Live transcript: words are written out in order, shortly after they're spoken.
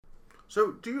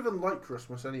So, do you even like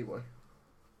Christmas anyway?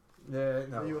 No.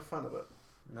 Are you a fan of it?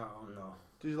 No.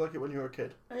 Did you like it when you were a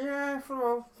kid? Yeah,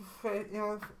 for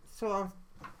so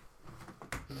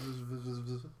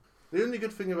The only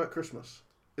good thing about Christmas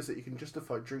is that you can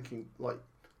justify drinking like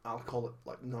alcohol at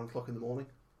like 9 o'clock in the morning.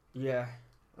 yeah.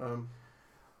 Um,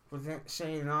 But then,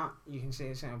 saying that, you can say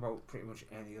the same about pretty much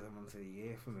any other month of the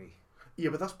year for me. yeah,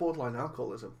 but that's borderline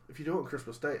alcoholism. If you do it on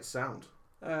Christmas Day, it's sound.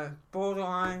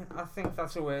 Borderline, I think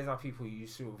that's a word that people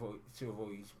use to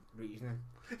avoid reasoning.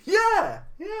 Yeah,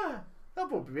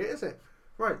 that would be it, is it?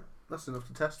 Right, that's enough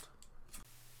to test.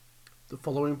 The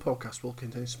following podcast will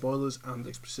contain spoilers and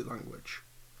explicit language.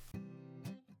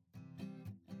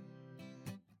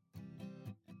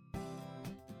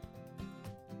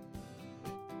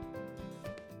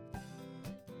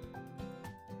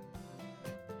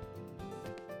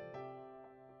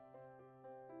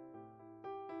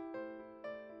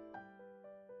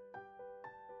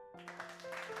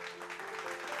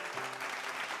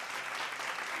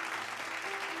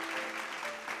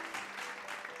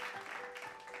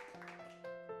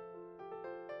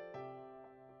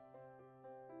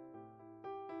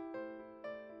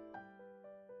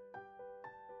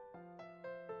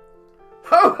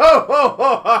 Ho ho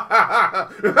ho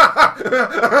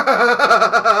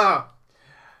ho!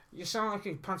 You sound like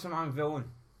a pantomime villain.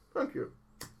 Thank you.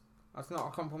 That's not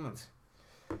a compliment.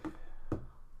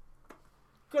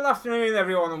 Good afternoon,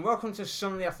 everyone, and welcome to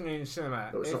Sunday Afternoon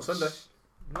Cinema. No, it's not Sunday.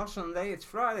 Not Sunday, it's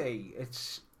Friday.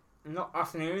 It's not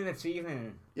afternoon, it's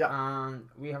evening. Yeah. And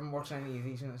we haven't watched any of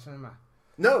these in the cinema.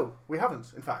 No, we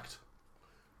haven't, in fact.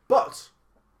 But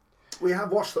we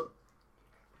have watched them.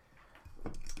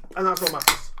 And that's what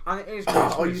matters. And it is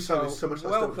Christmas, Oh, you sounded so much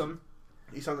like welcome.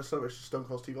 You sounded so much Stone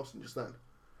Cold Steve Austin just then.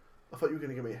 I thought you were going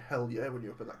to give me a hell yeah when you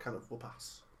were up in that kind of whoop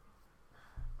ass.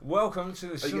 Welcome to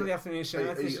the Sunday Afternoon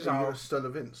Cinema. Are you our... going to stun a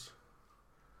Vince?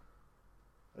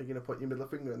 Are you going to put your middle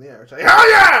finger in the air and say, hell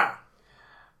yeah!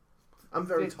 I'm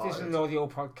very tired. This is an audio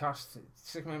podcast.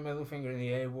 Sticking my middle finger in the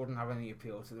air wouldn't have any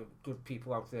appeal to the good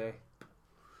people out there.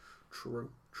 True.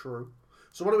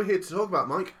 So what are we here to talk about,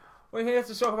 Mike? We're here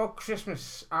to talk about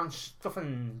Christmas and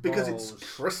stuffing Because balls.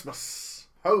 it's Christmas.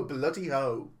 Ho, bloody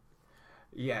ho.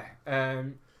 Yeah.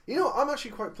 You know, I'm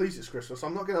actually quite pleased it's Christmas.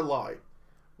 I'm not going to lie.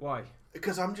 Why?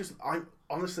 Because I am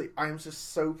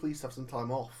just so pleased to have some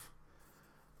time off.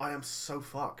 I am so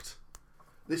fucked.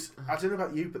 I don't know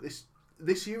about you, but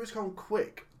this year has gone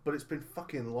quick, but it's been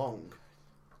fucking long.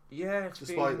 Yeah,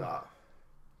 Despite that.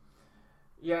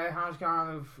 Yeah, it has kind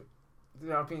of...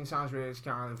 There have been times where it's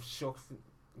kind of sucked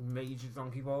major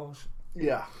donkey balls.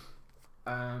 Yeah.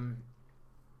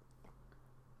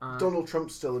 Donald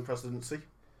Trump's still in presidency.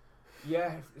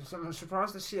 Yeah, I'm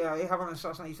surprised the CIA haven't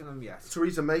assassinated him yet.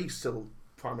 Theresa May's still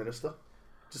Prime Minister.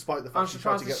 Despite the fact she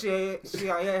tried to get...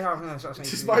 CIA haven't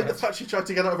assassinated Despite the fact she tried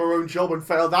to get out of her own job and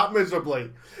failed that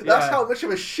miserably. That's how much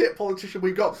of a shit politician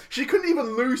we got. She couldn't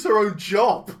even lose her own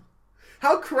job.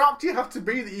 How crap do you have to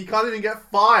be that you can't even get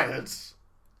fired?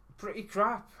 Pretty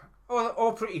crap.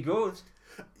 Or pretty good.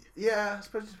 Yeah, I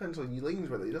suppose it depends on your leans,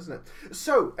 really, doesn't it?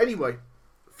 So, anyway,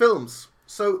 films.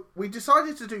 So, we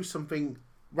decided to do something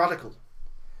radical.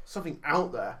 Something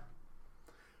out there.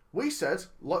 We said,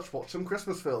 let's watch some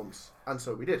Christmas films. And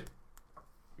so we did.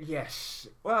 Yes.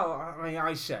 Well, I mean,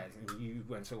 I said, and you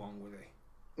went along with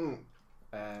it.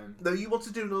 No, you want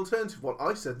to do an alternative one.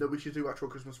 I said, no, we should do actual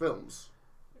Christmas films.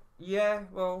 Yeah,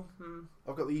 well...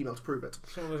 I've got the email to prove it.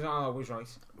 Some of us aren't always right.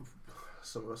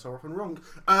 Some of us are often wrong.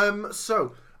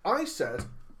 So, I said,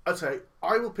 okay,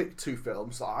 I will pick two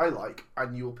films that I like,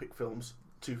 and you will pick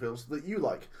two films that you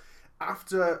like.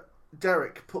 After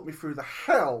Derek put me through the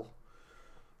hell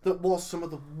that was some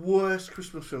of the worst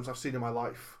Christmas films I've seen in my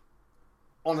life.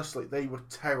 Honestly, they were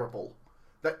terrible.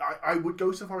 I would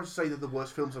go so far as to say they're the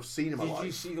worst films I've seen in my life. Did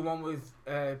you see the one with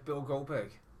Bill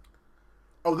Goldberg?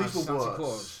 Oh, these were Santa worse.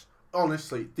 Claus?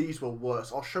 Honestly, these were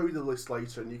worse. I'll show you the list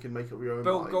later and you can make up your own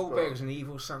Bill mind. Goldberg's an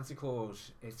evil Santa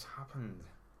Claus. It's happened.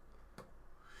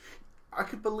 I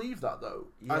could believe that, though.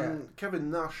 Yeah. And Kevin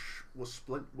Nash was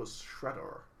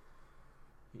Shredder.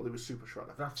 Well, he was Super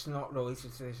Shredder. That's not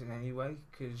related to this in any way,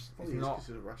 because He's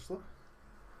a wrestler.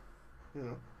 You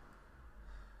know.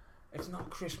 It's not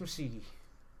Christmassy.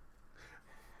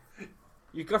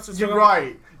 You've got to. You're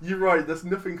right. There's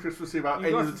nothing Christmassy about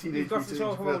any of the Teenage You've got Mutant to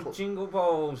talk Ninja about Turtles. jingle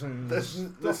balls and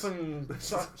stuff and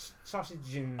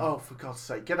sausage and... Oh, for God's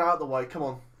sake. Get out of the way. Come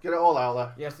on. Get it all out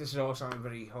there. Yes, this is all sounding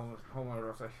very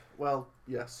homoerotic. Well,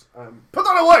 yes. Put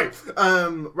that away!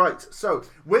 Right, so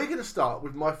we're going to start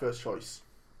with my first choice.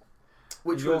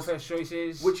 Your first choice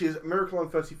is... Which is Miracle on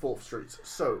 34th Street.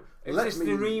 So, This is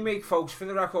the remake, folks, for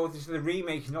the record. This is the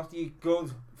remake, not the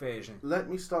good version. Let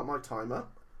me start my timer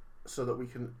so that we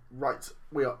can... Right,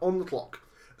 we are on the clock.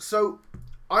 So,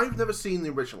 I've never seen the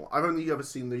original. I've only ever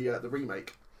seen the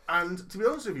remake. And, to be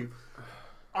honest with you,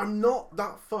 I'm not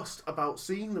that fussed about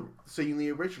seeing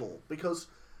the original, because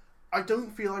I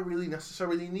don't feel I really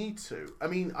necessarily need to. I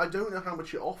mean, I don't know how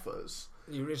much it offers.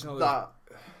 The original that,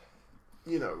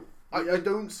 you know... I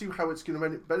don't see how it's going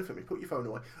to benefit me. Put your phone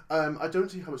away. I don't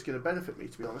see how it's going to benefit me,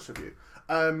 to be honest with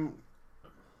you.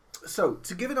 So,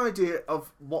 to give an idea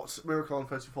of what Miracle on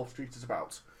 34th Street is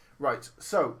about. Right,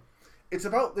 so, it's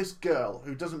about this girl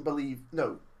who doesn't believe...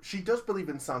 No, she does believe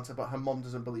in Santa, but her mom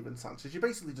doesn't believe in Santa. She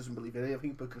basically doesn't believe in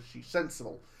anything because she's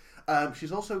sensible.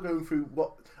 She's also going through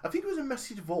what... I think it was a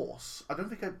messy divorce. I don't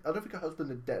think her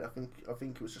husband is dead. I think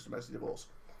it was just a messy divorce.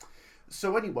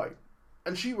 So, anyway...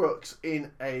 And she works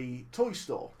in a toy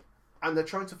store, and they're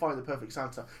trying to find the perfect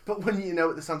Santa. But when you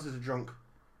know it, the Santas are drunk.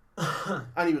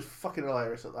 And he was fucking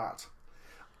hilarious at that.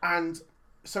 And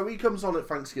so he comes on at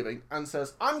Thanksgiving and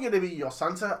says, I'm going to be your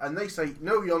Santa. And they say,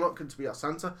 no, you're not going to be our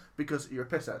Santa because you're a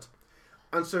pisshead.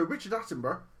 And so Richard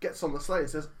Attenborough gets on the sleigh and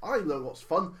says, I know what's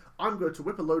fun. I'm going to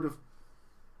whip a load of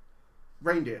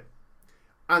reindeer.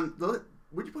 And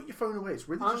would you put your phone away? It's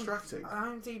really distracting.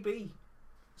 IMDb.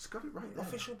 It's got it right there.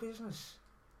 Official business.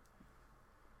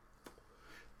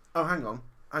 Oh, hang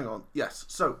on. Yes.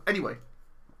 So, anyway.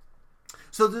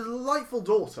 So, the delightful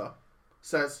daughter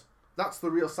says, that's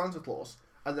the real Santa Claus.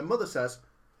 And the mother says,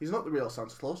 he's not the real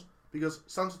Santa Claus, because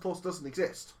Santa Claus doesn't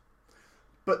exist.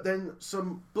 But then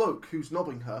some bloke who's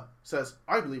nobbing her says,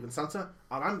 I believe in Santa,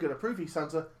 and I'm going to prove he's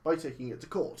Santa by taking it to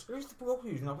court. Who's the bloke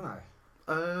who's nobbing her?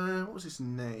 What was his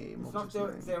name? It's not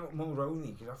Dermot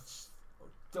Mulroney, because that's...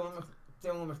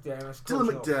 Dylan McDermott.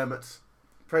 Dylan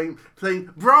McDermott.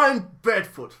 Playing Brian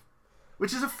Bedford,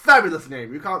 which is a fabulous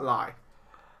name, you can't lie.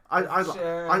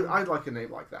 I'd like a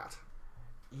name like that.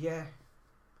 Yeah.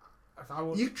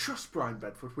 You'd trust Brian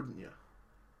Bedford, wouldn't you?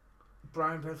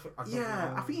 Brian Bedford? I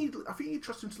think you'd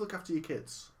trust him to look after your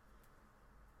kids.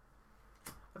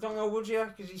 I don't know, would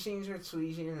you? Because he seems a bit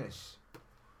sleazy in this.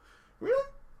 Really?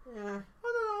 Yeah.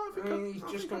 I don't know. He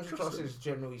just comes across as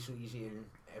generally sleazy in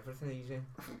everything he's in.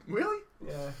 Really?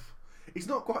 Yeah. He's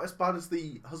not quite as bad as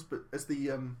the husband, as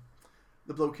the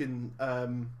bloke in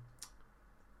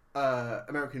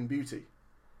American Beauty.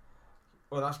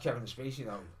 Well, that's Kevin Spacey,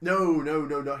 though. No,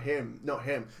 not him.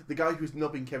 The guy who's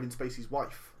nubbing Kevin Spacey's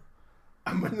wife.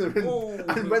 And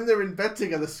when they're in bed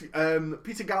together,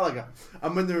 Peter Gallagher.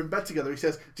 And when they're in bed together, he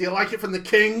says, "Do you like it from the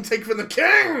king? Take it from the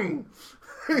king."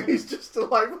 He's just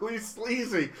delightfully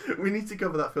sleazy. We need to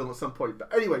cover that film at some point.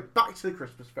 But anyway, back to the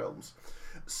Christmas films.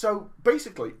 So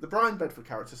basically, the Brian Bedford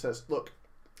character says, "Look,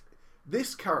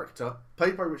 this character,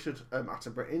 played by Richard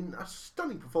Attenborough in a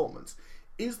stunning performance,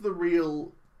 is the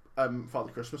real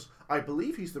Father Christmas. I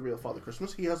believe he's the real Father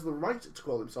Christmas. He has the right to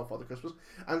call himself Father Christmas,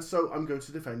 and so I'm going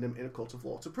to defend him in a court of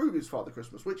law to prove he's Father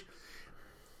Christmas," which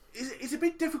is a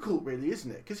bit difficult, really,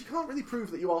 isn't it? Because you can't really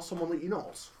prove that you are someone that you're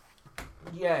not.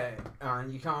 Yeah,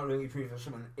 and you can't really prove that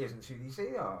someone isn't who they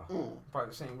say they are by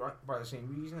the same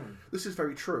reasoning. This is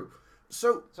very true.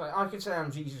 So I could say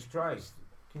I'm Jesus Christ.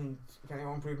 Can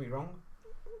anyone prove me wrong?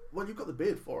 Well, you've got the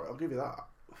beard for it. I'll give you that.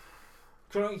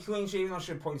 Clean shaven, I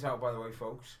should point out, by the way,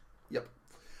 folks. Yep.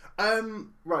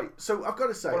 Right. So I've got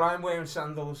to say. But I'm wearing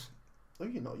sandals. No,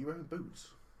 you're not. You're wearing boots.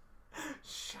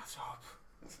 Shut up.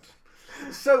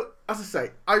 So, as I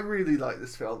say, I really like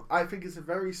this film. I think it's a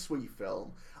very sweet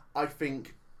film. I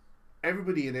think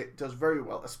everybody in it does very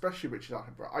well, especially Richard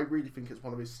Attenborough. I really think it's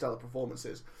one of his stellar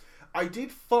performances. I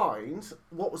did find,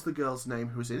 what was the girl's name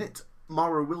who was in it?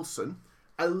 Mara Wilson,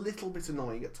 a little bit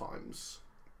annoying at times.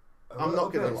 I'm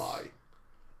not going to lie.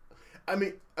 I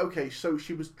mean, okay, so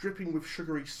she was dripping with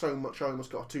sugary so much I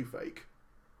almost got a toothache.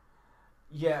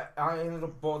 Yeah, I ended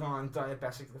up borderline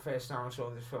diabetic the first time I saw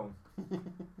this film.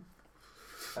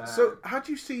 So, had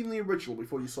you seen the original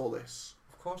before you saw this?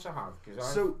 Of course I have,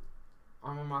 because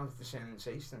I'm a man of discerning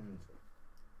taste, and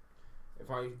if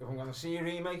I'm going to see a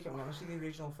remake, I'm going to see the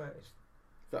original first.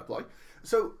 Fair play.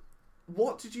 So,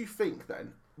 what did you think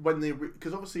then, when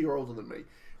because obviously you're older than me,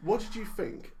 what did you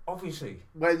think? Obviously.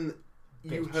 When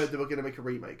you heard they were going to make a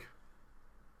remake?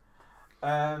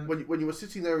 When you were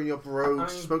sitting there in your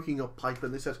brogues, smoking your pipe,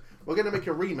 and they said, "We're going to make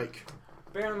a remake."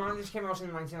 Bear in mind, this came out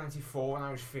in 1994 when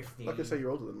I was 15. Like I say,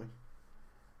 you're older than me.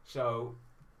 So,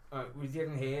 we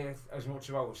didn't hear as much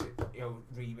about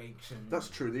remakes and... That's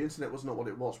true. The internet was not what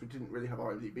it was. We didn't really have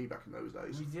IMDb back in those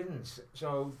days. We didn't.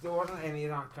 So, there wasn't any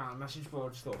of that kind of message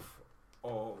board stuff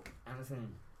or anything.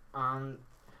 And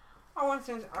I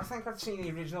think I'd seen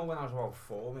the original when I was about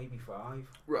 4, maybe 5.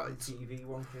 Right. TV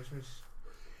one Christmas.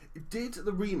 Did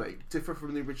the remake differ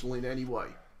from the original in any way?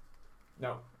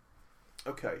 No.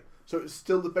 Okay, so it's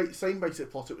still the same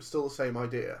basic plot. It was still the same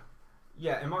idea.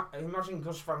 Yeah, imagine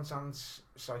Gus Van Sant's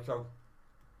Psycho.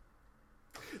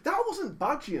 That wasn't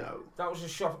bad, you know. That was a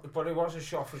shot, but it was a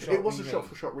shot-for-shot. It was a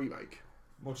shot-for-shot remake.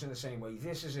 Much in the same way.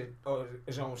 This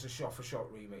is almost a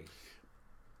shot-for-shot remake.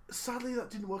 Sadly, that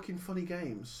didn't work in Funny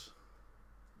Games.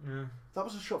 Yeah. That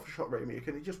was a shot-for-shot remake,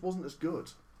 and it just wasn't as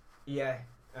good. Yeah.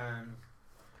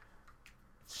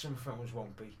 Some films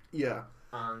won't be. Yeah.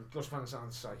 And Gus Van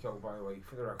Sant's Psycho, by the way,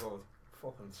 for the record,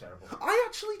 fucking terrible. I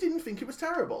actually didn't think it was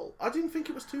terrible. I didn't think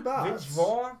it was too bad. Vince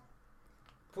Vaughn,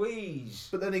 please.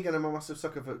 But then again, I'm a massive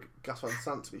sucker for Gus Van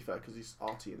Sant, to be fair, because he's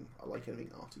arty and I like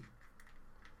anything arty.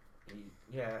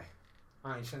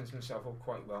 He sends himself up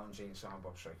quite well in Jane Silent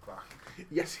Bob Strike Back.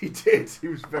 Yes, he did. He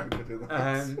was very good in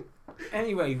that.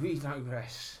 Anyway, we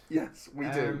digress. Yes, we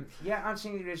do. Yeah, I'd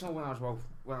seen the original when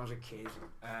I was a kid.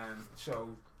 So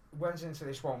went into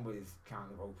this one with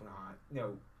kind of open eyes.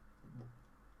 No,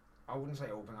 I wouldn't say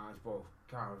open eyes, but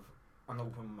kind of an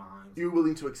open mind. You were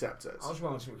willing to accept it. I was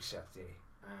willing to accept it.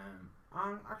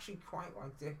 I actually quite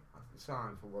liked it at the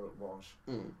time for what it was,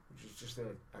 which was just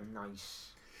a nice.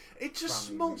 It's a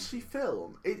schmaltzy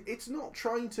film. It's not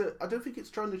trying to. I don't think it's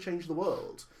trying to change the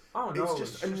world. Oh no, it's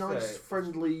just a nice,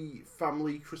 friendly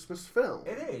family Christmas film.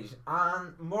 It is,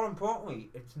 and more importantly,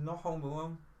 it's not Home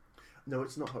Alone. No,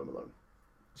 it's not Home Alone.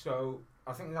 So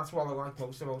I think that's what I like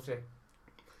most about it.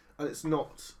 And it's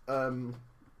not.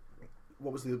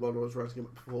 What was the one I was writing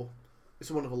about before? It's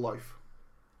A Wonderful Life.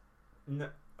 No,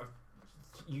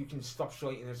 you can stop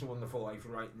slating It's a Wonderful Life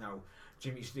right now.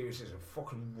 Jimmy Stewart is a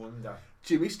fucking wonder.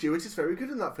 Jimmy Stewart is very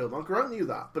good in that film. I'll grant you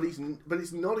that, but it's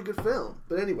not a good film.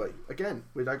 But anyway, again,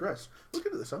 we digress. We're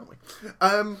good at this, aren't we?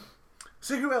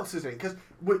 So who else is in? Because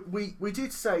we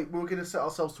did say we were going to set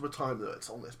ourselves to a time limit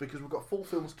on this because we've got 4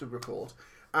 films to record,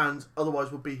 and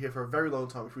otherwise we'll be here for a very long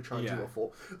time if we try and do all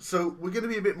 4. So we're going to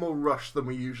be a bit more rushed than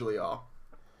we usually are.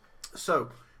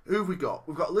 So who have we got?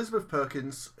 We've got Elizabeth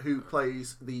Perkins, who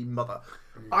plays the mother.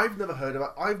 I've never heard of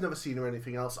her. I've never seen her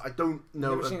anything else. I don't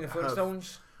know. Never seen the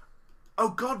Flintstones? Oh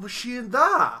God, was she in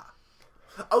that?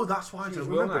 Oh, that's why I don't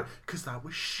remember Wilma. because that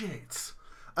was shit.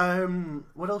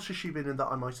 What else has she been in that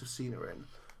I might have seen her in?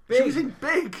 Big. She was in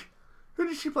Big. Who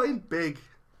did she play in Big?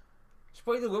 She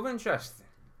played the love interest.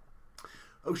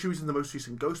 Oh, she was in the most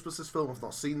recent Ghostbusters film. I've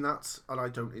not seen that, and I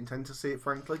don't intend to see it,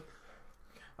 frankly.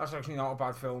 That's actually not a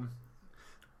bad film.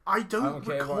 I don't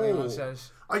care recall. what anyone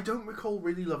says. I don't recall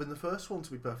really loving the first one,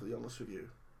 to be perfectly honest with you.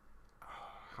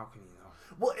 How can you know?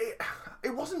 Well,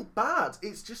 it wasn't bad.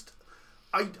 It's just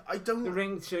I don't. The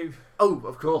Ring 2. Oh,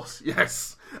 of course,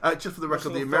 yes. Just for the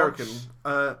record, the American.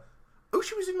 Oh,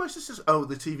 she was in My Sister's. Oh,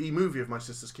 the TV movie of My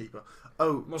Sister's Keeper.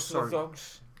 Oh, Must sorry. Love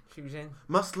Dogs. She was in.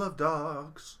 Must Love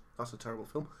Dogs. That's a terrible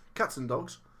film. Cats and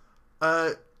Dogs.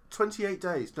 28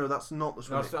 Days. No, that's not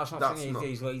the one. That's not 28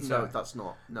 Days Later. No, that's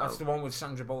not. No. That's the one with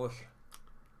Sandra Bullock.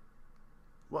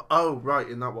 Well, oh, right,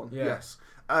 in that one. Yeah. Yes.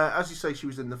 As you say, she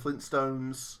was in The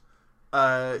Flintstones.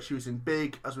 She was in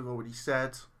Big, as we've already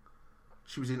said.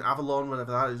 She was in Avalon,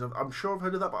 whatever that is. I'm sure I've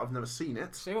heard of that, but I've never seen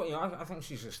it. See what you know? I think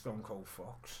she's a Stone Cold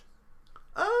Fox.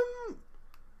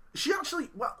 She actually,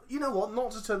 well, you know what?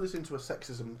 Not to turn this into a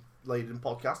sexism-laden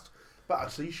podcast, but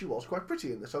actually she was quite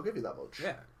pretty in this. I'll give you that much.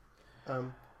 Yeah.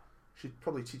 She'd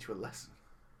probably teach you a lesson.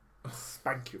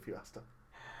 Spank you if you asked her.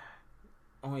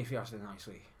 Only if you ask her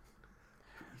nicely.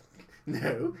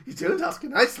 No, you don't ask her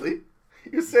nicely.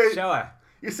 You say, Shall I?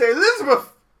 You say,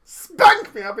 Elizabeth,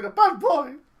 spank me. I've been a bad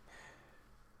boy.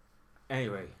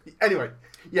 Anyway,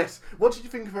 yes. What did you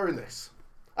think of her in this?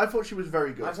 I thought she was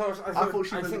very good. I thought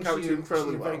she played the character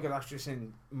incredibly she's a well. very good actress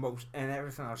in most and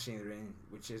everything I've seen her in,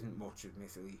 which isn't much,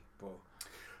 admittedly. But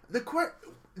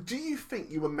do you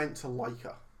think you were meant to like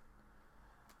her?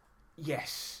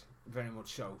 yes, very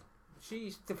much so.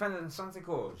 She's defending Santa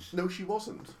Claus. No, she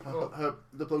wasn't.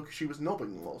 The bloke she was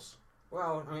nobbing was.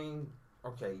 Well, I mean,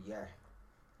 okay, yeah.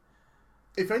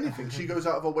 If anything, she goes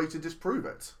out of her way to disprove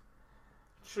it.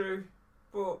 True,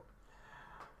 but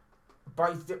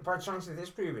by trying to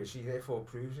disprove it, she therefore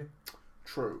proves it.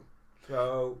 True.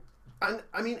 So, and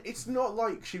I mean, it's not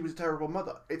like she was a terrible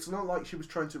mother. It's not like she was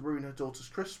trying to ruin her daughter's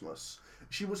Christmas.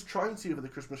 She was trying to give her the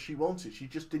Christmas she wanted. She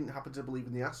just didn't happen to believe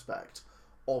in the aspect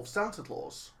of Santa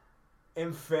Claus.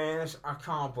 In fairness, I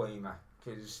can't blame her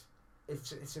because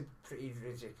it's a pretty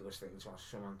ridiculous thing to ask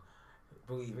someone to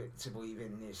believe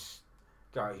in this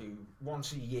guy who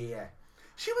once a year.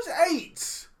 She was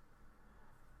 8.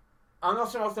 I'm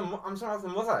not talking about I'm talking about the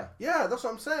mother. Yeah, that's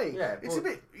what I'm saying. Yeah, it's a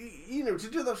bit, to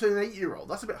do that to an 8-year-old,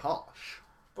 that's a bit harsh.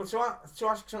 But to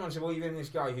ask someone to believe in this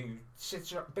guy who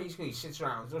basically sits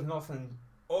around, does nothing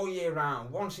all year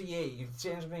round, once a year, he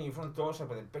turns up in your front doorstep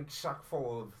with a big sack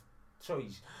full of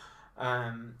toys,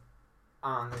 and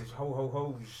there's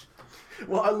ho-ho-hos.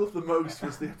 What I love the most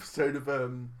was the episode of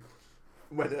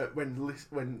when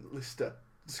Lister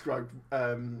described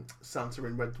Santa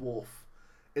in Red Dwarf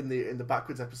in the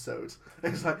backwards episode.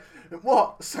 It's like,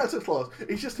 what? Santa Claus?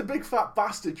 He's just a big fat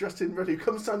bastard dressed in red who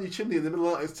comes down your chimney in the middle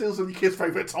of the night and steals all your kids'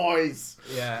 favourite toys.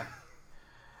 Yeah.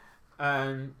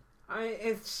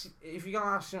 It's if you're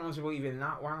gonna ask someone to believe in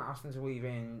that one, ask them to believe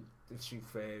in the Tooth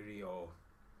Fairy or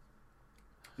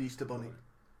The Easter Bunny.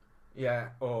 Yeah,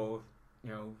 or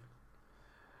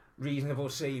reasonable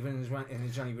savings went in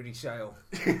the January sale.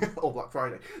 Or Black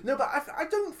Friday. No, but I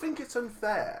don't think it's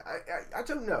unfair. I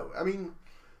don't know. I mean,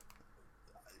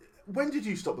 when did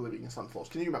you stop believing in Santa Claus?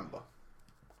 Can you remember?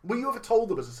 Were you ever told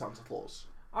there was a Santa Claus?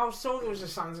 I was told there was a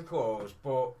Santa Claus,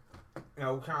 but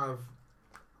kind of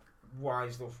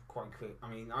wised up quite quick. I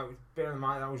mean, bear in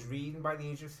mind I was reading by the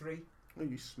age of 3. Oh,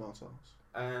 you smart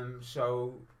ass.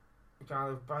 So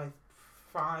kind of by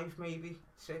 5, maybe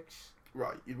 6.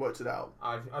 Right, you'd worked it out.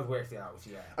 I've worked it out,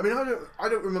 yeah. I mean, I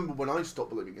don't remember when I stopped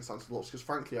believing in Santa Claus because,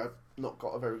 frankly, I've not got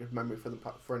a very good memory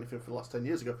for anything for the last 10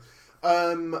 years ago.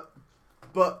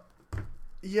 But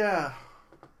yeah,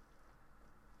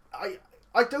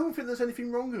 I don't think there's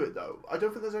anything wrong with it though. I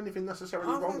don't think there's anything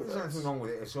necessarily wrong with it. I don't think there's anything wrong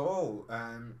with it at all.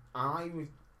 I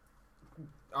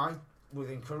would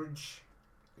encourage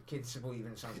the kids to believe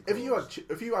in Santa Claus.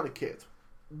 If you had a kid,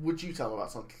 would you tell them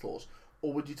about Santa Claus?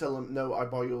 Or would you tell them, no, I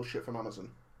buy your shit from Amazon?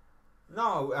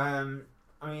 No, I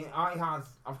mean,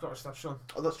 I've got a stepson.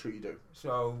 Oh, that's true, you do.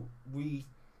 So we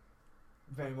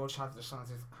very much had the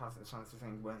Santa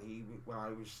thing when I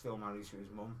was still married to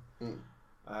his mum.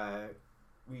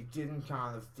 We didn't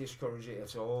kind of discourage it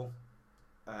at all.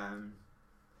 And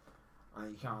I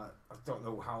don't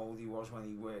know how old he was when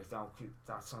he worked out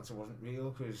that Santa wasn't real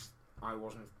because I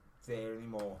wasn't there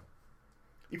anymore.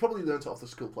 You probably learnt it off the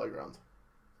school playground.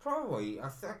 Probably. I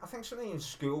think something in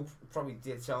school probably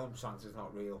did tell them Santa's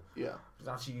not real. Yeah.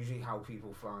 That's usually how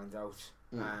people find out.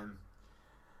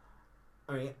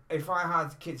 I mean, if I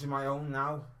had kids of my own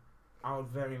now, I would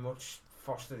very much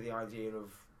foster the idea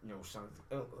of Santa,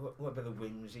 a little bit of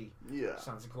whimsy. Yeah.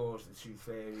 Santa Claus, the Tooth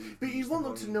Fairy. But you want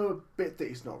them to know a bit that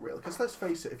he's not real, because let's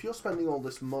face it, if you're spending all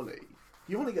this money,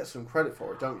 you want to get some credit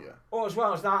for it, don't you? Oh, as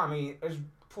well as that, I mean,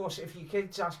 plus if your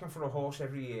kid's asking for a horse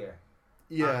every year,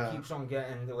 and keeps on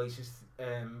getting the latest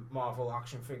Marvel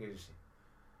action figures,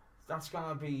 that's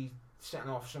gonna be setting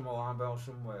off some alarm bells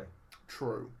somewhere.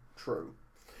 True.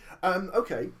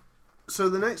 Okay, so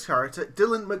the next character,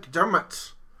 Dylan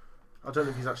McDermott. I don't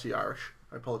know if he's actually Irish.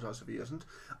 I apologise if he isn't.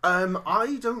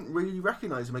 I don't really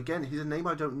recognise him. Again, he's a name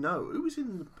I don't know. Who was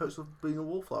in the post of being a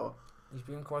wallflower? He's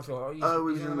been quite a lot. He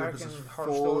was in the American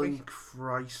Horror Story.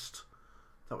 Christ,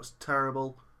 that was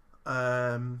terrible.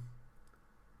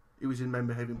 He was in Men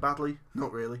Behaving Badly.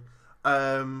 Not really.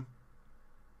 Again,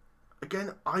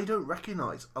 I don't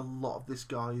recognise a lot of this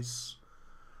guy's.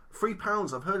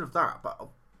 £3, I've heard of that, but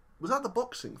was that the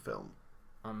boxing film?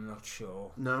 I'm not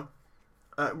sure. No.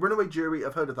 Runaway Jury,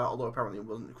 I've heard of that, although apparently it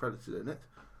wasn't credited in it.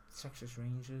 Texas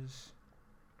Rangers.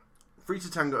 Free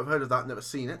to Tango, I've heard of that, never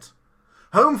seen it.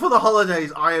 Home for the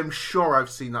Holidays, I am sure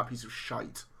I've seen that piece of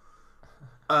shite.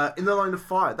 In the Line of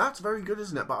Fire, that's very good,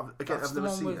 isn't it? But I've never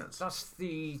seen it. That's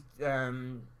the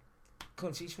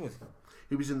Clint Eastwood.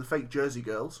 He was in the Fake Jersey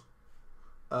Girls.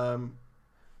 What's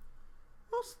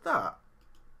that?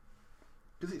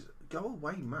 Because it's go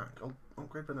away, Mac. I'll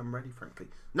upgrade when I'm ready. Frankly,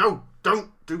 no, don't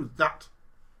do that.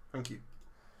 Thank you.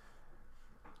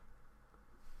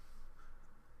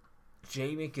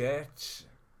 Jamie Gertz.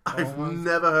 I've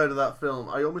never heard of that film.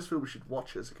 I almost feel we should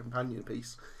watch it as a companion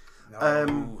piece.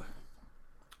 No.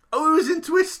 Oh, it was in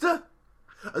Twister.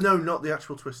 No, not the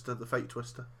actual Twister, the fake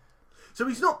Twister. So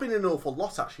he's not been in an awful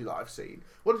lot actually that I've seen.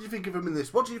 What did you think of him in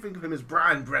this? What do you think of him as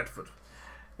Brian Bradford?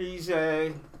 He's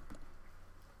very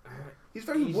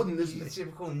wooden, isn't he? He's a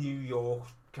typical New York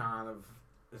kind of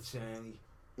attorney.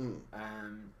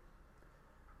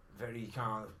 Very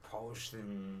kind of polished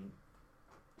and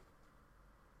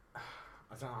I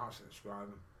don't know how to describe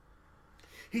him.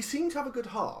 He seemed to have a good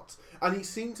heart, and he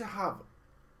seemed to have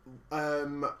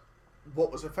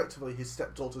what was effectively his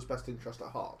stepdaughter's best interest at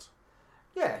heart.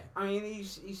 Yeah, I mean,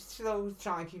 he's still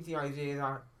trying to keep the idea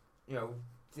that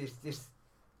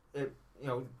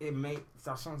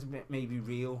that sounds a bit maybe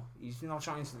real. He's not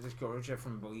trying to discourage her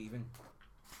from believing.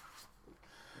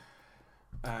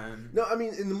 No, I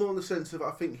mean, in the more in the sense of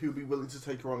I think he'd be willing to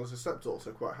take her on as a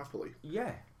stepdaughter quite happily.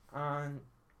 Yeah, and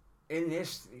in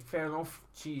this, fair enough,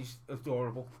 she's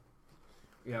adorable.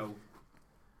 You know,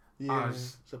 Yeah,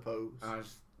 as suppose.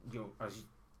 as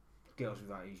girls of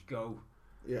that age go.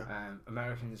 Yeah.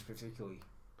 Americans particularly.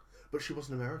 But she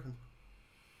wasn't American.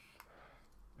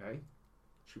 Eh?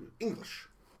 She was English.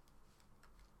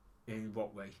 In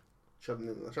what way? She had an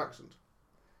English accent.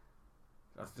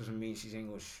 That doesn't mean she's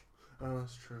English. Oh,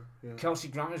 that's true. Yeah. Kelsey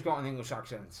Grammer's got an English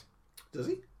accent. Does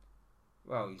he?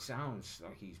 Well, he sounds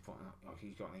like he's got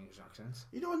an English accent.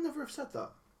 You know, I'd never have said that.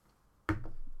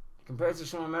 Compared to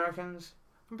some Americans,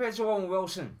 compared to Owen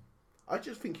Wilson. I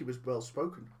just think he was well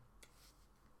spoken.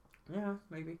 Yeah,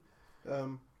 maybe.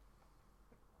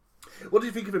 What do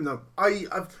you think of him though?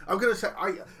 I'm gonna say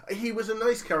he was a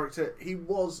nice character. He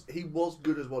was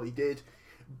good as what he did,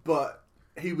 but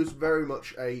he was very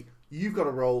much you've got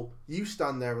a role, you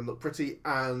stand there and look pretty,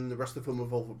 and the rest of the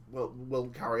film will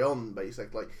carry on.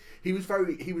 Basically, he was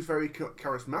very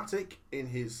charismatic in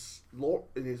his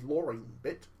luring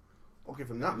bit. I'll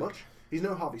give him that much. He's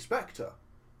no Harvey Specter,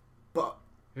 but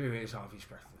who is Harvey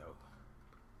Specter though?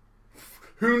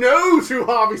 Who knows who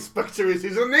Harvey Specter is?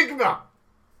 He's an enigma.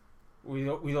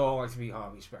 We'd all like to be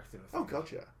Harvey Specter. Oh God,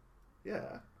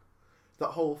 yeah. That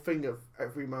whole thing of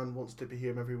every man wants to be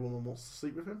him, every woman wants to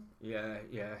sleep with him. Yeah.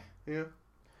 Yeah.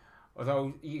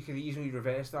 Although you could easily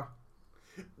reverse that.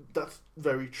 That's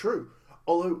very true.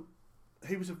 Although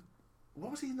he was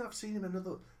what was he in? I've seen him in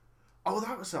another. Oh,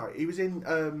 that was sorry. He was in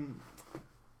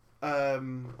a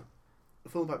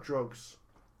film about drugs,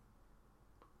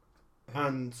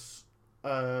 and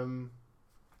had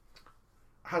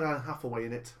Anne Hathaway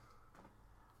in it.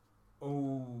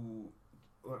 Oh,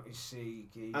 let me see.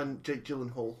 And Jake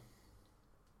Gyllenhaal.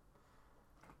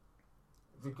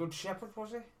 The Good Shepherd,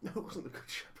 was it? No, it wasn't The Good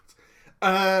Shepherd.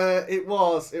 It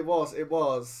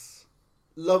was.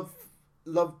 Love,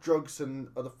 drugs, and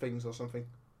other things or something.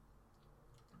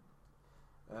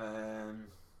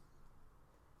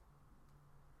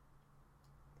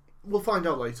 We'll find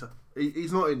out later.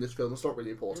 He's not in this film. It's not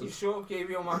really important. Are you sure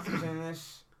Gabriel Matthews in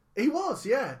this? He was,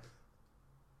 yeah.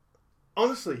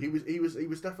 Honestly, he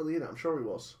was definitely in it. I'm sure he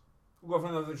was. Love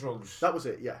and Other Drugs. That was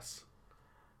it. Yes.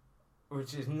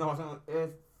 Which is nothing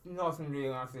really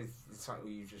like the title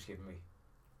you just given me.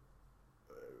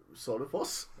 Sort of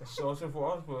was. It sort of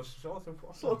was, but sort of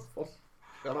was. Sort of was.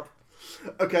 Shut up.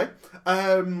 Okay.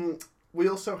 We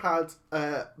also had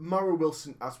Mara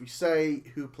Wilson, as we say,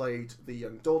 who played the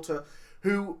young daughter,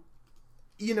 who,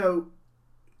 you know,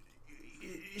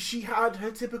 she had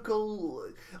her typical...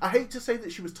 I hate to say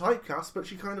that she was typecast, but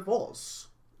she kind of was.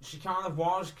 She kind of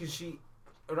was, because she...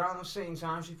 Around the same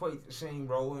time, she played the same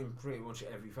role in pretty much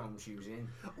every film she was in.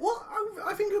 Well,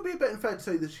 I think it would be a bit unfair to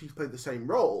say that she played the same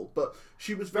role, but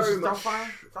she was very much...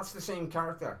 That's the same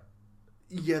character.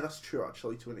 Yeah, that's true,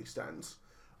 actually, to an extent.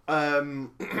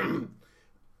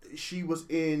 She was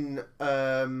in...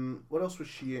 what else was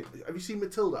she in? Have you seen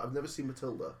Matilda? I've never seen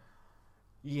Matilda.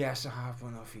 Yes, I have,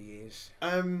 but not for years.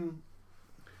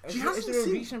 Is there a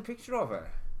recent picture of her?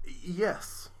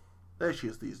 Yes. There she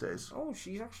is these days. Oh,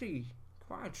 she's actually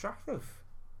quite attractive.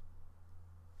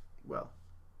 Well.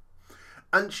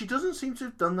 And she doesn't seem to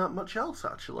have done that much else,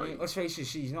 actually. I mean, let's face it,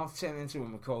 she's not turned into a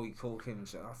Macaulay Culkin,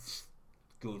 so that's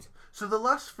good. So the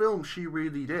last film she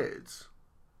really did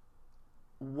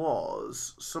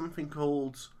was something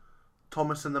called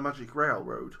Thomas and the Magic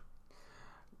Railroad.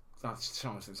 That's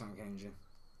Thomas the Tank Engine.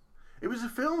 It was a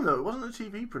film, though. It wasn't a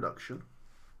TV production.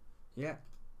 Yeah.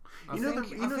 You know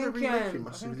the remaking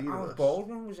Masters of the Universe? Alec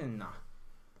Baldwin was in that.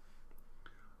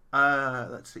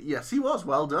 Let's see. Yes, he was.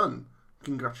 Well done.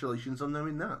 Congratulations on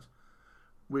knowing that.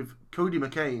 With Cody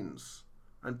McCains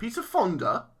and Peter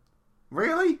Fonda.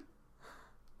 Really?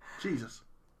 Jesus.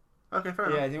 Okay, fair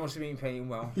enough. Yeah, they must have been paying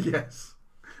well. Yes.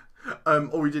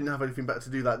 Or we didn't have anything better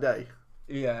to do that day.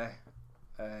 Yeah.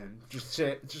 Just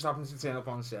happened to turn up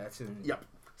on set and... Yep.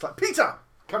 It's like, Peter,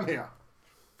 come here.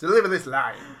 Deliver this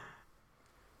line.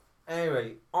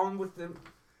 Anyway, on with the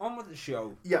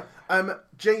show. Yeah.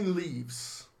 Jane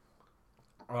leaves.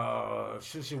 Oh,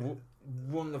 such a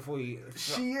wonderfully...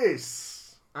 She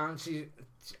is. And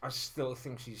I still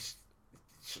think she's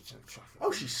such an attractive...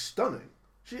 Oh, she's stunning.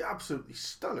 She's absolutely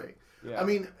stunning. Yeah. I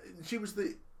mean, she was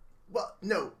the... Well,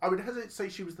 no, I would hesitate to say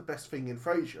she was the best thing in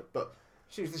Frasier, but...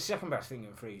 She was the second best thing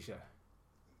in Frasier.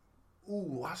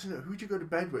 Ooh, I don't know. Who'd you go to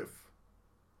bed with?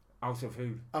 Out of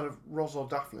who? Out of Roz or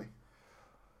Daphne?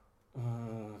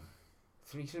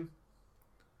 Threesome?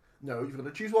 No, you've got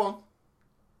to choose one.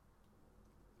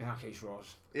 In that case,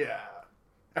 Roz. Yeah.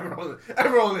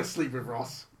 Everyone is asleep with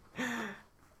Ross.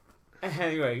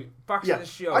 Anyway, back to Yeah, the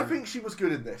show. I think she was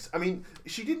good in this. I mean,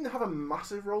 she didn't have a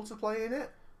massive role to play in it,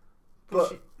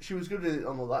 but she was good in it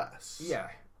nonetheless. Yeah,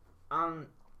 and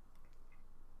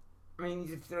I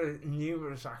mean, there are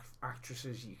numerous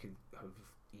actresses you could have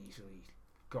easily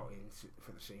got into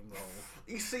for the same role.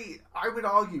 You see, I would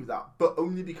argue that, but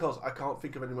only because I can't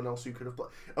think of anyone else who could have played.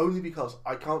 Only because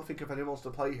I can't think of anyone else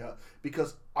to play her.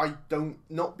 Because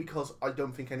not because I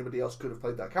don't think anybody else could have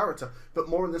played that character, but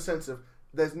more in the sense of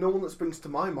there's no one that springs to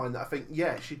my mind that I think,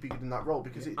 yeah, she'd be good in that role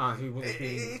because who would have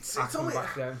been it's only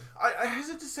back then. I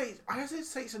hesitate to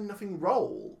say it's a nothing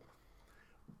role,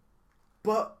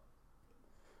 but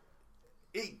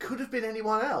it could have been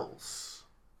anyone else.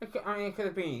 It could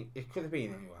have been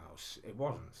anyone else. It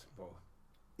wasn't, but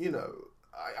you know,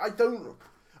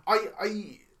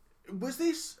 was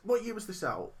this, what year was this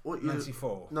out? What year?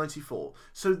 94. 94.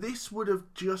 So this would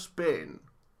have just been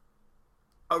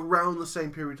around the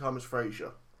same period of time as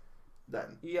Frasier,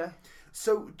 then. Yeah.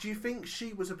 So do you think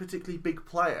she was a particularly big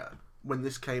player when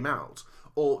this came out?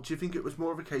 Or do you think it was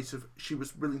more of a case of she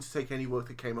was willing to take any work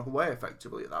that came her way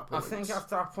effectively at that point? I think at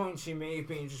that point she may have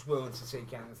been just willing to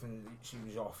take anything that she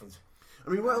was offered. I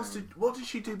mean, what did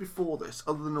she do before this,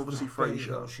 other than obviously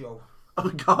Frasier? Show. Oh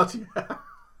God, yeah.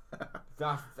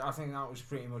 I think that was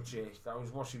pretty much it. That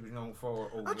was what she was known for.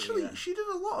 Actually, she did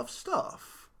a lot of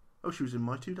stuff. Oh, she was in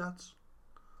My Two Dads.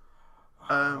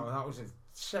 That was a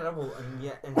terrible and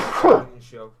yet entertaining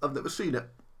show. I've never seen it.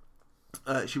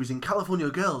 She was in California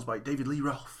Girls by David Lee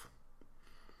Roth.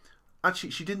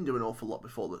 Actually, she didn't do an awful lot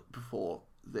before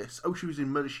this. Oh, she was in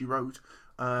Murder, She Wrote.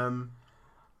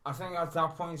 I think at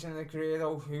that point in her career,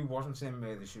 though, who wasn't in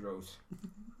Murder, She Wrote?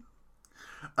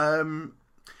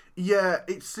 Yeah,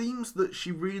 it seems that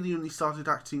she really only started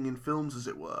acting in films, as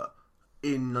it were,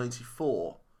 in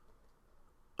 94.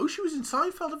 Oh, she was in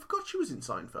Seinfeld. I forgot she was in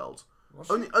Seinfeld.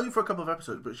 Only for a couple of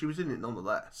episodes, but she was in it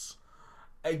nonetheless.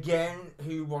 Again,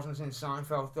 who wasn't in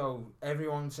Seinfeld, though?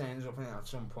 Everyone turns up in it at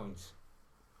some point.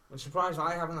 I'm surprised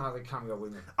I haven't had a cameo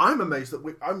in it. I'm amazed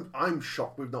that I'm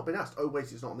shocked we've not been asked. Oh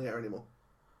wait, it's not on the air anymore.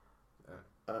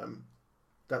 That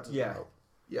doesn't help.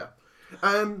 Yeah.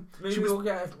 Maybe we'll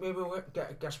get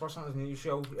a guest spot on the new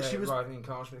show. She was riding in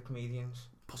cars with comedians.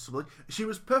 Possibly. She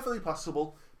was perfectly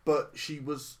passable, but she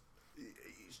was.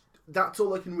 That's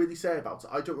all I can really say about her.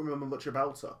 I don't remember much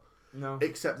about her. No.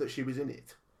 Except that she was in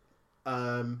it.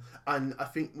 And I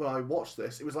think when I watched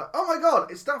this, it was like, oh my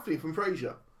God, it's Daphne from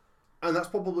Frasier. And that's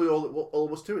probably all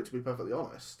was to it, to be perfectly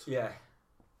honest. Yeah.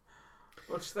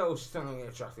 But still, stunningly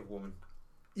attractive woman.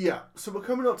 Yeah, so we're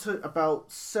coming up to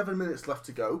about 7 minutes left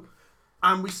to go.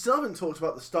 And we still haven't talked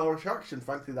about the star attraction,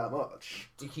 frankly, that much.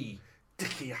 Dickie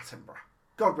Attenborough.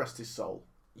 God rest his soul.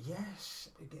 Yes,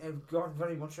 God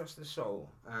very much rest his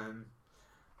soul.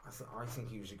 I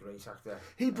think he was a great actor.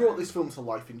 He brought this film to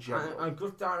life in general. And a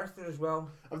good director as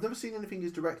well. I've never seen anything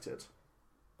he's directed.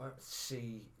 Let's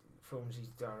see films he's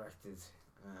directed.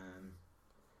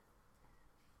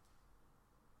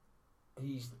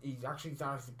 He's actually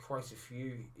directed quite a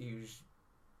few.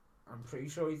 I'm pretty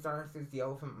sure he directed The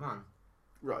Elephant Man.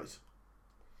 Right.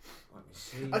 Let me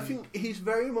see. I think he's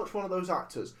very much one of those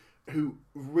actors who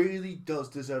really does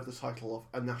deserve the title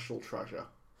of a national treasure.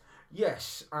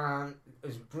 Yes, and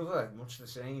his brother, much the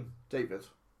same. David.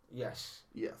 Yes.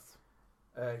 Yes.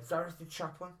 Directed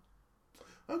Chaplin.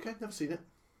 Okay, never seen it.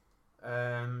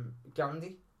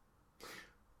 Gandhi.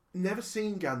 Never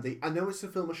seen Gandhi. I know it's a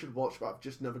film I should watch, but I've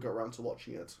just never got around to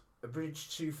watching it. A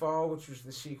Bridge Too Far, which was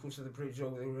the sequel to The Bridge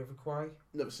Over the River Kwai.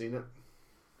 Never seen it.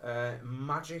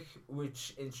 Magic,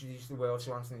 which introduced the world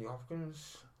to Anthony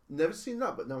Hopkins. Never seen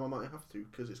that, but now I might have to,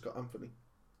 because it's got Anthony.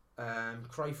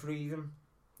 Cry Freedom.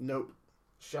 Nope.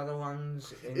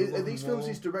 Shadowlands. Are these films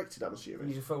he's directed, I'm assuming?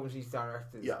 These are films he's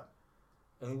directed. Yeah.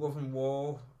 In Love and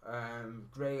War,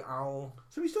 Grey Owl.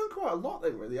 So he's done quite a lot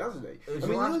then, really, hasn't he?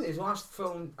 His last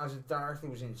film as a director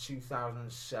was in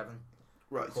 2007.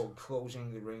 Right. Called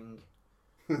Closing the Ring.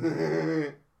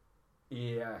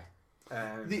 Yeah.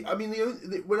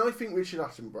 When I think Richard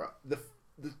Attenborough, the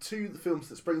two films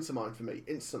that spring to mind for me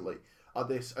instantly are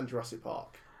this and Jurassic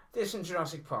Park. This and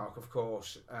Jurassic Park, of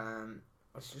course.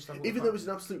 Even though he was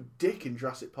an absolute dick in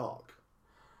Jurassic Park.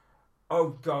 Oh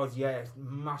God, yeah,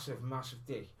 massive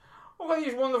dick. Oh,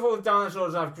 these wonderful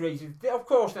dinosaurs I've created. Of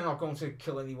course, they're not going to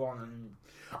kill anyone. And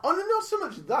oh no, not so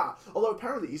much that. Although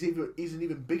apparently he's an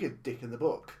even bigger dick in the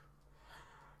book.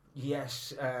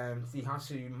 Yes, they had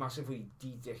to massively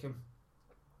de-dick him.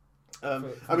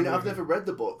 I've never read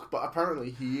the book, but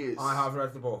apparently he is. I have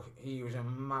read the book. He was a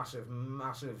massive,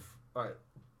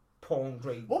 porn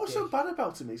grade. What was dick. so bad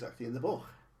about him exactly in the book?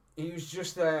 He was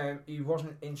just he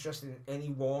wasn't interested in any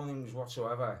warnings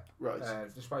whatsoever. Right.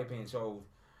 Despite being told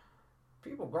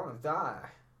people are gonna die.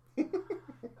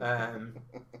 And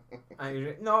he was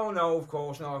like, no, of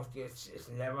course not. It's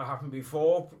never happened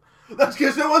before. That's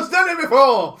because no one's done it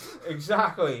before.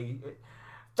 Exactly.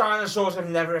 Dinosaurs have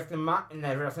never hit the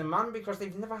man because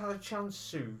they've never had a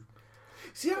chance to.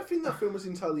 See, I think that film was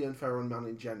entirely unfair on man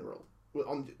in general. Well,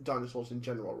 on dinosaurs in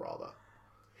general, rather.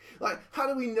 Like, how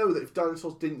do we know that if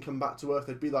dinosaurs didn't come back to Earth,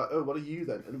 they'd be like, oh, what are you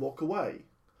then? And walk away?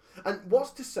 And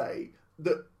what's to say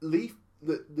that the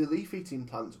leaf-eating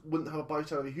plants wouldn't have a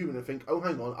bite out of a human and think, oh,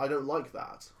 hang on, I don't like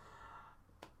that?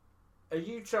 Are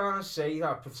you trying to say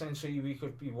that potentially we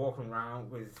could be walking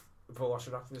around with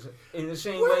velociraptors in the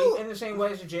same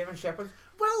way as a German Shepherd?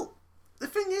 Well, the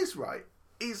thing is, right,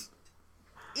 is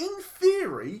in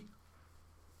theory,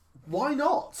 why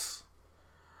not?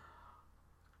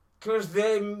 Because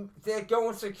they're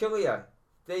going to kill you.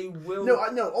 They will. No,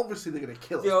 I know. Obviously, they're going to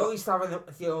kill us. They always have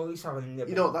a nibble.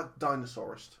 You know what? That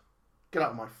dinosaurist. Get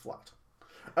out of my flat.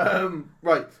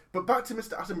 Right, but back to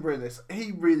Mr. Attenborough in this.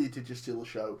 He really did just steal the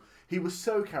show. He was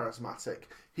so charismatic.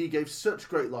 He gave such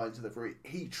great line delivery.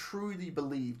 He truly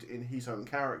believed in his own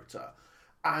character.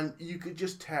 And you could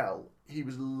just tell he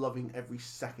was loving every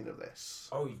second of this.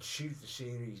 Oh, he chewed the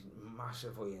series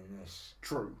massively in this.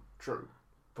 True.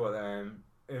 But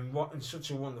in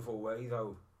such a wonderful way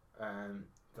though,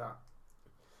 that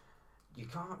you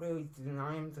can't really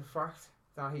deny him the fact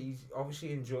that he's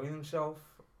obviously enjoying himself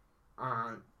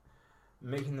and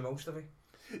making the most of it.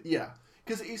 Yeah,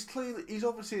 because he's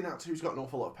obviously an actor who's got an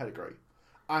awful lot of pedigree,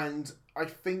 and I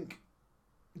think.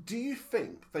 Do you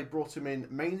think they brought him in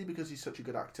mainly because he's such a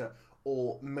good actor,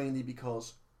 or mainly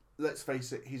because, let's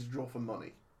face it, he's a draw for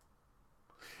money?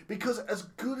 Because as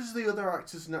good as the other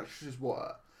actors and actresses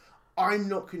were, I'm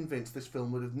not convinced this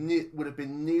film would have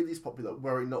been nearly as popular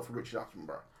were it not for Richard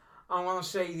Attenborough. I want to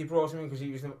say they brought him in because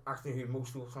he was the actor who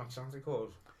most looks like Santa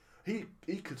Claus. He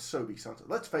could so be Santa.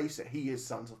 Let's face it, he is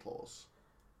Santa Claus.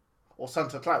 Or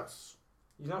Santa Claus.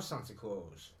 He's not Santa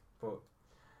Claus, but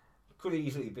could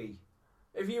easily be.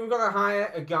 If you were going to hire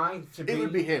a guy to be... It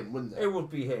would be him, wouldn't it? It would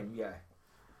be him, yeah.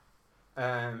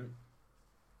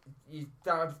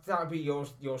 That'd be your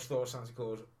store Santa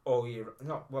Claus all year...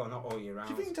 Not all year round.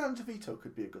 Do you think Dan DeVito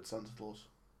could be a good Santa Claus?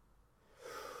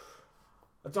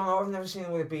 I don't know, I've never seen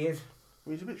him with a beard.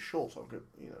 Well, he's a bit short, so good,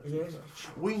 you know. He is.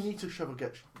 We need to cover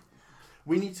Get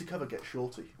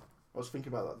Shorty. I was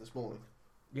thinking about that this morning.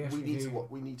 Yes, we need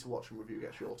to watch and review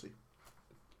Get Shorty.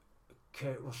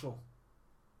 Kurt Russell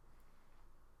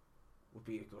would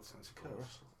be a good Santa Claus. Kurt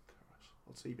Russell.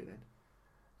 What's he been in?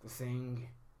 The Thing.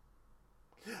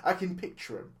 I can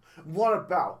picture him. What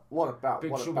about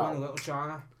Big Trouble in Little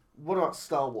China. What about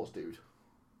Star Wars, dude?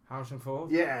 Harrison Ford.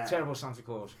 Yeah. Terrible Santa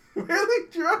Claus. Really?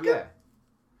 Do you reckon? Yeah.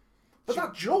 But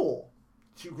that jaw.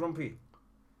 Too grumpy.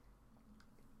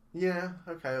 Yeah.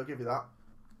 Okay, I'll give you that.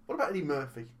 What about Eddie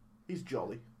Murphy? He's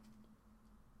jolly.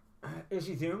 Is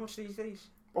he doing much these days?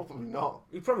 Probably not.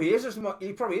 He probably is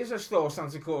a store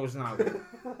Santa Claus now.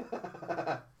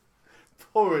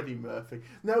 Poor Eddie Murphy.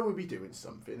 No, we'll be doing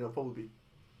something. He'll probably be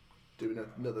doing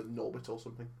another Norbit or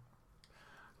something.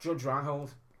 Judge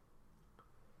Reinhold.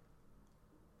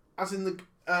 As in the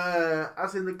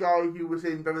guy who was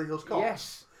in Beverly Hills Cop.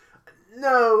 Yes.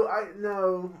 No.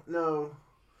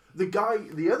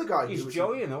 The other guy. He's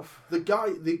jolly enough. The guy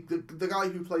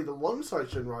who played alongside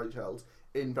Judge Reinhold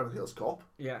in Beverly Hills Cop.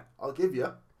 Yeah. I'll give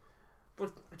you.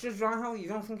 But Judge Reinhold, you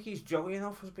don't think he's jolly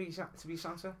enough to be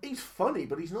Santa? He's funny,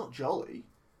 but he's not jolly.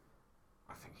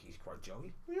 I think he's quite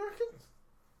jolly. You reckon?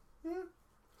 Yeah.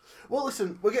 Well,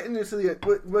 listen, we're getting near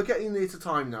to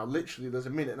time now. Literally, there's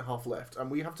a minute and a half left, and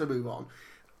we have to move on.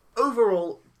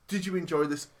 Overall, did you enjoy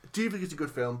this? Do you think it's a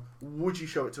good film? Would you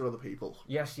show it to other people?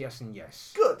 Yes, and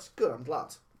yes. Good. I'm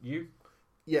glad. You?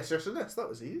 Yes, and yes. That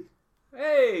was easy.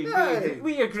 Hey,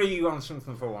 we agree on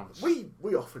something for once.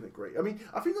 We often agree. I mean,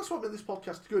 I think that's what made this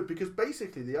podcast good, because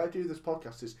basically the idea of this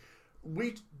podcast is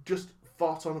we just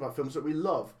fart on about films that we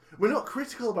love. We're not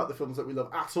critical about the films that we love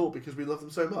at all because we love them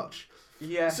so much.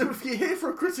 Yeah. So if you're here for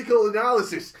a critical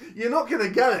analysis, you're not going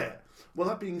to get it. Well,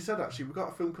 that being said, actually, we've got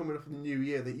a film coming up in the new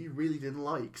year that you really didn't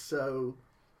like, so...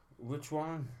 Which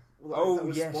one? Well,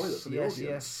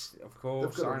 yes, of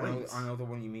course. I know the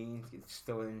one you mean. It's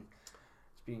still in...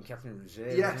 It's being kept in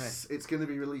reserve, yes, it's going to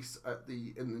be released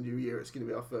in the new year. It's going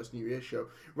to be our first New Year show.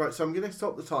 Right, so I'm going to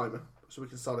stop the timer so we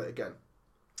can start it again.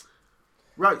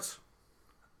 Right.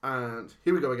 And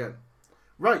here we go again.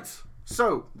 Right.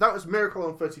 So, that was Miracle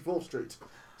on 34th Street.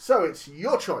 So, it's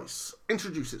your choice.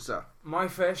 Introduce it, sir. My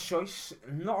first choice,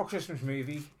 not a Christmas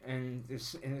movie in the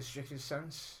strictest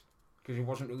sense. because it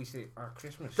wasn't released at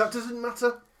Christmas. That doesn't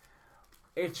matter.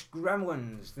 It's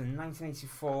Gremlins, the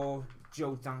 1984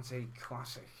 Joe Dante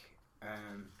classic.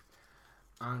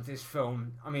 And this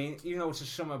film, I mean, even though it's a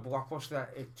summer blockbuster,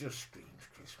 it just screams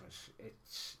Christmas.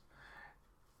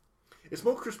 It's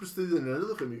more Christmas than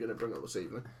another film you're going to bring up this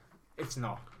evening. It's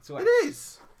not. It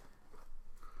is.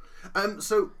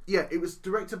 So yeah, it was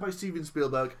directed by Steven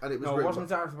Spielberg, and it was. No, it wasn't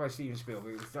directed by Steven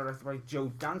Spielberg. It was directed by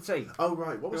Joe Dante. Oh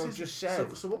right, what was No, his? Just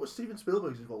said. So what was Steven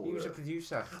Spielberg's involved? He was a with?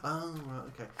 producer. Oh right,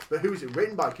 okay. But who was it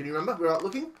written by? Can you remember? Without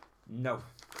looking. No.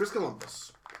 Chris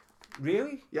Columbus.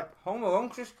 Really? Yep. Home Alone,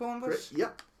 Chris Columbus.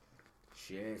 Yep.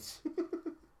 Shit.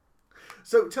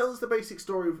 So tell us the basic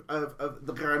story of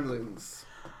the Gremlins.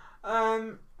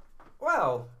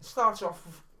 Well, it starts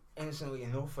off innocently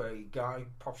enough. A guy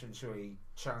pops into a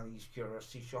Chinese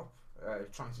curiosity shop,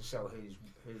 trying to sell his.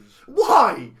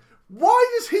 Why?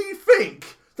 Why does he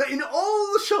think that in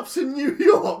all the shops in New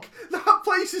York, that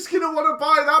place is going to want to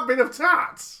buy that bit of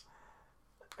tat?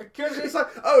 Because It's like,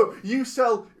 oh, you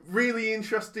sell really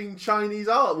interesting Chinese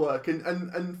artwork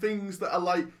and things that are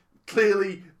like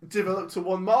clearly developed to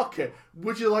one market.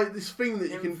 Would you like this thing that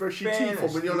you can brush your teeth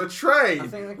on when you're on a train?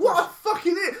 What a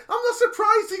fucking it! I'm not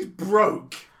surprised he's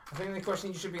broke. I think the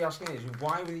question you should be asking is,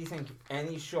 why would you think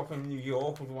any shop in New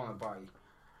York would want to buy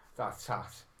that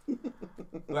tat?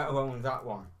 Let alone that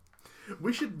one.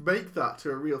 We should make that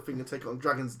to a real thing and take it on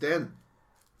Dragon's Den.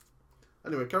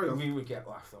 Anyway, carry on. We would get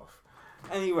laughed off.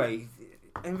 Anyway,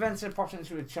 inventor pops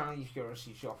into a Chinese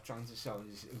curiosity shop trying to sell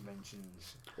his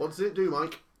inventions. What does it do,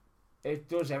 Mike? It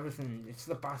does everything. It's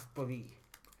the bath buddy,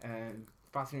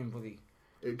 bathroom buddy.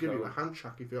 It'll give you a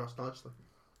handshake if you ask nicely.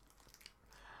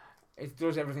 It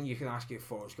does everything you can ask it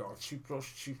for. It's got a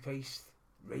toothbrush, toothpaste,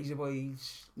 razor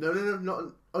blades. No, not.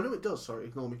 Oh no, it does. Sorry,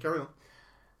 ignore me. Carry on.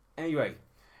 Anyway,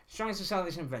 he's trying to sell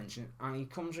this invention, and he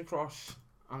comes across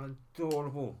an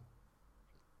adorable,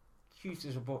 cute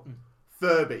as a button.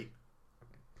 Furby.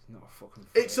 It's not a fucking.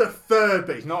 Furby. It's a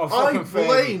Furby. It's not a fucking I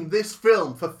blame this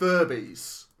film for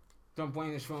Furbies. Don't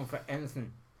blame this film for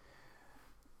anything.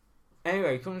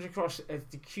 Anyway, he comes across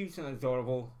the cute and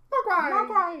adorable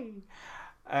Mogwai.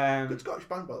 Good Scottish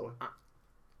band, by the way.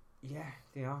 Yeah,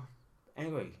 they are.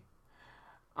 Anyway,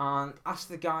 and ask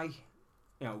the guy,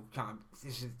 you know,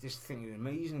 this thing is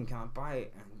amazing, can I buy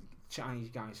it? And the Chinese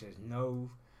guy says no.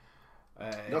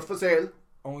 Not for sale.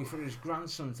 Only for his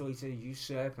grandson to later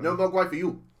usurp him. No Mogwai for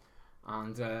you.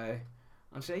 And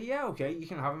say, yeah, okay, you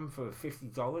can have him for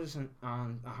 $50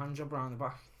 and a hand job around the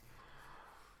back,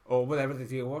 or whatever the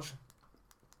deal was.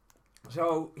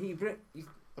 So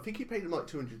I think he paid him like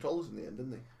 $200 in the end,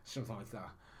 didn't he? Something like that.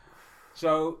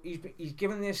 So he's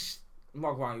given this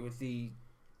Mogwai with the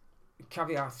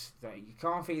caveat that you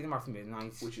can't feed him after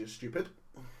midnight. Which is stupid.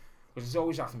 Because it's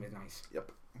always after midnight.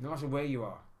 Yep. No matter where you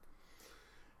are.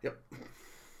 Yep. You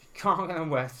can't get him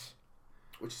wet.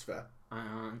 Which is fair.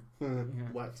 Yeah.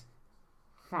 Wet.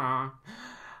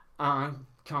 And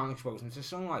can't expose him to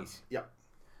sunlight. Yep.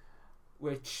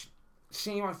 Which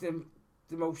seem like the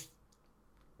most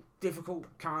difficult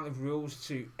kind of rules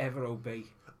to ever obey.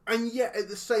 And yet, at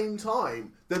the same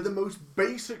time, they're the most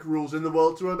basic rules in the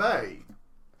world to obey.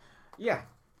 Yeah.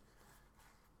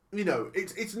 You know,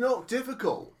 it's not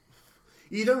difficult.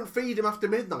 You don't feed him after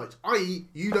midnight, i.e.,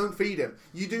 you don't feed him.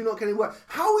 You do not get him wet.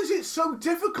 How is it so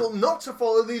difficult not to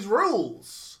follow these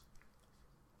rules?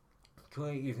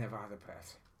 Clearly, you've never had a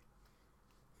pet.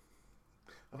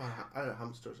 I had a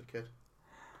hamster as a kid.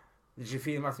 Did you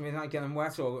feed him after midnight, get him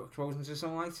wet, or expose him to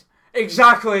sunlight?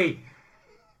 Exactly!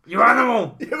 You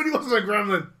animal! Yeah, but he wasn't a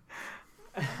gremlin.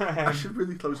 I should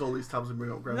really close all these tabs and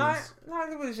bring up gremlins.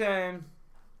 Neither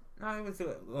was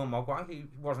the little Mogwai. He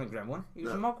wasn't a gremlin. He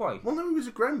was a Mogwai. Well, no, he was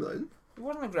a gremlin. He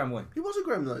wasn't a gremlin. He was a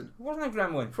gremlin. He wasn't a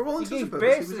gremlin. For all he intents and gave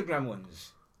purposes, birth to the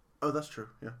gremlins. Oh, that's true,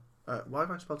 yeah. Why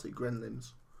have I spelled it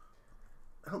Gremlins?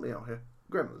 Help me out here.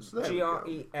 Gremlins. There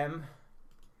Grem.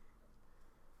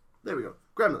 There we go.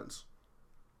 Gremlins.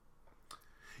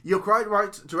 You're quite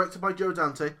right. Directed by Joe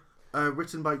Dante.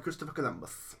 Written by Christopher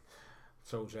Columbus.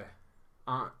 Told you.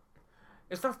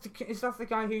 Is that the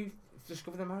guy who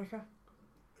discovered America?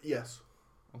 Yes.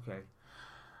 Okay.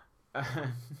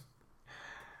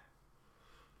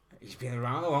 He's been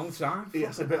around a long time.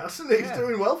 Yes, a bit, hasn't he? He's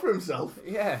doing well for himself.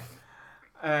 Yeah.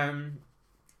 I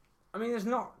mean, it's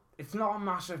not a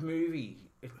massive movie.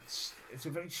 It's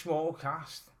a very small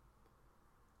cast.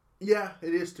 Yeah,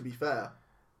 it is, to be fair.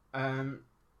 And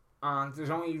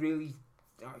there's only really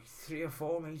like 3 or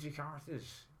 4 major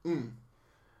characters. Who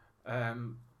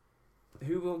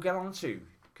we'll get on to,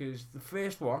 because the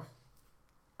first one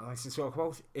I'd like to talk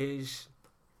about is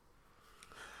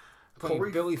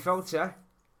Billy Feldman.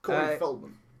 Corey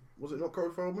Feldman. Was it not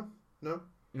Corey Feldman? No.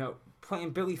 No, playing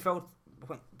Billy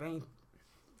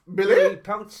Billy?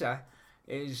 Peltzer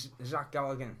is Zach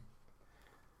Galligan.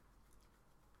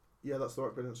 Yeah, that's the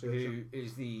right pronunciation. Who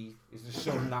is the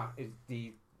son that is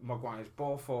the Maguire's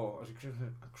bought for as a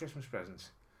Christmas present.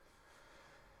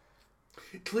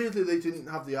 Clearly, they didn't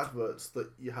have the adverts that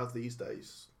you have these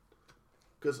days.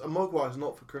 Because a Mogwai is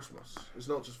not for Christmas. It's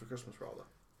not just for Christmas, rather.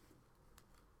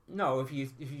 No, if you're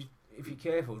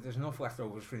careful, there's enough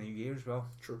leftovers for New Year as well.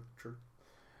 True.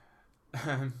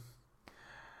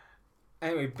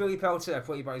 Anyway, Billy Peltzer,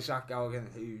 played by Zach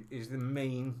Galligan, who is the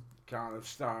main kind of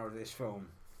star of this film.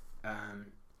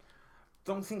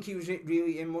 Don't think he was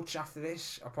really in much after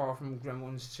this, apart from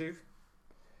Gremlins 2.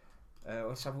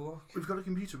 Let's have a look. We've got a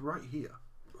computer right here.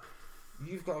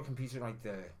 You've got a computer right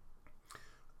there.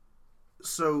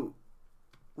 So,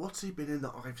 what's he been in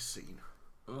that I've seen?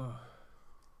 Ugh.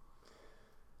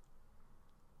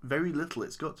 Very little,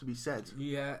 it's got to be said.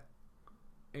 Yeah,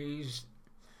 he's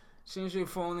seems to have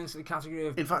fallen into the category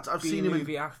of. In fact, I've being seen him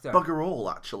movie in actor. Bugger All,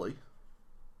 actually.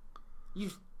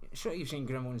 You've seen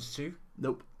Gremlins 2?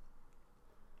 Nope.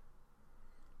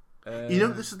 You know,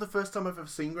 this is the first time I've ever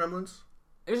seen Gremlins.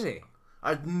 Is it?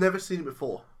 I've never seen it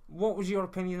before. What was your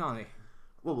opinion on it?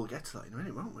 Well, we'll get to that in a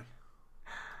minute, won't we?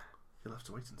 You'll have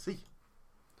to wait and see.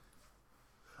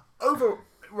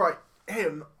 Right,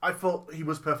 him, I thought he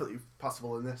was perfectly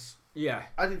passable in this. Yeah.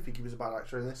 I didn't think he was a bad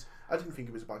actor in this. I didn't think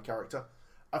he was a bad character.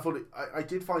 I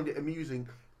did find it amusing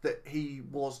that he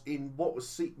was in what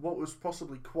was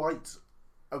possibly quite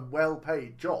a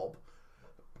well-paid job,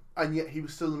 and yet he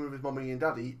was still living with his mummy and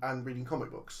daddy and reading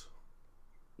comic books.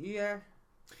 Yeah.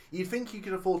 You'd think he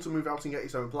could afford to move out and get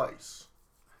his own place.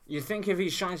 You'd think if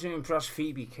he's trying to impress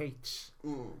Phoebe Cates,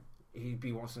 he'd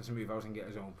be wanting to move out and get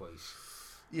his own place.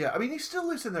 Yeah, I mean, he still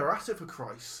lives in their attic, for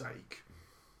Christ's sake.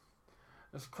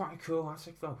 That's quite a cool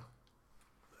attic, though.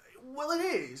 Well, it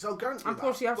is. I'll guarantee and that.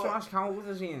 plus, you have to ask how old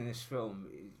is he in this film?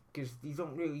 Because you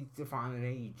don't really define an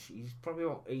age. He's probably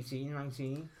about 18,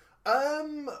 19.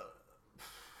 I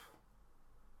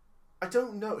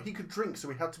don't know. He could drink, so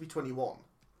he had to be 21.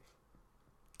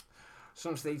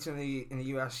 Some states in the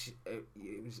US, it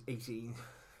was 18.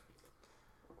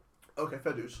 Okay,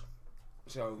 fair dues.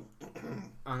 So,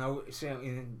 I know certainly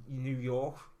in New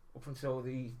York, up until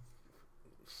the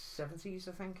 70s,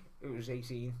 I think, it was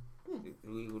 18, the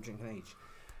legal drinking age.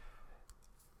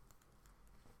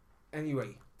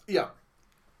 Anyway. Yeah.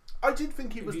 I did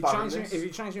think he was bad in this. If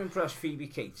you're trying to impress Phoebe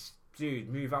Cates, dude,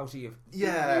 move out of your...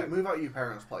 Yeah, move out of your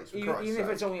parents' place, for Christ's even sake.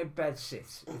 if it's only a bed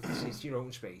sit, it's your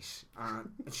own space.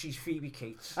 And she's Phoebe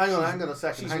Cates. Hang on a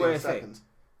second. Hang on a second.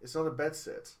 It's not a bed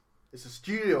sit. It's a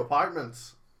studio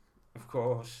apartment. Of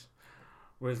course.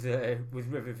 With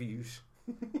river views.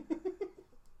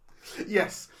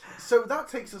 Yes. So that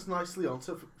takes us nicely on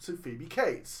to Phoebe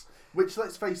Cates, which,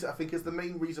 let's face it, I think is the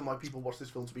main reason why people watch this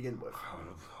film to begin with.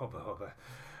 Hubba.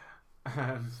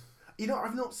 You know,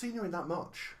 I've not seen her in that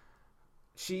much.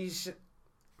 She's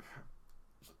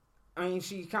been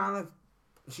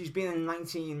in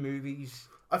 19 movies.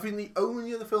 I think the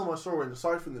only other film I saw her in,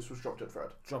 aside from this, was Drop Dead Fred.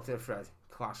 Drop Dead Fred,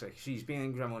 classic. She's been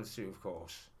in Gremlins 2, of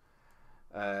course.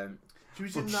 She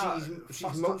was in that.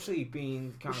 She's mostly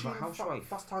been kind of a housewife.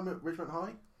 Fast Time at Ridgemont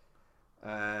High?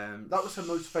 That was her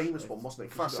most famous one, wasn't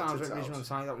it? Fast Time at Ridgemont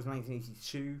High, that was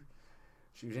 1982.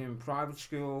 She was in Private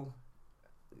School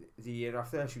the year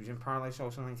after. She was in Paradise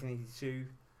also 1982.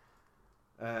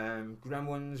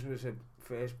 Gremlins was her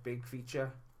first big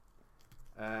feature.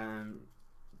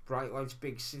 Bright Lights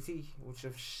Big City, which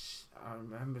I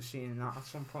remember seeing that at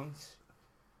some point.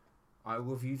 I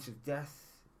Love You to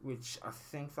Death, which I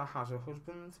think that has a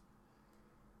husband,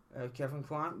 Kevin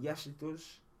Kline. Yes, it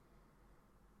does.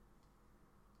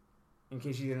 In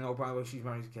case you didn't know, by the way, she's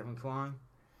married to Kevin Kline.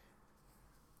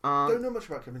 Don't know much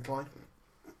about Kevin Kline.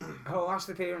 Her last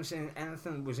appearance in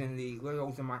anything was in the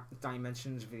Lego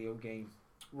Dimensions video game.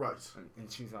 Right. In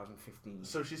 2015.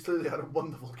 So she's clearly had a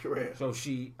wonderful career. So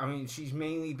she's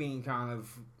mainly been kind of,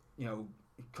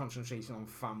 concentrating on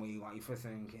family life, I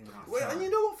think. And you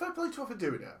know what? Fair play to her for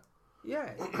doing it.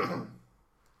 Yeah.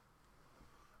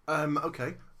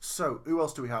 Okay. So who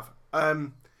else do we have?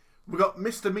 We got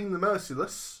Mr. Ming the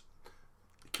Merciless,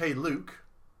 K. Luke,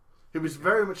 who was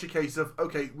very much a case of,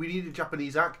 okay, we need a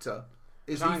Japanese actor.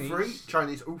 Is Chinese. he free?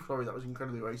 Chinese. Oh, sorry, that was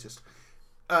incredibly racist.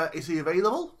 Is he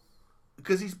available?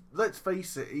 Because let's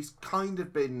face it, he's kind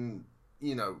of been,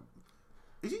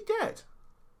 is he dead?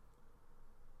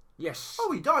 Yes.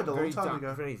 Oh, he died a long time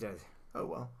ago. Very dead. Oh,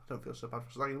 well, I don't feel so bad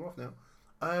for slagging him off now.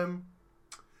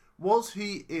 Was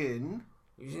he in...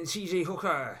 He was in CJ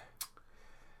Hooker.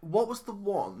 What was the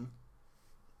one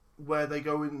where they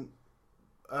go in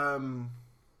Oh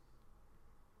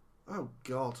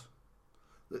God,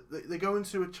 they go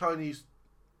into a Chinese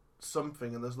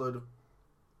something, and there's a load of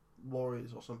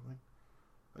warriors or something,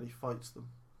 and he fights them.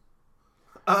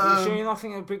 Are you sure you're not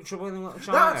thinking of Big Trouble in Little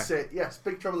China? That's it. Yes,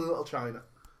 Big Trouble in Little China.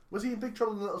 Was he in Big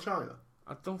Trouble in Little China?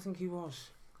 I don't think he was.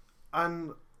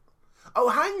 And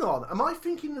hang on, am I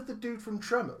thinking of the dude from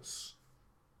Tremors?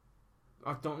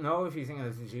 I don't know if you're thinking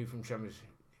of the dude from Tremors.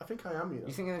 I think I am.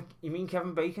 You mean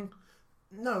Kevin Bacon?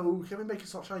 No, Kevin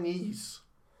Bacon's not Chinese.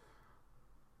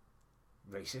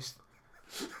 Racist.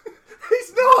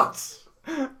 He's not.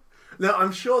 No,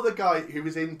 I'm sure the guy who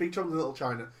was in Big Trouble in Little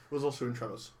China was also in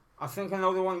Tremors. I think I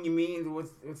know the one you mean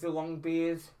with the long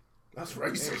beard. That's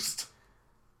racist.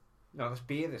 No, that's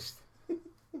beardist.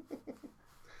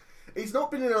 He's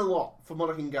not been in a lot, from what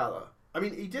I can gather. I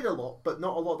mean, he did a lot, but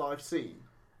not a lot that I've seen.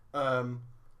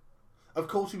 Of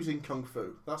course, he was in Kung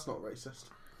Fu. That's not racist.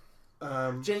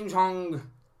 James Hong.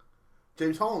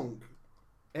 James Hong.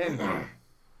 Him.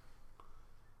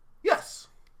 Yes.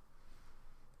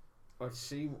 Let's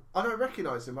see. I don't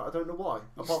recognise him, but I don't know why.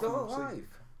 He's still alive.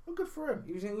 Oh, good for him.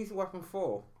 He was in Lethal Weapon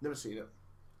 4. Never seen it.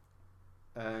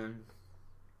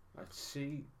 Let's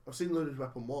see. I've seen Loaded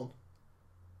Weapon 1.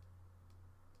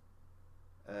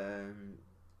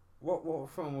 What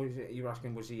film was it you're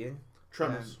asking was he in?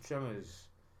 Tremors. Tremors.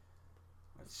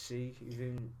 Let's see. He was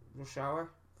in Rush Hour,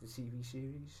 the TV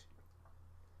series.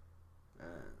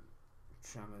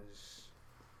 Tremors.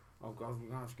 Oh God, we're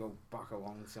gonna have to go back a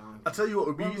long time. I tell you what, it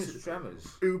would be When easy. was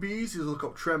Tremors? It would be easy to look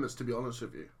up Tremors, to be honest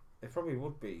with you. It probably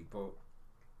would be, but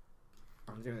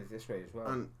I'm doing it this way as well.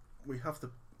 And we have the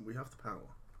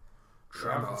power.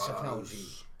 Tremors technology.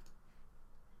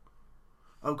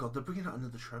 Oh God, they're bringing out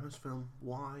another Tremors film.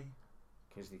 Why?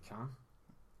 Because they can.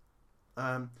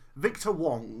 Victor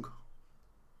Wong,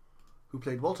 who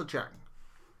played Walter Chang,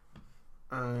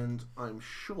 and I'm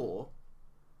sure.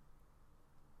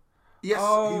 Yes,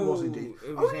 he was indeed.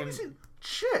 It was he was in.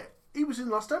 Shit, he was in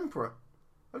Last Emperor.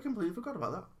 I completely forgot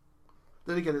about that.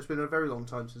 Then again, it's been a very long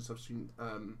time since I've seen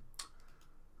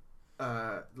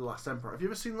The Last Emperor. Have you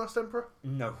ever seen Last Emperor?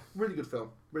 No. Really good film.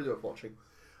 Really worth watching.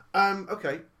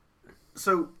 Okay,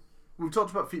 so we've talked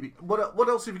about Phoebe. What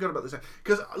else have you got about this?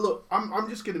 Because look, I'm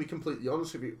just going to be completely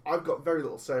honest with you. I've got very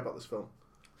little to say about this film.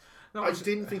 No, I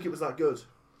didn't think it was that good.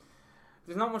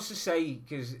 There's not much to say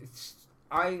because it's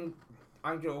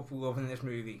I grew up loving this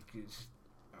movie because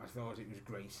I thought it was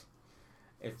great.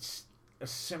 It's a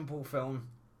simple film,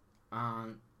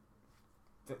 and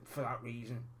for that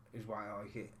reason is why I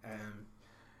like it.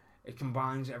 It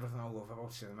combines everything I love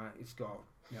about cinema. It's got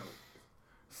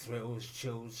thrills,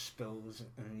 chills, spills,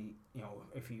 and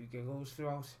a few giggles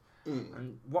throughout.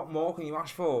 And what more can you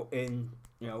ask for in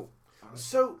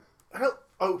So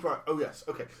oh right, oh yes,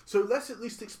 okay. So let's at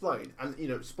least explain,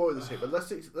 and spoilers here, but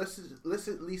let's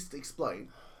at least explain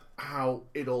how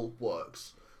it all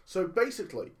works. So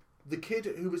basically, the kid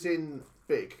who was in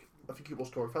Big, I think it was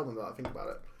Corey Feldman. Now I think about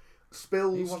it,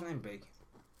 spills. He wasn't in Big.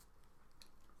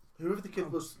 Whoever the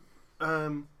kid was,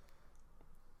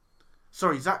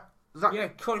 sorry, Zach. Yeah,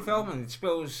 Corey Feldman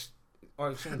spills.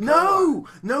 No,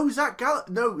 Zach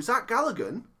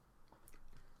Galligan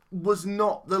was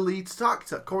not the lead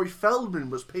actor. Corey Feldman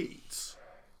was Pete.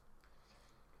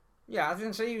 Yeah, I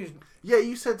didn't say he was. Yeah,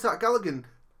 you said Zach Galligan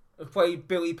Played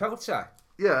Billy Peltzer.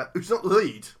 Yeah, who's not the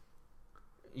lead.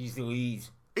 He's the lead.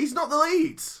 He's not the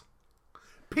lead.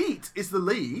 Pete is the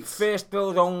lead. First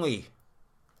build only.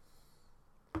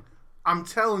 I'm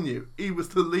telling you, he was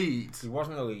the lead. He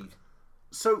wasn't the lead.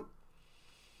 So,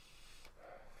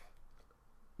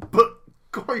 but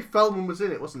Corey Feldman was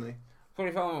in it, wasn't he?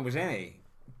 Corey Feldman was in it,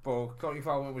 but Corey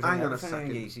Feldman was Hang in on a everything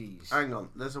in the second. 80s. Hang on,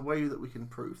 there's a way that we can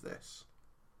prove this.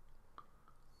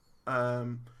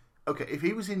 Okay, if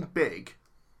he was in Big,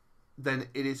 then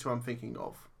it is who I'm thinking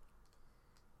of.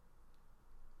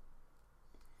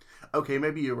 Okay,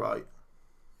 maybe you're right.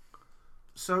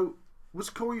 So, was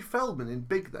Corey Feldman in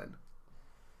Big then?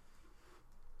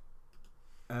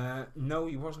 No,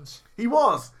 he wasn't. He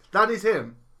was. That is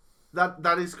him.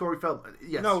 That is Corey Feldman.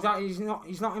 Yes. No, that he's not.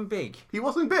 He's not in Big. He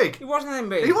wasn't Big. He wasn't in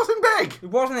Big. He wasn't Big. He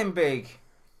wasn't in Big.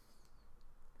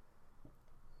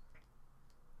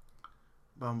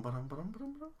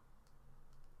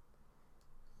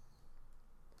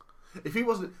 If he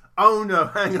wasn't... Oh no,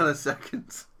 hang on a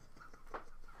second.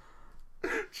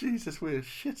 Jesus, we're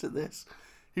shit at this.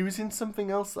 He was in something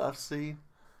else that I've seen,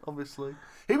 obviously.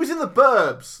 He was in The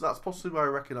Burbs. That's possibly why I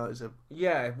recognise him.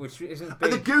 Yeah, which isn't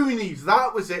Big. And The Goonies.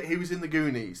 That was it. He was in The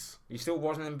Goonies. He still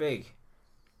wasn't in Big.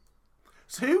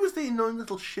 So who was the annoying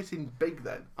little shit in Big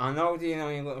then? I know the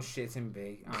annoying little shit in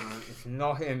Big, and it's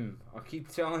not him. I keep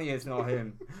telling you it's not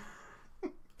him.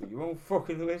 But you won't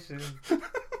fucking listen.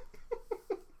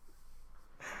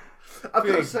 I've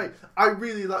got to say, I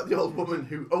really like the old woman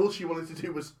who all she wanted to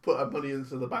do was put her money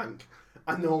into the bank,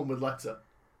 and no one would let her.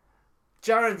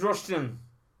 Jared Rushton.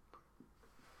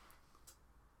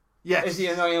 Yes. Is the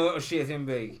annoying little shit in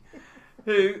B.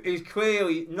 Who is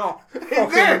clearly not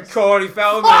fucking Corey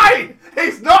Feldman. Fine!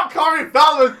 He's not Corey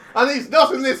Feldman, and he's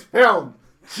not in this film.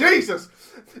 Jesus!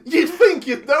 You'd think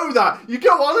you'd know that. You go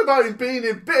on about him being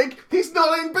in Big. He's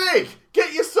not in Big.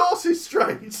 Get your sources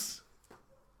straight.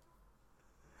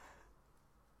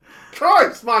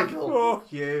 Christ, Michael.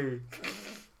 Fuck you.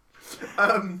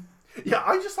 Yeah,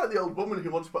 I just like the old woman who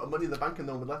wants to put her money in the bank and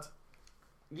no one would let her.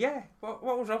 Yeah, what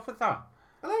was up with that?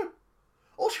 I know.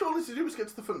 All she wanted to do was get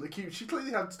to the front of the queue. She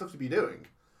clearly had stuff to be doing.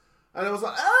 And I was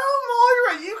like, oh,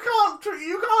 Moira, you can't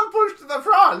push to the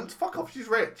front. Fuck off, she's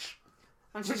rich.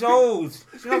 And she's old.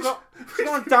 She's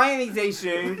gonna die any day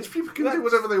soon. Rich people can do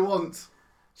whatever they want.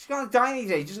 She's gonna die any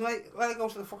day. Just let her go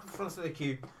to the fucking front of the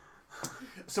queue.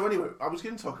 So anyway, I was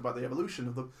going to talk about the evolution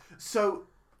of them. So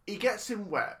he gets him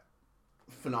wet,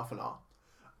 phenomena,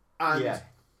 and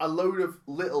a load of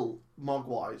little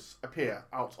mogwais appear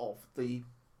out of the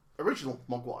original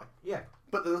mogwai. Yeah,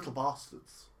 but they're little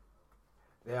bastards.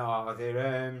 They are.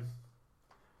 They're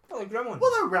gremlins.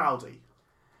 Well, they're rowdy.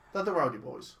 They're the rowdy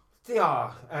boys. They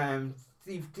are.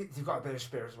 They've got a bit of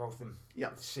spirit about them. Yeah,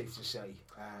 it's safe to say.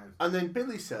 And then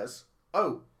Billy says,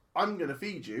 "Oh, I'm going to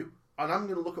feed you, and I'm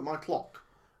going to look at my clock,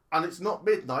 and it's not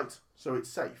midnight, so it's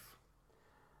safe."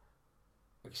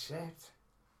 Except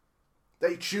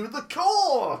they chew the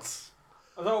cord.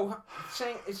 Although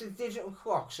saying it's a digital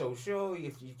clock, so surely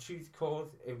if you chew the cord,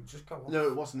 it would just go off. No,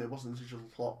 it wasn't. It wasn't a digital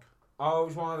clock. Oh, it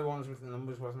was one of the ones with the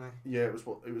numbers, wasn't it? Yeah, it was.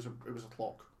 It was a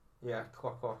clock. Yeah,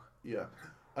 clock. Yeah.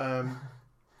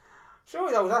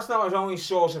 Surely though, that's not his only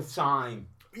source of time.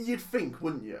 You'd think,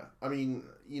 wouldn't you? I mean,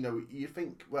 you'd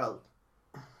think, well,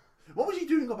 what was he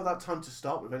doing up at that time to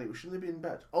start with anyway? Shouldn't he be in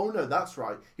bed? Oh no, that's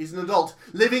right. He's an adult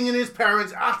living in his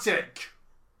parents' attic.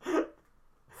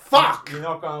 Fuck! You're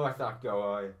not going to let that go,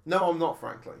 are you? No, I'm not,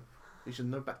 frankly. You should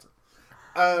know better.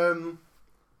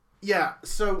 Yeah,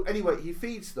 so anyway, he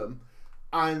feeds them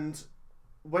and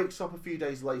wakes up a few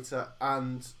days later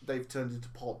and they've turned into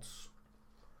pods.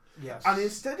 Yes. And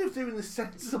instead of doing the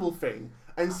sensible thing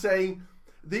and saying,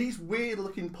 these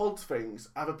weird-looking pod things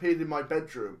have appeared in my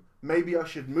bedroom, maybe I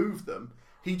should move them,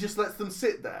 he just lets them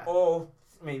sit there. Or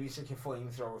maybe stick a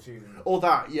flamethrower to them. Or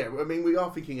that, yeah. I mean, we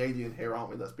are thinking Alien here, aren't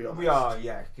we? Let's be honest. We are,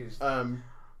 yeah, because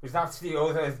that's the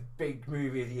other big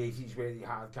movie of the 80s where they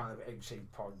had kind of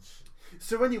egg-shaped pods.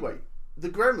 So anyway, the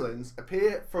Gremlins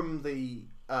appear from the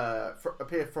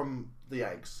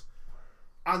eggs,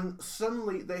 and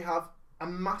suddenly they have a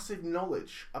massive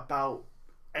knowledge about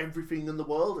everything in the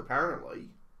world. Apparently,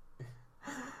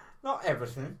 not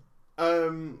everything.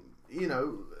 Although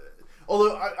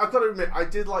I've got to admit, I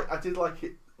did like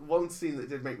it. One scene that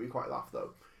did make me quite laugh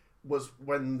though was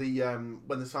when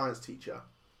the science teacher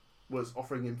was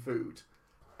offering him food,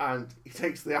 and he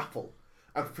takes the apple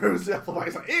and throws the apple back.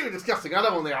 He's like, "Ew, disgusting! I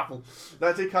don't want the apple."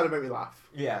 That did kind of make me laugh.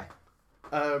 Yeah.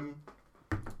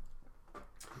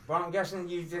 But I'm guessing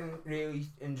you didn't really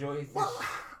enjoy this. Well,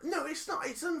 no, it's not.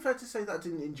 It's unfair to say that I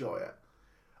didn't enjoy it.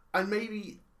 And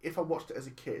maybe if I watched it as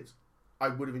a kid, I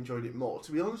would have enjoyed it more.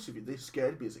 To be honest with you, they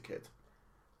scared me as a kid.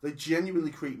 They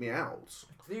genuinely creeped me out.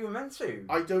 You were meant to.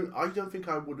 I don't think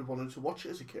I would have wanted to watch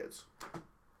it as a kid.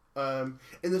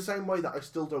 In the same way that I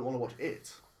still don't want to watch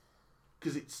it,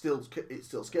 because it still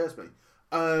scares me.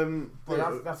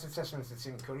 But that's a testament to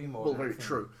Tim Curry more. Well, very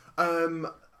true.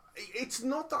 It's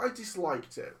not that I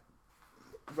disliked it.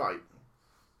 Right.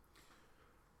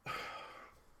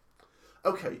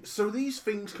 Okay, so these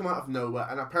things come out of nowhere,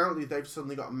 and apparently they've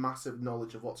suddenly got a massive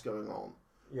knowledge of what's going on.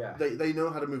 Yeah. They know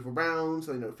how to move around,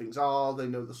 they know things are, they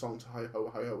know the song to Hi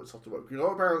Ho, Hi Ho, It's Hot to Work.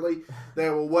 Apparently,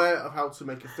 they're aware of how to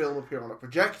make a film appear on a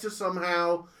projector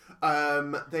somehow.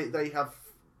 They have...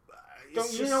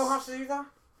 Don't you know how to do that?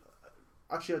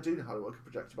 Actually, I do know how to work a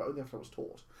projector, but only after I was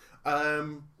taught.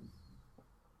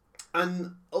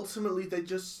 And ultimately, it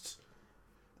just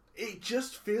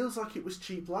feels like it was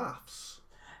cheap laughs.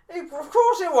 Of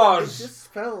course it was! It just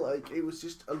felt like it was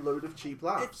just a load of cheap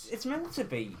laughs. It's meant to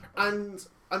be. And,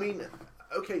 I mean,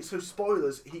 okay, so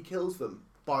spoilers, he kills them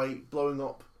by blowing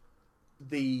up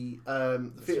the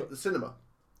cinema.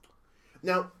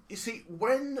 Now, you see,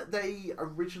 when they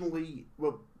originally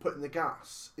were putting the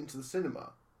gas into the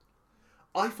cinema,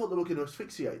 I thought they were going to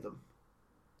asphyxiate them.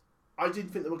 I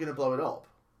didn't think they were going to blow it up.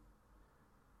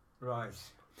 Right.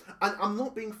 And I'm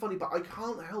not being funny, but I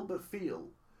can't help but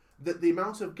feel that the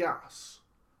amount of gas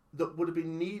that would have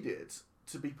been needed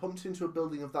to be pumped into a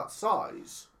building of that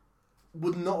size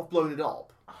would not have blown it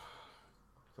up.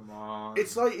 Come on.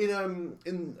 It's like in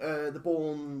the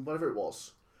Bourne, whatever it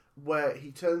was, where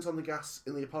he turns on the gas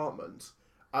in the apartment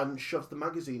and shoves the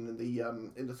magazine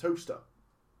in the toaster,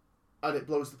 and it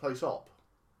blows the place up.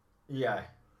 Yeah.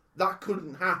 That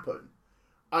couldn't happen.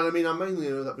 And I mean, I mainly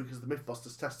know that because the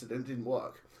Mythbusters tested it and it didn't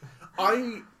work.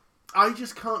 I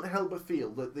just can't help but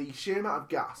feel that the sheer amount of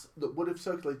gas that would have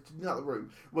circulated in that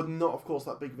room would not have caused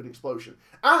that big of an explosion.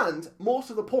 And, more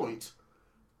to the point,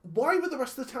 why were the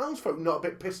rest of the townsfolk not a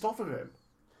bit pissed off of him?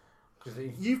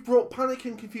 You've brought panic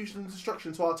and confusion and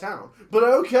destruction to our town, but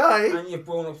okay. And you've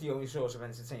blown up the only source of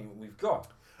entertainment we've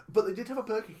got. But they did have a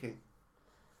Burger King.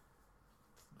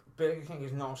 Burger King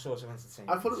is not a source of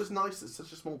entertainment. I thought it was nice that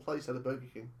such a small place had a Burger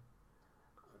King.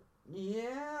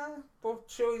 Yeah, but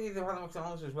surely they've had a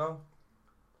McDonald's as well.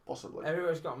 Possibly.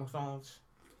 Everywhere's got a McDonald's.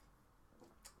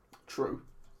 True.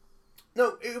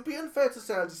 No, it would be unfair to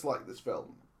say I dislike this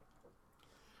film.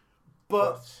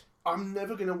 But I'm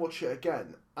never going to watch it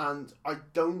again. And I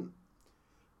don't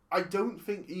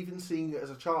think even seeing it as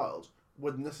a child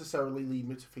would necessarily lead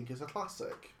me to think it's a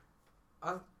classic.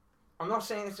 I'm not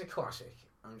saying it's a classic.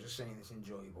 I'm just saying it's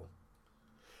enjoyable.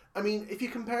 I mean, if you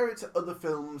compare it to other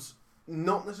films,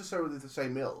 not necessarily the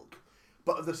same ilk,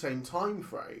 but of the same time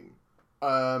frame,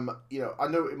 you know, I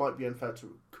know it might be unfair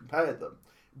to compare them,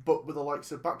 but with the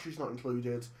likes of Batteries Not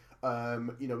Included,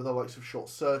 you know, with the likes of Short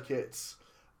Circuits,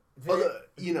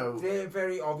 they're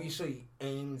very obviously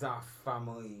aimed at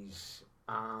families,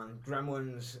 and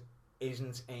Gremilins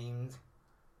isn't aimed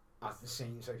at the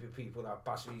same type of people that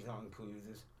Batteries Not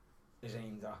Included is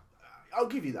aimed at. I'll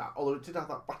give you that, although it did have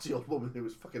that batty old woman who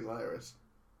was fucking hilarious.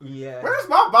 Yeah. Where's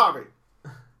my Bobby?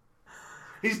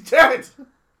 He's dead!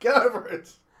 Get over it!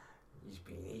 He's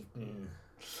been eaten.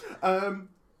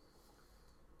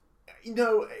 You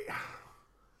know,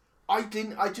 I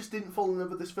just didn't fall in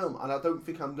love with this film, and I don't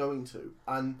think I'm going to.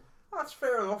 And that's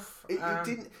fair enough.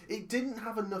 It didn't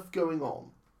have enough going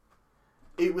on.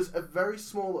 It was a very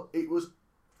small.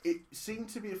 It seemed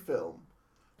to be a film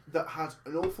that had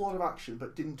an awful lot of action,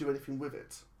 but didn't do anything with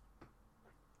it.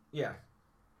 Yeah.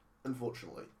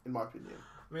 Unfortunately, in my opinion.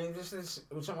 I mean,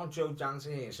 we're talking about Joe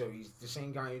Dante here, so he's the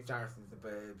same guy who directed The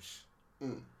Burbs.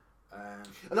 Mm.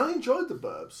 And I enjoyed The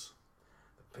Burbs.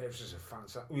 The Burbs is a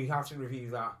fantastic. We have to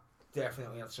review that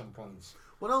definitely at some point.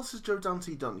 What else has Joe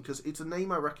Dante done? Because it's a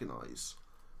name I recognise,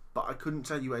 but I couldn't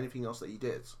tell you anything else that he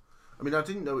did. I mean, I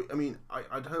didn't know. I mean,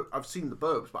 I've seen The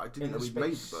Burbs, but I didn't know he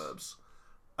made The Burbs.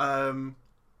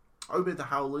 I made The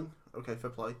Howling. Okay, fair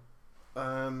play.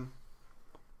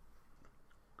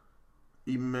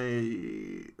 He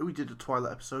made. Oh, he did a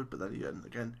Twilight episode, but then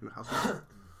again, who hasn't?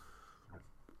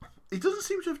 He doesn't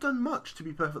seem to have done much, to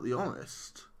be perfectly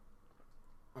honest.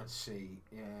 Let's see.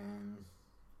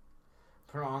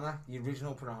 Piranha, the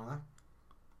original Piranha.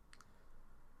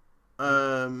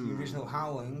 The original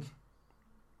Howling.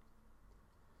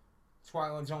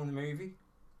 Twilight Zone, the movie.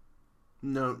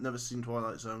 No, never seen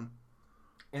Twilight Zone.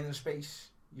 Inner Space.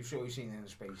 You've surely seen Inner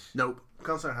Space. Nope,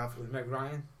 can't say I have. With Meg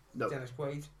Ryan. Nope. Dennis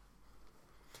Quaid.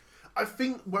 I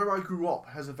think where I grew up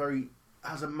has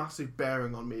a massive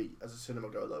bearing on me as a cinema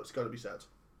goer, though. It's got to be said.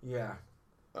 Yeah.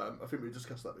 I think we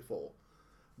discussed that before.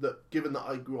 That given that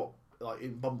I grew up like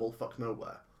in bumblefuck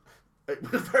nowhere,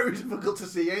 it was very difficult to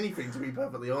see anything, to be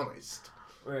perfectly honest.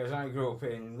 Whereas I grew up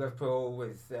in Liverpool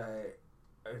with a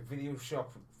video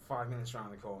shop 5 minutes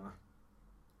around the corner.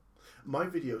 My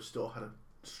video store had a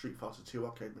Street Fighter 2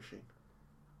 arcade machine.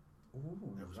 Ooh,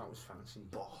 that was fancy.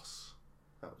 Boss.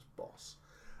 That was boss.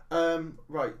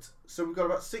 Right, so we've got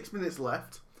about 6 minutes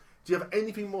left. Do you have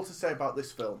anything more to say about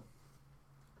this film?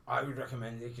 I would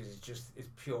recommend it because it's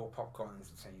pure popcorn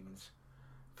entertainment.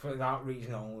 For that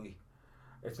reason only.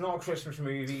 It's not a Christmas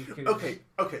movie. Okay.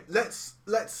 Let's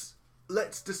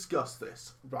discuss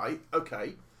this, right?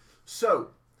 Okay.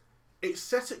 So, it's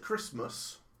set at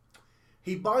Christmas.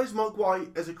 He buys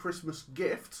Mogwai as a Christmas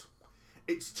gift.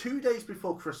 It's 2 days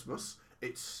before Christmas.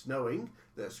 It's snowing.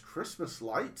 There's Christmas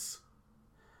lights.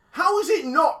 How is it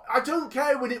not? I don't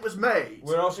care when it was made.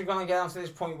 We're also going to get onto this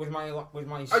point with my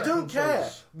I don't care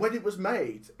when it was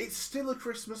made. It's still a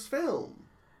Christmas film.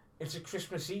 It's a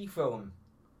Christmassy film.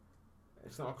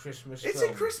 It's not a Christmas film. It's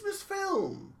a Christmas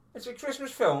film. It's a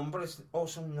Christmas film, but it's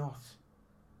also not.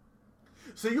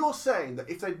 So you're saying that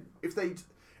if they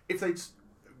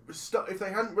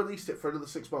hadn't released it for another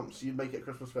 6 months, you'd make it a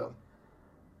Christmas film?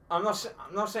 I'm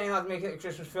not saying I'd make it a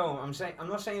Christmas film. I'm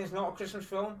not saying it's not a Christmas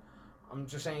film. I'm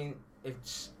just saying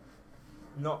it's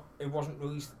not. It wasn't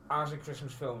released as a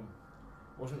Christmas film.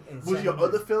 Was your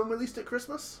other film released at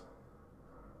Christmas?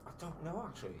 I don't know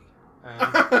actually.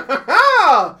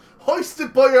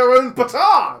 Hoisted by your own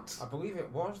petard! I believe it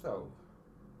was, though.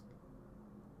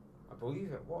 I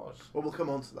believe it was. Well, we'll come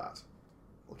on to that.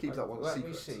 We'll keep that one a secret.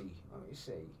 Let me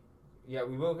see. Yeah,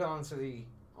 we will get onto the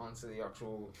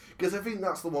actual... Because I think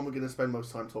that's the one we're going to spend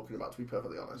most time talking about, to be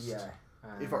perfectly honest. Yeah.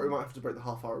 In fact, we might have to break the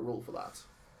half-hour rule for that.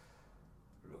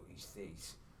 Release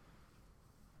date.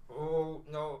 Oh,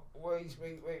 no. Wait.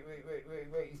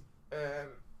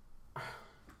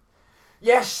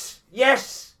 Yes!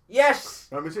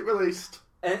 When was it released?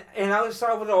 In El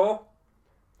Salvador.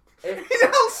 In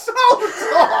El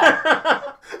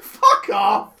Salvador! Fuck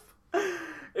off!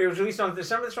 It was released on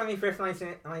December 25th,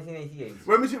 1988.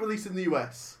 When was it released in the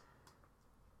US?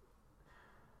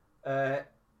 It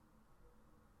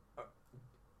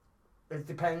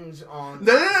depends on...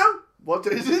 No. What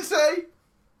does it say?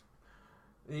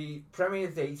 The premiere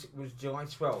date was July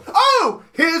 12th. Oh!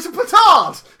 Here's a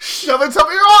petard! Shove it up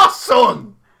your arse,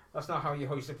 son! That's not how you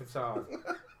hoist a petard.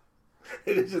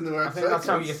 It is in the right I think that's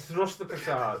how you thrust the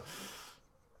petard.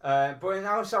 But in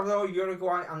El Salvador,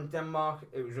 Uruguay and Denmark,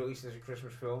 it was released as a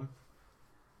Christmas film.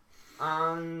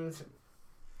 And...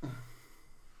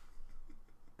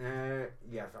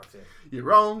 yeah, that's it. You're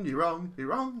wrong.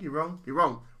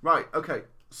 Right, okay,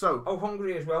 so... Oh,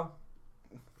 Hungary as well.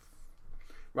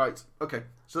 Right, okay,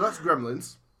 so that's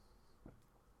Gremlins.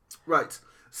 Right,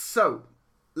 so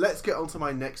let's get on to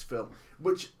my next film,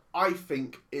 which I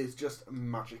think is just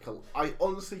magical. I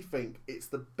honestly think it's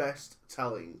the best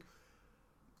telling.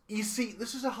 You see,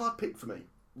 this is a hard pick for me,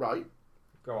 right?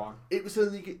 Go on. It was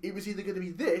either going to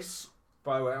be this.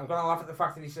 By the way, I'm gonna laugh at the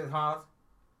fact that he said hard.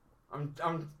 I'm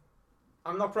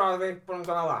not proud of it, but I'm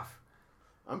gonna laugh.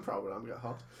 I'm proud when I'm get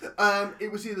hard.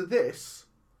 It was either this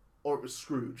or it was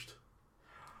Scrooged.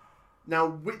 Now,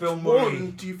 which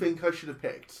one do you think I should have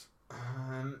picked?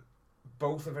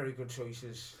 Both are very good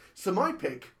choices. So my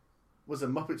pick was A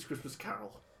Muppets Christmas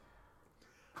Carol.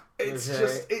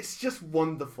 It's just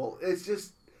wonderful. It's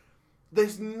just,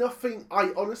 there's nothing.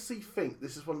 I honestly think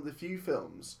this is one of the few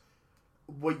films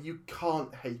where you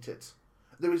can't hate it.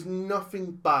 There is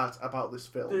nothing bad about this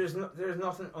film. There's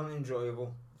nothing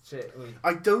unenjoyable. Certainly.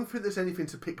 I don't think there's anything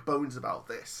to pick bones about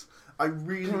this. I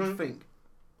really think.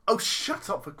 Oh, shut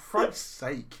up, for Christ's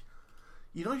sake.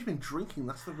 You know you've been drinking,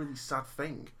 that's the really sad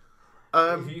thing.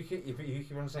 If you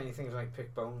keep on saying things like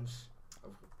pick bones,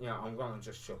 I'm going to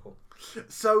just chuckle.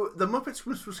 So, The Muppets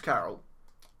Christmas Carol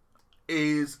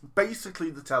is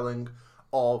basically the telling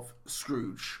of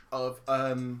Scrooge, of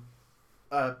Bob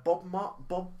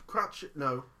Cratchit?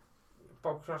 No.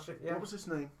 Bob Cratchit, yeah. What was his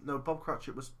name? No, Bob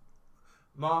Cratchit was...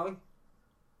 Marley?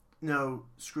 No,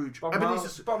 Scrooge. Ebenezer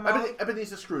Scrooge. Bob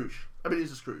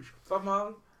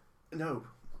Marley? No.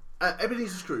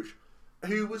 Ebenezer Scrooge.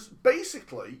 Who was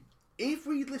basically, if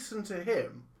we listened to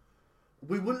him,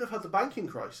 we wouldn't have had the banking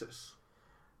crisis.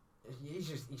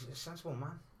 He's a sensible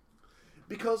man.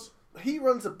 Because he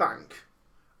runs a bank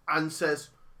and says,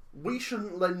 we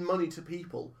shouldn't lend money to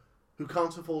people who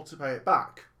can't afford to pay it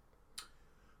back.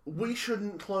 We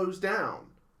shouldn't close down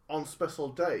on special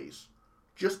days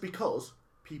just because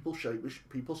people say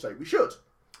we should.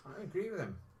 I agree with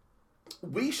him.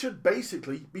 We should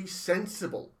basically be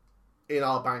sensible in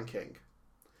our banking.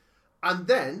 And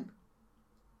then,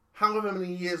 however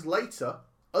many years later,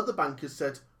 other bankers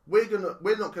said, we're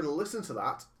not gonna listen to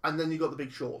that, and then you got The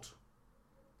Big Short.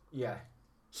 Yeah.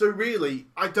 So really,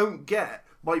 I don't get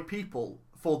why people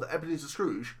thought that Ebenezer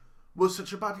Scrooge was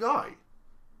such a bad guy.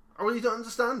 I really don't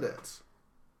understand it.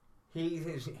 Heed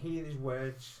his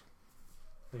words,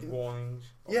 his warnings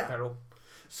of peril.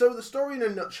 So the story in a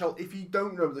nutshell, if you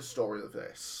don't know the story of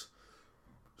this,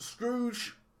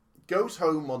 Scrooge goes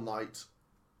home one night,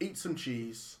 eats some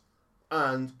cheese,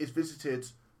 and is visited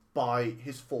by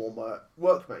his former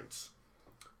workmates,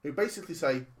 who basically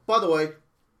say, by the way,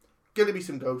 gonna be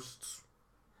some ghosts.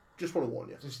 Just want to warn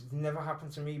you. This never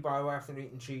happened to me, by the way, after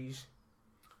eating cheese.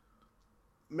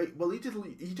 Mate, well, he did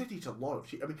eat a lot of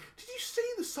cheese. I mean, did you see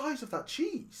the size of that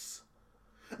cheese?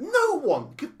 No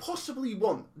one could possibly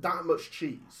want that much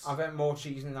cheese. I've had more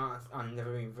cheese than that and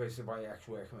never been visited by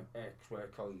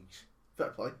ex-work colleagues.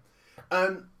 Fair play.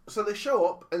 So they show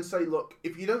up and say, look,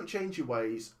 if you don't change your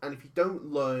ways and if you don't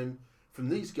learn from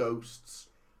these ghosts,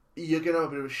 you're going to have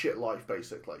a bit of a shit life,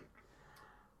 basically.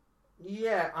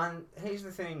 Yeah, and here's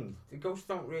the thing. The ghosts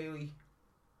don't really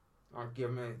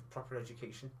give them a proper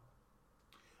education.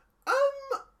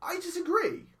 I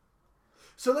disagree.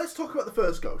 So let's talk about the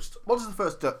first ghost. What does the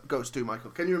first ghost do,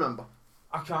 Michael? Can you remember?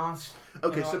 I can't.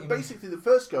 Okay, so basically the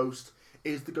first ghost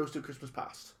is the ghost of Christmas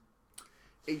past.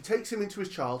 He takes him into his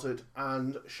childhood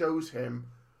and shows him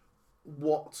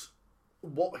what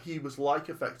he was like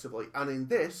effectively. And in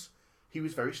this, He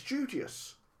was very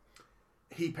studious.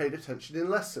 He paid attention in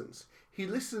lessons. He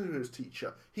listened to his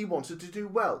teacher. He wanted to do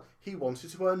well. He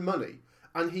wanted to earn money.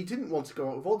 And he didn't want to go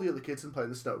out with all the other kids and play in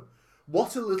the snow.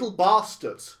 What a little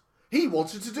bastard. He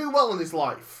wanted to do well in his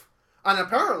life. And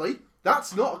apparently,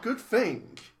 that's not a good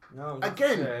thing. No,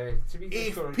 again, to be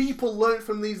if people learned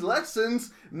from these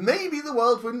lessons, maybe the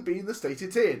world wouldn't be in the state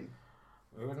it's in.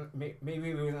 Maybe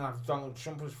we wouldn't have Donald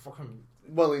Trump as fucking...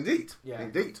 Well, indeed. Yeah.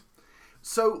 Indeed.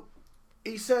 So,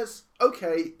 he says,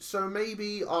 okay, so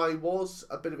maybe I was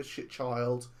a bit of a shit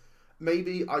child.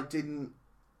 Maybe I didn't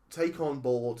take on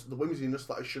board the whimsiness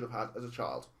that I should have had as a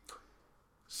child.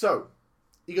 So,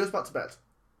 he goes back to bed.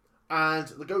 And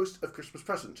the ghost of Christmas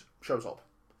Present shows up.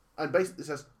 And basically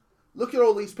says, look at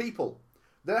all these people.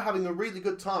 They're having a really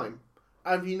good time.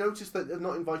 And you notice that they've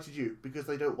not invited you because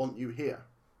they don't want you here.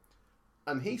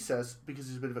 And he says, because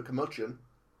he's a bit of a curmudgeon,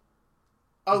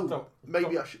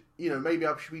 maybe I should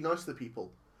be nice to the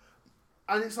people.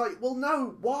 And it's like, well,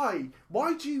 no, why?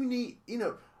 Why do you need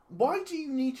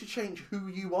to change who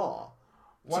you are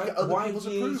to get other people's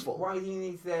approval? Why do you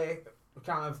need their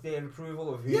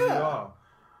approval of who you are?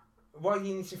 Why do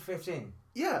you need to fit in?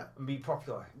 Yeah. And be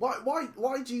popular?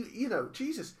 Why do you,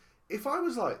 Jesus, if I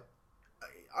was like,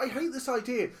 I hate this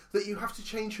idea that you have to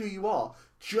change who you are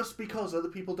just because other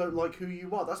people don't like who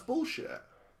you are. That's bullshit.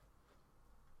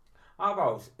 How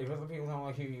about if other people don't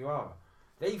like who you are,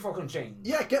 they fucking change?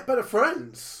 Yeah, get better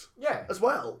friends. Yeah. As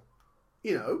well.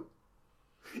 The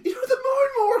more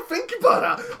and more I think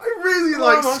about it, I really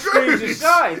like Scrooge.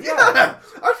 Yeah.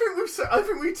 I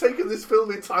think we've taken this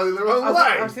film entirely the wrong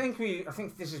way. I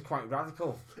think this is quite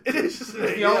radical. It is, isn't it?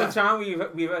 It's the only time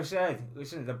we've ever said,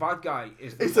 listen, the bad guy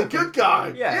is the good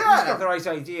guy. Yeah, he's got the right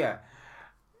idea.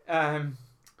 And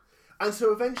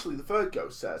so eventually the third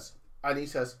ghost says,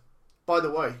 by the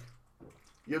way,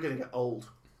 you're going to get old.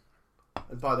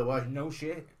 And by the way, no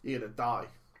shit, you're going to die.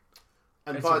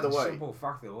 And it's by the way, simple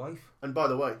fact of life. And by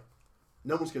the way,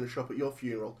 no one's going to show up at your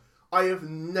funeral. I have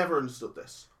never understood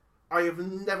this. I have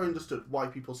never understood why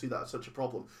people see that as such a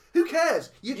problem. Who cares?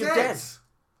 You're dead.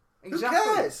 Exactly.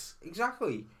 Who cares?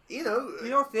 Exactly. You're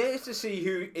not there to see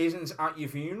who isn't at your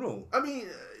funeral. I mean,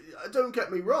 don't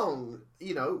get me wrong.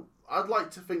 I'd like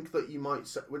to think that you might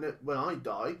say, when I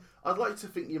die, I'd like to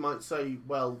think you might say,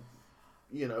 well,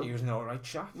 he was an alright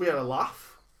chap. We had a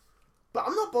laugh. But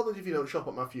I'm not bothered if you don't show up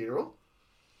at my funeral.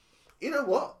 You know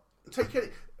what?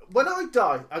 When I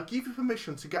die, I give you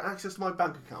permission to get access to my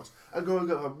bank account and go and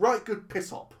get a right good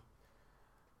piss up.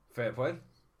 Fair play.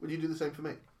 Would you do the same for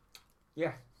me?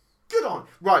 Yeah. Good on.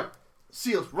 Right.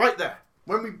 Seals right there.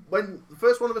 When the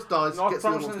first one of us dies, not gets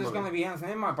promising there's going to be anything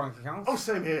in my bank account. Oh,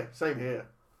 same here.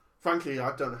 Frankly,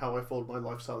 I don't know how I afford my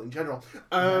lifestyle in general.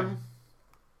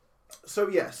 So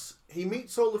yes, he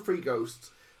meets all the three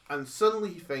ghosts, and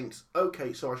suddenly he thinks,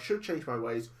 okay, so I should change my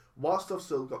ways whilst I've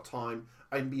still got time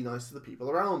and be nice to the people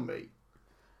around me.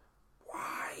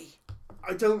 Why?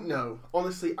 I don't know.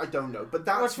 Honestly, I don't know. But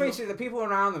that's... Let's face it, the people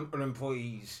around them are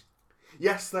employees.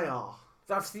 Yes, they are.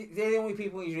 They're the only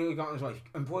people he's really got in his life.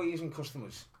 Employees and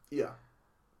customers. Yeah.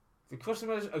 The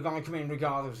customers are going to come in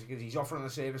regardless because he's offering the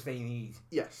service they need.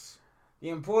 Yes. The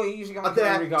employees are going to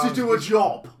come in regardless. To do a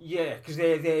job. Yeah, because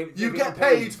they're you get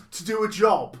paid to do a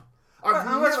job.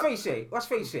 Let's face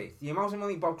it. The amount of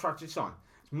money Bob Cratchit's on,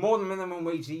 it's more than minimum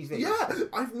wage these days. Yeah,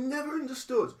 I've never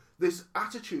understood this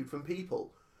attitude from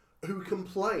people who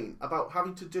complain about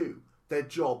having to do their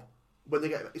job when they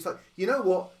get... It's like, you know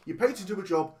what? You're paid to do a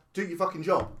job, do your fucking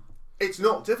job. It's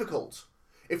not difficult.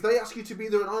 If they ask you to be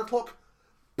there at 9 o'clock,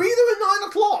 be there at 9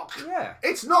 o'clock. Yeah.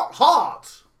 It's not hard.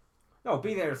 No,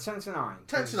 be there at 10 to 9.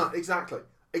 10 to 9,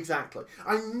 exactly.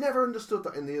 I never understood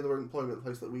that in the other employment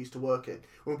place that we used to work in,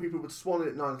 when people would swan in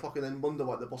at 9 o'clock and then wonder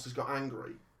why the bosses got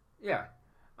angry. Yeah.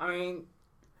 I mean,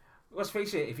 let's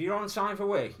face it, if you're on time for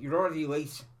work, you're already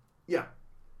late. Yeah.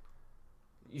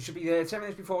 You should be there 10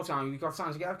 minutes before time. You've got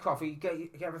time to get a coffee, get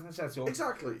everything set up.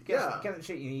 Exactly, Get the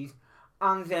shit you need,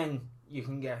 and then you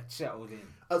can get settled in.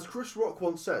 As Chris Rock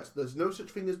once said, there's no such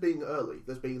thing as being early.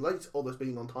 There's being late or there's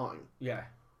being on time. Yeah.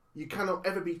 You cannot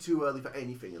ever be too early for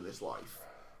anything in this life.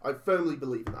 I firmly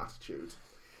believe in that attitude.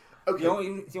 Okay. The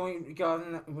only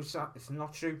regarding that was that it's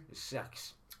not true. It's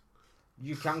sex.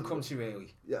 You can come too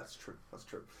early. Yeah, that's true.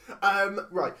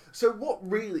 Right. So what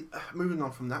really... moving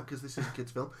on from that, because this is a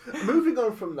kid's film. Moving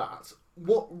on from that,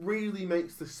 what really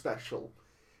makes this special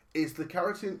is the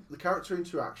character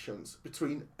interactions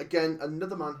between, again,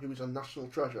 another man who is a national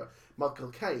treasure, Michael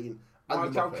Caine,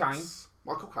 and the Muppets.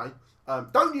 Michael Caine.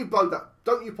 Don't you point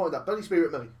that bloody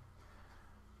spirit at me.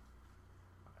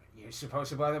 You're supposed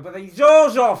to blow the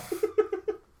doors off.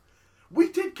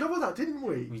 We did cover that, didn't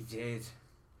we? We did.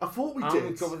 I thought we and did.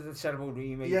 we covered the terrible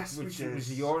remake, Yes, which we did.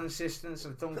 was your insistence. I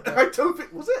don't. I don't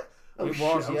think was it. Oh It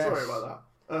shit! was, I'm yes. sorry about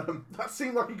that. That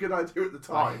seemed like a good idea at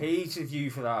the I time. hated you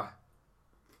for that.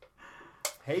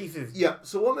 Hated. Yeah.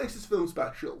 So what makes this film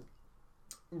special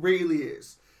really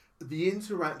is the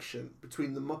interaction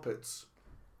between the Muppets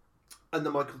and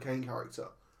the Michael Caine character.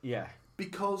 Yeah.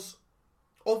 Because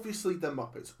obviously they're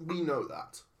Muppets. We know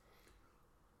that.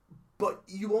 But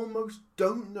you almost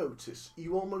don't notice.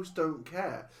 You almost don't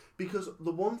care. Because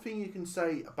the one thing you can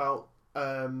say about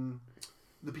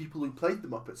the people who played the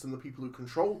Muppets and the people who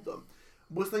controlled them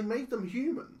was they made them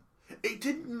human. It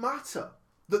didn't matter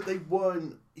that they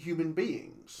weren't human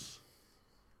beings.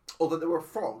 Or that they were a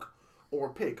frog. Or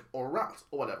a pig. Or a rat.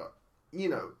 Or whatever. You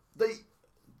know,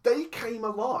 they came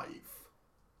alive.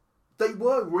 They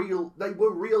were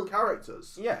real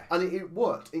characters. Yeah. And it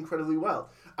worked incredibly well.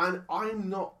 And I'm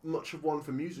not much of one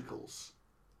for musicals.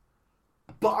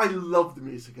 But I love the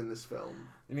music in this film.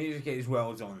 The music is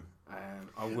well done.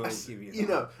 I will give you that. You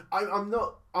know,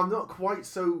 I'm not quite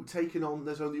so taken on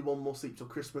There's Only One More Sleep Till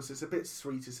Christmas. It's a bit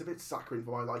sweet, it's a bit saccharine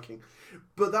for my liking.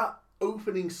 But that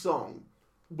opening song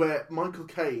where Michael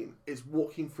Caine is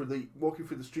walking through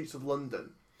the streets of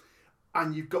London,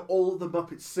 and you've got all of the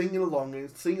Muppets singing along and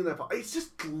singing their part. It's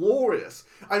just glorious.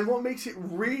 And what makes it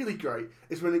really great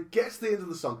is when it gets to the end of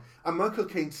the song and Michael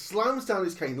Caine slams down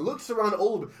his cane, looks around at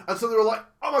all of them, and so they're all like,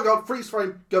 oh my god, freeze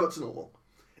frame, go back to normal.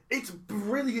 It's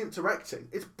brilliant directing.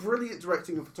 It's brilliant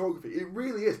directing and photography. It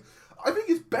really is. I think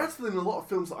it's better than a lot of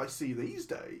films that I see these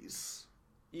days.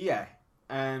 Yeah.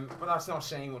 But that's not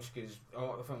saying much because a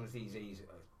lot of the films these days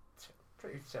are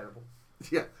pretty terrible.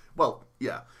 Yeah. Well,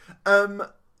 yeah.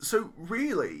 So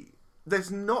really,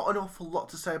 there's not an awful lot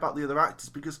to say about the other actors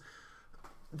because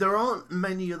there aren't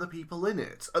many other people in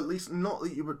it. At least not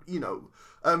that you would, you know.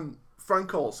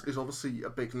 Frank Oz is obviously a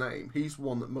big name. He's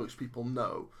one that most people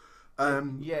know.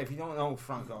 Yeah, if you don't know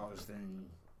Frank Oz, then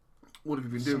what have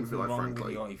you been doing with your life,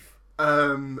 frankly?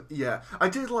 Yeah, I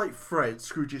did like Fred,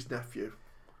 Scrooge's nephew.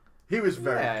 He was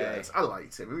very good. I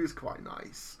liked him. He was quite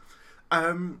nice.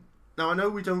 Now, I know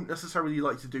we don't necessarily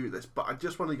like to do this, but I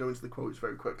just want to go into the quotes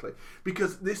very quickly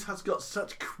because this has got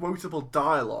such quotable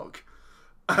dialogue.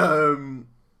 Let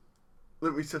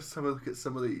me just have a look at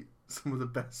some of the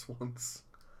best ones.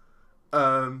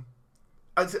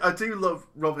 I do love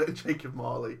Robert and Jacob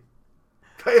Marley.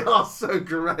 They are so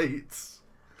great.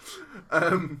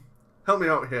 Help me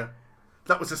out here.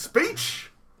 That was a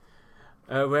speech.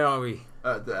 Where are we?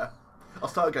 There. I'll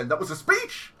start again. That was a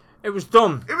speech. It was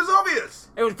dumb. It was obvious.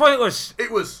 It was pointless. It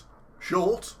was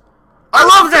short. I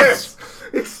loved it.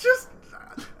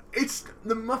 It's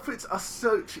the Muppets are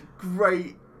such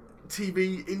great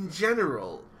TV in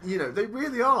general. You know, they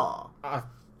really are.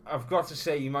 I've got to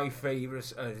say, my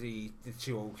favourites are the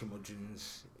two old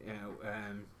curmudgeons. You know,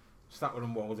 Statler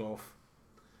and Waldorf.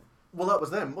 Well, that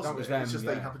was them, wasn't That was it? them, It's just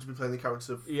yeah. they happened to be playing the characters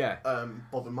of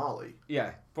Bob and Marley.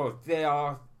 Yeah, but they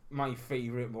are my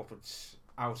favourite Muppets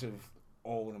out of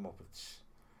all the Muppets.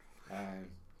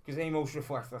 Because they most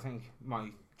reflect, I think, my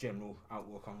general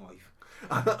outlook on life.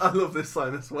 I love this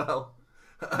line as well.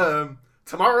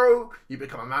 Tomorrow, you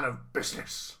become a man of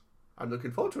business. I'm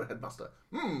looking forward to it, Headmaster.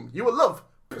 You will love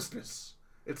business.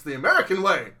 It's the American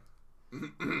way.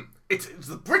 It's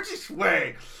the British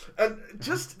way. And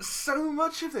just so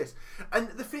much of this. And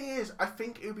the thing is, I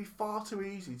think it would be far too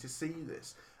easy to see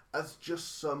this as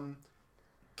just some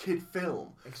kid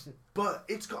film. But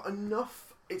it's got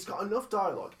enough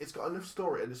dialogue, it's got enough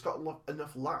story, and it's got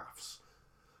enough laughs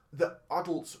that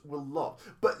adults will love.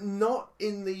 But not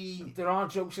in the... There are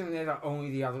jokes in there that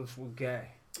only the adults will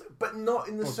get. But not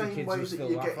in the same way that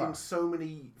you get in so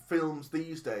many films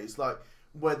these days, like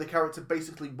where the character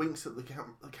basically winks at the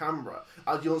camera,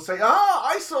 and you'll say,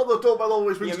 I saw the doorbell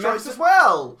always rings twice as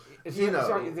well! You know?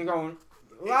 Like they're going,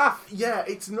 laugh! Yeah,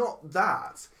 it's not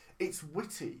that. It's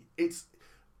witty. It's...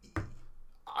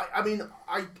 I mean,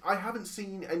 I haven't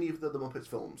seen any of the Muppets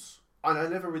films, and I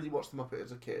never really watched the Muppet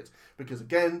as a kid, because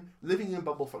again, living in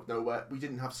bumblefuck nowhere, we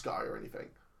didn't have Sky or anything.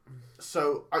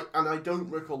 So, I don't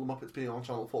recall the Muppets being on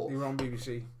Channel 4. They were on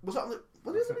BBC. Was that on the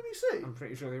BBC? I'm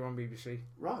pretty sure they were on BBC.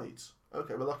 Right.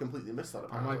 Okay, well I completely missed that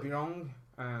apparently. I might be wrong,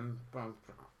 but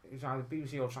it was either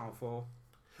BBC or Channel 4.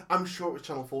 I'm sure it was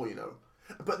Channel 4, you know.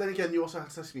 But then again, you also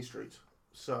had Sesame Street,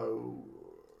 so...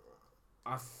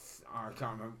 I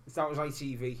can't remember. That was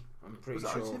ITV, I'm pretty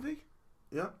sure. Was it ITV?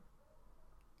 Yeah.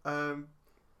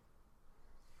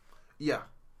 Yeah.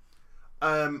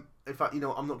 In fact, you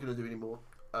know, I'm not going to do any more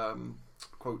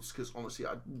quotes because honestly,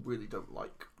 I really don't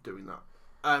like doing that.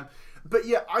 But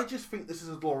yeah, I just think this is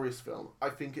a glorious film. I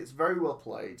think it's very well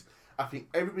played. I think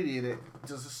everybody in it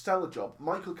does a stellar job.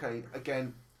 Michael Caine,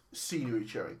 again, scenery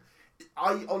chewing.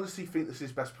 I honestly think this is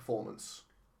his best performance.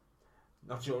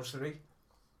 Not Jaws 3.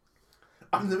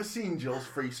 I've never seen Jaws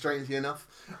 3, strangely enough.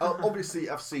 Obviously,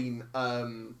 I've seen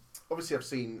The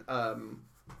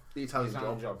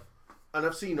Italian Job. And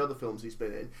I've seen other films he's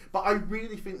been in, but I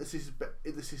really think this is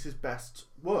his best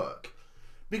work,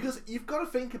 because you've got to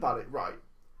think about it, right?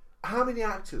 How many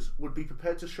actors would be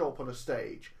prepared to show up on a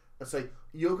stage and say,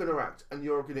 "You're going to act and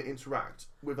you're going to interact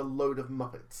with a load of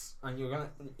Muppets," and you're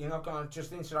not going to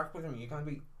just interact with them. You're going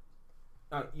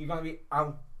to be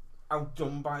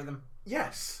outdone by them.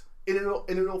 Yes, in an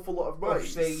awful lot of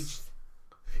ways. Upstaged.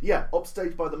 Yeah,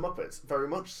 upstaged by the Muppets, very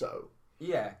much so.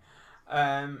 Yeah.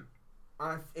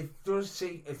 And it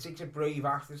takes a brave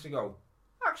actor to go,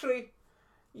 actually,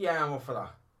 yeah, I'm up for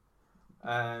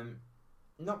that.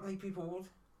 Not many people would.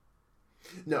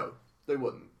 No, they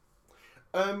wouldn't.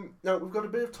 Now, we've got a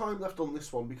bit of time left on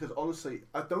this one, because honestly,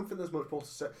 I don't think there's much more to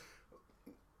say.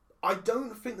 I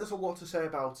don't think there's a lot to say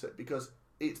about it, because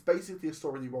it's basically a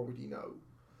story you already know.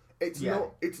 It's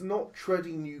not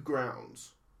treading new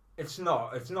grounds. It's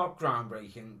not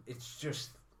groundbreaking.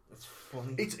 It's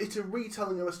funny. It's a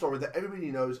retelling of a story that everybody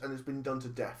knows and has been done to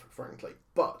death, frankly,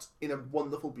 but in a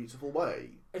wonderful, beautiful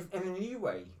way. In a new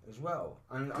way as well.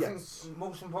 And I think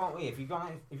most importantly, if you're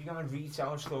gonna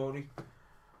retell a story,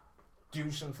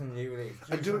 do something new with it.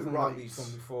 And do it right. Nobody's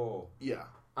done before. Yeah.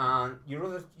 And your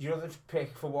other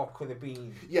pick for what could have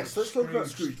been. Yes, let's talk about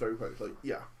Scrooge very quickly.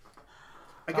 Yeah.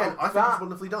 Again, I think it's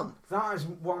wonderfully done. That is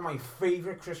one of my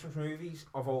favourite Christmas movies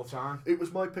of all time. It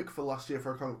was my pick for last year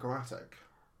for a comic dramatic.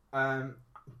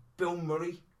 Bill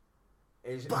Murray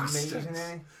is amazing in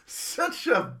it. Such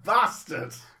a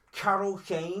bastard. Carol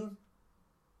Kane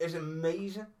is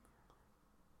amazing.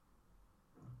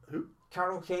 Who?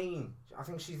 Carol Kane. I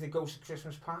think she's the ghost of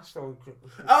Christmas Past.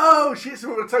 Oh, she's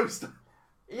from a toaster.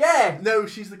 Yeah. No,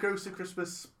 she's the ghost of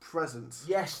Christmas Present.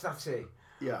 Yes, that's it.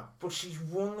 Yeah. But she's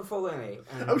wonderful in it.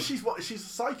 She's a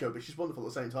psycho, but she's wonderful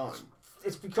at the same time.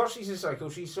 It's because she's a psycho,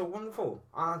 she's so wonderful.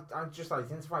 I just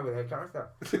identify with her character.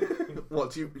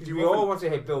 What, do you all want to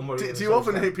hit Bill Murray? Do you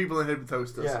often hit people in the head with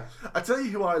toasters? Yeah. I tell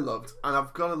you who I loved, and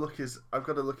I've got to look his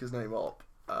name up.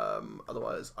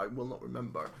 Otherwise, I will not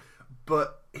remember.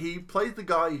 But he played the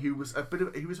guy who was a bit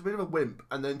of a wimp,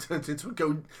 and then turned into a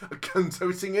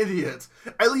gun-toting idiot.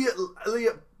 Elliot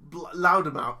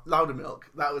Loudermilk.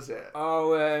 That was it.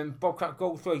 Oh, Bobcat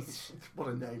Goldthwait. What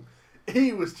a name.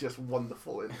 He was just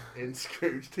wonderful in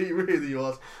Scrooge. He really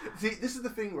was. See, this is the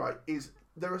thing, right? Is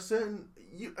there are certain...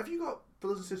 have you got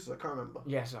brothers and sisters? I can't remember.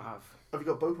 Yes, I have. Have you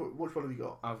got both? Which one have you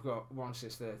got? I've got one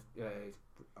sister.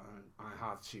 I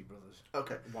have two brothers.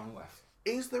 Okay. One left.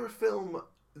 Is there a film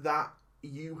that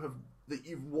you've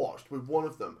watched with one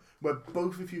of them where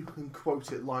both of you can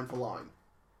quote it line for line?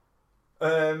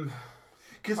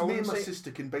 Because me and my sister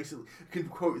can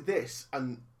quote this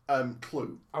and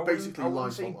Clue basically line for line. I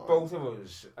wouldn't say both of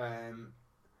us,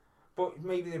 but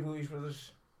maybe the Blues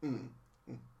Brothers. And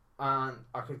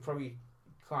I could probably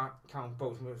count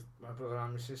both my brother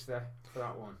and my sister for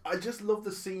that one. I just love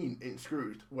the scene in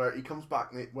Scrooge where he comes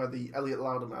back, where the Elliot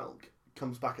Loudermilk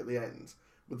comes back at the end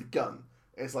with the gun.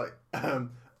 It's like,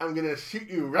 I'm gonna shoot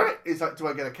you, right? It's like, do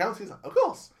I get a count? He's like, of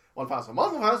course. 1,000,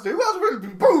 1,000,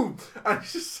 2,000, boom! And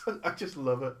I just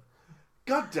love it.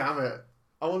 God damn it!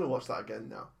 I want to watch that again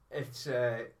now. It's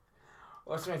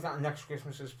let's make that next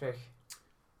Christmas's pick.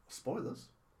 Spoilers.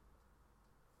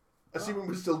 Assuming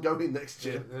we're still going next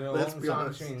year. Let's be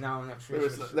honest. Between now and next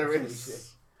Christmas. There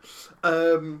is.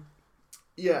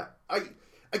 Yeah.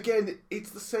 Again,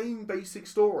 it's the same basic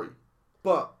story,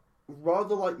 but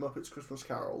rather like Muppets Christmas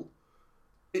Carol,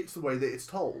 it's the way that it's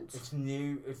told. It's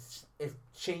new. It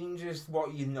changes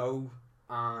what you know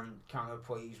and kind of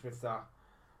plays with that,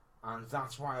 and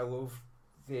that's why I love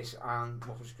this and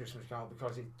Muppets Christmas Carol,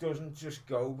 because it doesn't just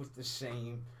go with the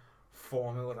same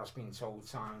formula that's been told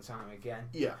time and time again.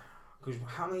 Yeah. Because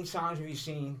how many times have you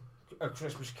seen A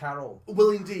Christmas Carol? Well,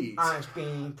 indeed. And it's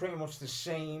been pretty much the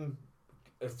same.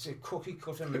 It's a cookie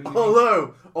cutter movie.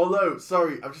 Although,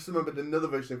 sorry, I've just remembered another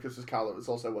version of Christmas Carol that was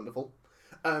also wonderful.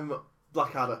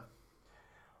 Blackadder.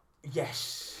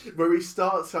 Yes. Where he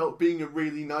starts out being a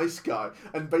really nice guy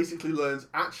and basically learns,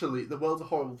 actually, the world's a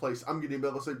horrible place. I'm going to be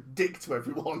able to say dick to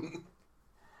everyone.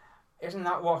 Isn't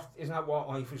that what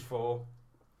life is for?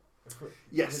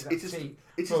 Yes, it is to be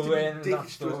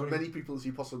dicks to as many people as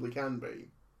you possibly can be.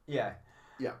 Yeah.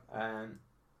 Yeah. And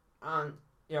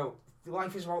you know,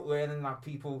 life is about learning that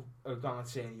people are gonna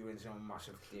turn you into a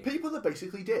massive dick. People are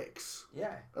basically dicks.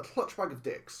 Yeah. A clutch bag of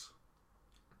dicks.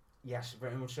 Yes,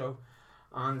 very much so.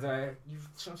 And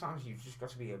sometimes you've just got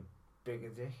to be a bigger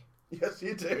dick. Yes,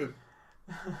 you do.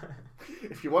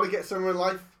 If you want to get somewhere in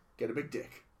life, get a big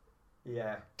dick.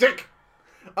 Yeah. Dick!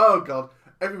 Oh, God.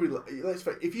 Everybody, let's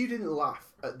face it, if you didn't laugh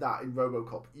at that in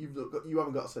RoboCop, you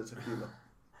haven't got a sense of humour.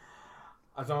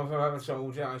 I don't know if I've ever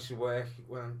told you, I used to work,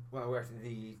 when I worked at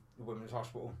the women's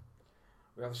hospital,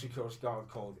 we had a security guard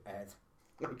called Ed.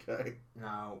 Okay.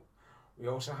 Now, we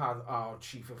also had our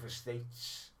chief of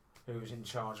estates, who was in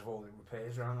charge of all the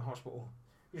repairs around the hospital.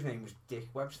 His name was Dick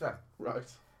Webster.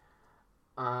 Right.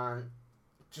 And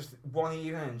just one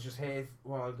evening, just heard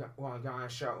one guy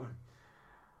shouting,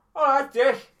 "Alright,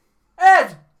 Dick!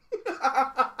 Ed!"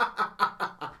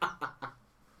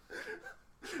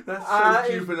 That's so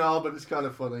juvenile, but it's kind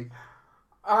of funny.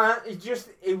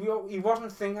 He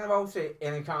wasn't thinking about it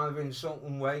in a kind of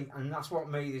insulting way, and that's what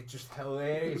made it just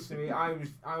hilarious to me. I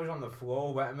was on the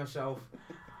floor wetting myself.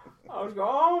 I was going,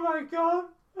 "Oh my God!"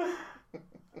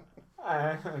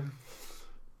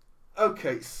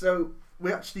 Okay, so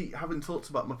we actually haven't talked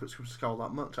about Muppets Christmas Carol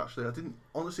that much. Actually, I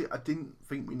didn't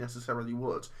think we necessarily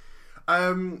would.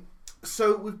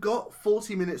 So we've got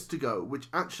 40 minutes to go, which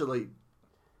actually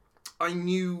I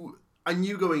knew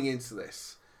going into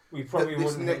this. We probably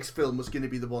this next film was going to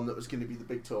be the one that was going to be the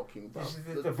big talking about. This is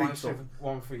the divisive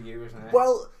one for you, isn't it?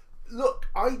 Well, look,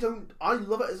 I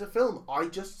love it as a film. I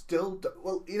just still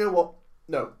well, you know what?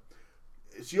 No,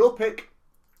 it's your pick.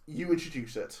 You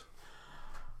introduce it.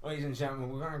 Ladies and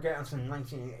gentlemen, we're going to get into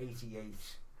 1988.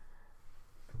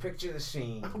 Picture the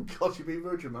scene. Oh God, you're being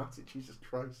very dramatic. Jesus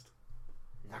Christ.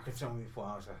 Nakatomi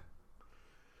Plaza.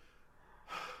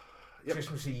 Yep.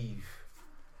 Christmas Eve.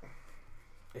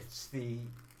 It's the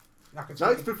Night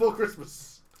Nakatomi. before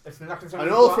Christmas. It's the Nakatomi.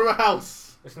 And all from a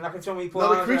house. It's the Nakatomi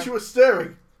Plaza. Not a creature was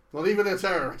stirring. Not even a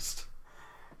terrorist.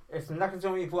 It's the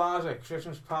Nakatomi Plaza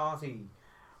Christmas party,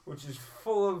 which is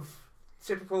full of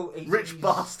typical 80s... Rich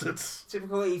bastards.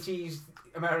 Typical 80s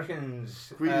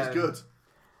Americans. Greed is good.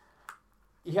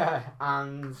 Yeah,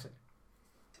 and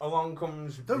along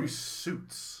comes... Those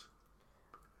suits.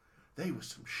 They were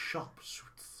some sharp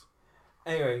suits.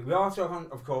 Anyway, we are talking,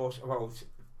 of course, about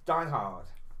Die Hard.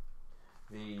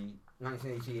 The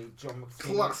 1988 John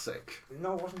McTiernan... Classic.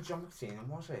 No, it wasn't John McTiernan,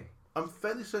 was it? I'm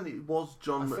fairly certain it was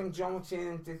John... I think John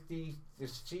McTiernan did the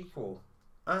sequel.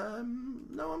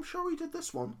 No, I'm sure he did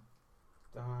this one.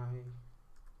 Die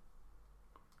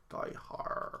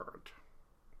Hard.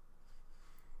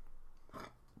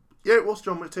 Yeah, it was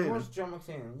John McTiernan. It was John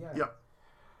McTiernan, yeah. Yeah.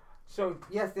 So,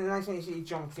 yes, the 1988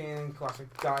 John McTiernan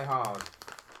classic Die Hard.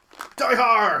 Die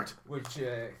Hard! Which,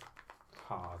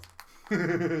 hard.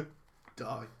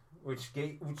 Die. Which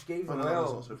gave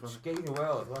the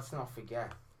world, let's not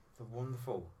forget, the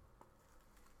wonderful,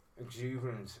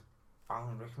 exuberant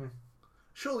Alan Rickman.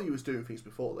 Surely he was doing things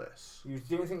before this. He was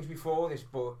doing things before this,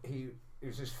 but it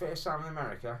was his first time in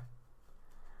America.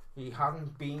 He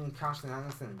hadn't been cast in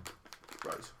anything.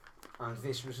 Right. And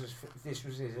this was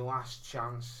his last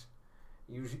chance.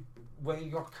 When he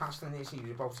got cast in this, he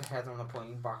was about to head on a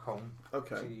plane back home to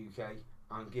the UK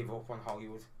and give up on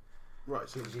Hollywood.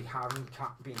 Right. Because he hadn't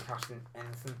been cast in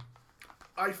anything.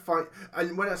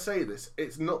 And when I say this,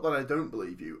 it's not that I don't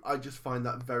believe you. I just find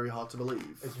that very hard to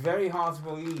believe. It's very hard to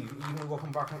believe, even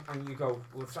looking back and you go,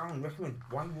 well, it's Alan Rickman.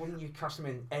 Why wouldn't you cast him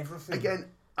in everything? Again,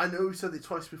 I know we said it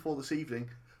twice before this evening,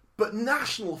 but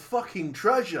national fucking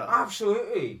treasure.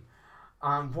 Absolutely.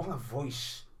 And what a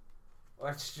voice.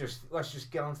 Let's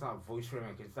just get onto that voice for a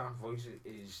minute, because that voice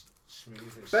is smooth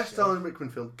as Best silk. Alan Rickman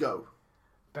film, go.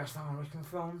 Best Alan Rickman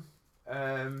film?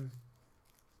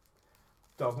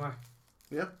 Dogma.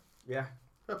 Yeah? Yeah.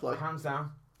 Fair play. Hands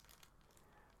down.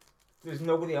 There's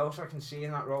nobody else I can see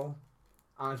in that role.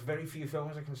 And there's very few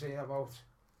films I can say that about.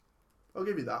 I'll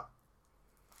give you that.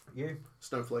 You?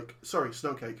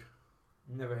 Snowcake.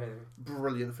 Never heard of it.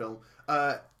 Brilliant film.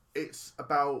 It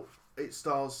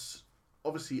stars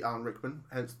obviously Alan Rickman,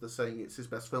 hence the saying it's his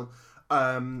best film.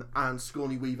 And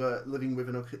Sigourney Weaver living with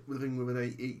an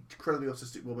incredibly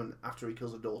autistic woman after he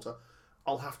kills her daughter.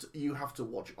 You have to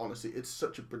watch. Honestly, it's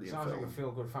such a brilliant film. Sounds like a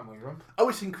feel-good family romp. Oh,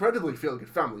 it's incredibly feel-good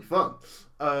family fun.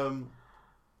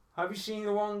 Have you seen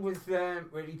the one with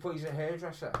where he plays a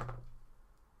hairdresser?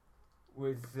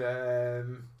 With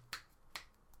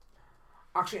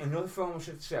actually another film I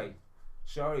should say.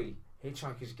 Sorry,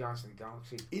 Hitchhiker's Guide to the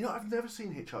Galaxy. You know, I've never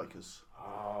seen Hitchhikers.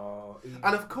 Oh,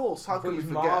 and of course, how can we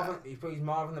forget? He plays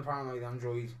Marvin the Paranoid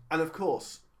Android. And of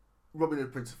course, Robin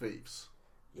Hood, Prince of Thieves.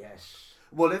 Yes.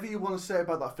 Whatever you want to say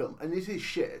about that film, and it is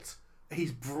shit,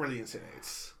 he's brilliant in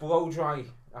it. Blow Dry,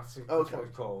 that's what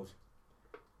it's called.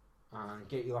 And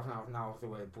get you laughing out now of the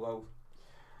word blow.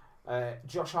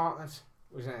 Josh Hartnett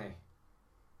was in it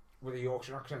with a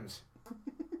Yorkshire accent.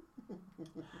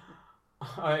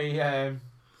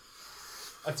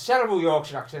 A terrible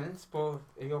Yorkshire accent, but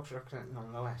a Yorkshire accent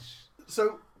nonetheless.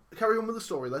 So, carry on with the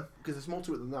story then, because there's more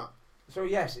to it than that. So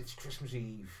yes, it's Christmas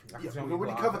Eve. We've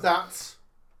already covered that.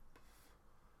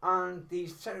 And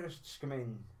these terrorists come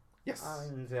in. Yes.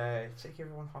 And take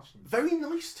everyone hostage. Very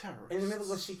nice terrorists. In the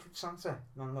middle of Secret Santa,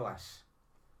 nonetheless.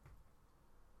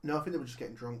 No, I think they were just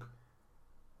getting drunk.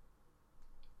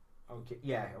 Okay,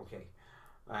 yeah, okay.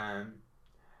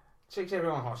 Takes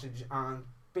everyone hostage, and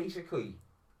basically,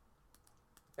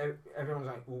 everyone's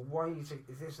like, well, why are you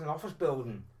taking... This is an office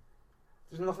building.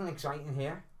 There's nothing exciting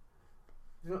here.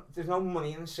 There's no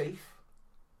money in the safe.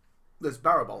 There's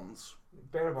barrel bonds.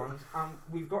 Bearer bonds, and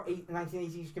we've got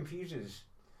 1980s computers.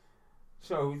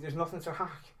 So there's nothing to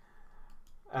hack.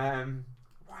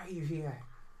 Why are you here?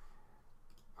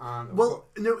 And well,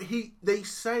 no, they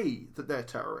say that they're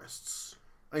terrorists.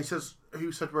 And he says,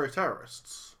 who said we're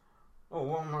terrorists? Oh,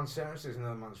 one man's terrorist is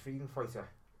another man's freedom fighter.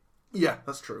 Yeah,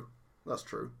 that's true. That's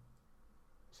true.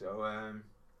 So,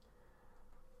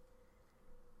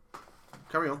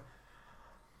 carry on.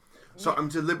 So I'm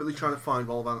deliberately trying to find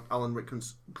all of Alan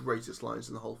Rickman's greatest lines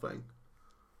in the whole thing.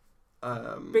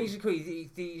 Basically,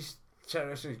 these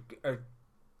terrorists are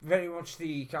very much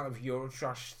the kind of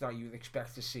Eurotrash that you would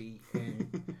expect to see in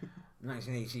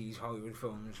 1980s Hollywood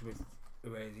films,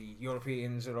 where the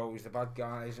Europeans are always the bad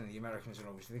guys and the Americans are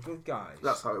always the good guys.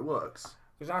 That's how it works.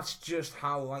 Because that's just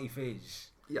how life is.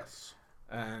 Yes.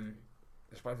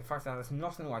 Despite the fact that it's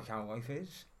nothing like how life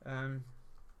is.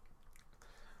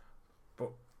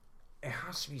 But it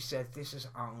has to be said, this is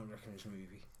Alan Rickman's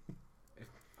movie.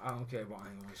 I don't care what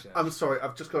anyone says. I'm sorry,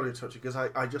 I've just got to touch it because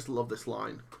I just love this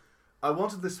line. I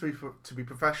wanted this to be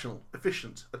professional,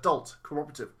 efficient, adult,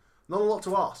 cooperative. Not a lot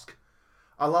to ask.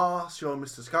 Alas, your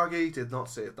Mr. Skaggy did not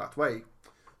say it that way.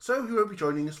 So he won't be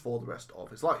joining us for the rest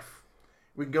of his life.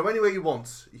 We can go anywhere you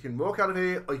want. You can walk out of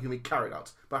here or you can be carried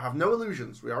out. But have no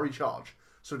illusions, we are in charge.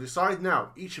 So decide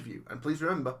now, each of you. And please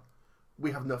remember,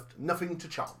 we have nothing to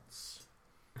chance.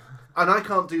 And I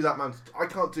can't do that, man. I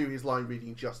can't do his line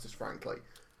reading justice, frankly.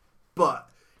 But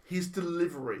his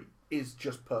delivery is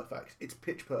just perfect. It's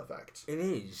pitch perfect. It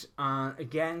is.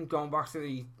 Again, going back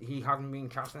to he hadn't been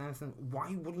cast in anything.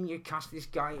 Why wouldn't you cast this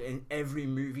guy in every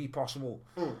movie possible?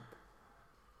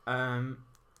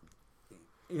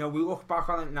 You know, we look back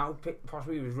on it now,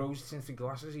 possibly with rose-tinted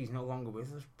glasses, he's no longer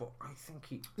with us, but I think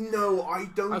he... No, I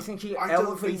don't... I think he I elevated...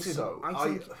 don't think so.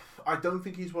 I don't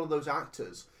think he's one of those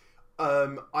actors.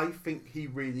 I think he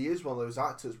really is one of those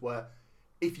actors where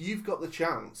if you've got the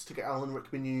chance to get Alan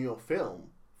Rickman in your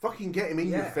film, fucking get him in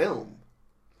your film.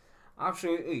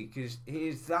 Absolutely, because he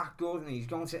is that good and he's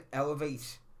going to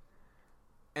elevate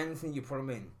anything you put him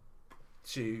in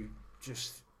to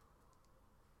just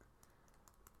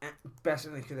best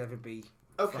than it could ever be.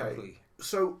 Okay, frankly.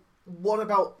 So what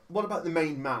about the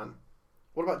main man?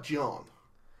 What about John?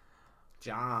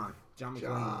 John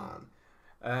McClane.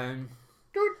 I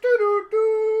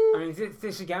mean,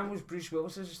 this again was Bruce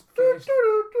Willis's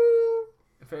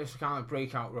first kind of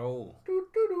breakout role.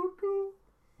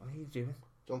 What are you doing?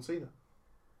 John Cena.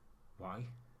 Why?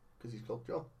 Because he's called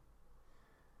John.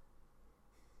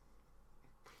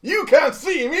 You can't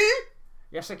see me!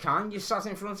 Yes, I can. You sat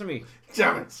in front of me.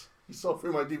 Damn it! You saw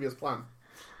through my devious plan.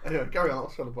 Anyway, carry on. I'll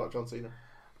shut up about John Cena.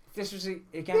 This was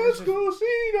again. Let's go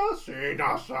Cena.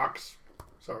 Cena sucks.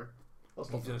 Sorry. I'll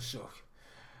stop. He does suck.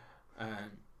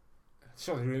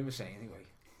 So the rumours say anyway.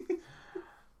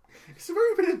 It's a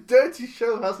very bit of dirty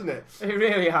show, hasn't it? It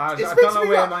really has. I don't know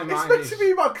where my mind is. It's meant to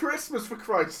be about Christmas, for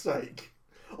Christ's sake.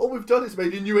 All we've done is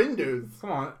made innuendos.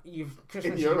 Come on,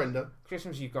 Christmas.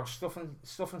 Christmas, you've got stuff and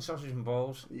sausage and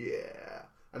balls. Yeah,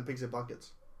 and pigs in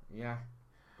blankets. Yeah.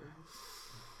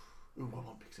 Ooh, I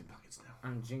want pigs in blankets now.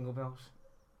 And jingle bells.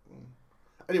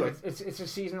 Anyway, it's a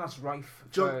season that's rife.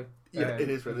 John, it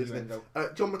is really, isn't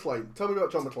it? John McClane. Tell me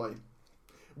about John McClane.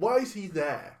 Why is he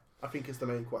there? I think is the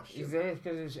main question. He's there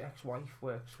because his ex-wife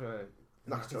works for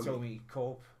Nakatomi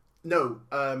Corp. No,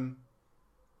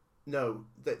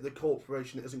 the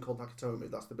corporation isn't called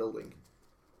Nakatomi. That's the building.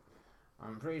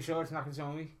 I'm pretty sure it's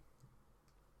Nakatomi.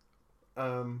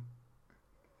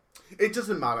 It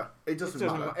doesn't matter. It doesn't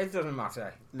matter. It doesn't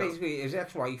matter. No. Basically, his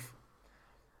ex-wife,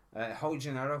 Holly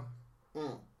Gennaro,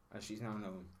 as she's now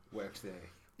known, works there.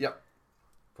 Yep.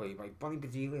 Played by Bonnie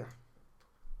Bedelia.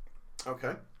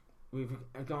 Okay. We've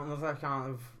got another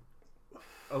kind of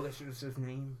alliterative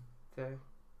name there.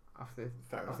 After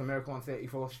Miracle on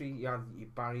 34th Street, you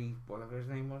had Barry, whatever his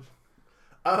name was.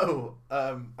 Oh,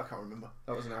 I can't remember.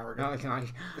 That was an hour ago. Neither can I.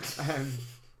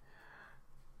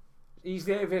 He's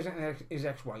there visiting his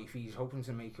ex-wife. He's hoping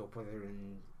to make up with her,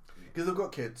 and because they've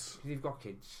got kids. They've got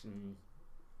kids, and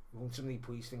ultimately,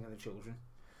 please think of the children.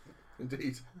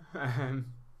 Indeed.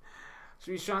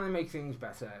 So he's trying to make things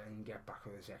better and get back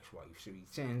with his ex-wife. So he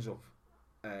turns up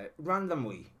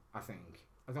randomly, I think.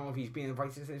 I don't know if he's been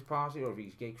invited to this party or if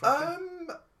he's gay crashing.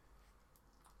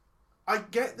 I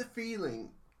get the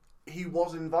feeling he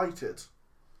was invited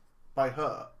by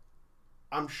her.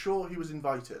 I'm sure he was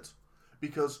invited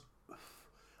because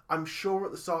I'm sure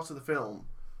at the start of the film,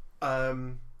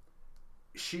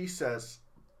 she says,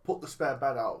 "Put the spare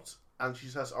bed out," and she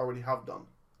says, "I already have done."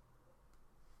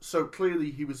 So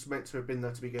clearly he was meant to have been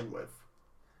there to begin with.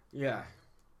 Yeah.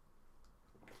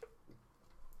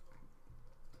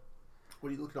 What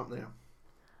are you looking up now?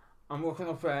 I'm looking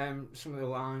up some of the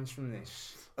lines from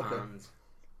this. Okay. And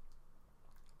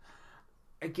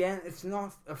again, it's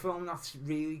not a film that's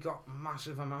really got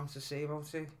massive amounts to say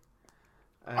about it.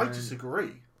 I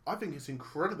disagree. I think it's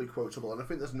incredibly quotable, and I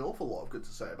think there's an awful lot of good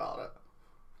to say about it.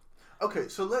 Okay,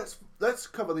 so let's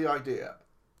cover the idea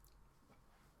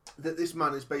that this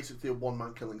man is basically a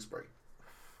one-man killing spree.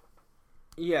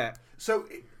 Yeah. So,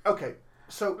 okay.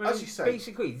 So, as you say...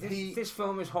 Basically, this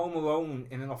film is Home Alone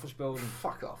in an office building.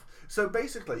 Fuck off. So,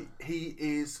 basically, he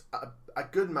is a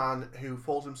good man who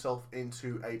falls himself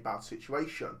into a bad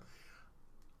situation.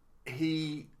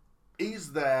 He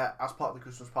is there as part of the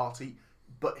Christmas party,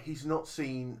 but he's not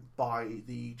seen by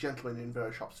the gentlemen in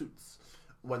very sharp suits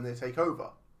when they take over.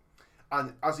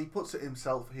 And as he puts it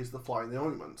himself, he's the fly in the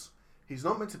ointment. He's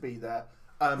not meant to be there.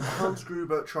 Hans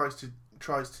Gruber tries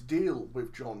to deal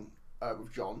with John,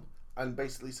 and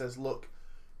basically says, "Look,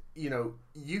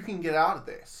 you can get out of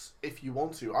this if you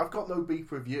want to. I've got no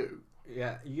beef with you.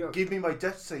 Yeah, give me my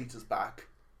Death Status back,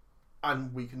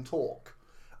 and we can talk."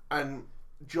 And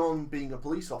John, being a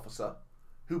police officer,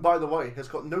 who, by the way, has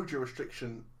got no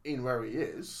jurisdiction in where he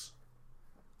is,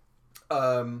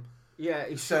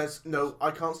 he says, "No,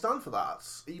 I can't stand for that."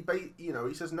 He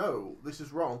says, "No, this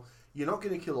is wrong. You're not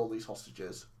going to kill all these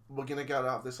hostages. We're going to get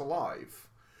out of this alive."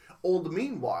 All the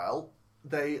meanwhile,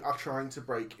 they are trying to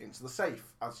break into the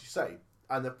safe, as you say,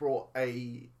 and they've brought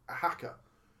a hacker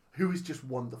who is just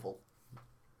wonderful.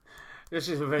 This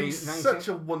is He's such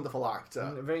a wonderful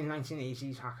actor. A very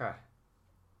 1980s hacker.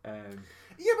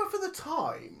 Yeah, but for the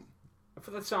time.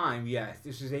 For the time, yeah.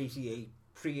 This is 88,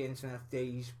 pre-internet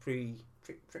days, pretty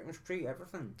much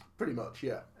pre-everything. Pretty much,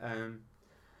 yeah.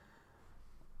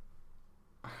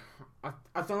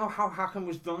 I don't know how hacking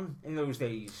was done in those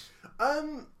days.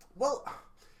 Well,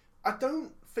 I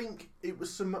don't think it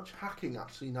was so much hacking,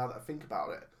 actually, now that I think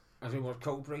about it. As it was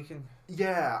code breaking?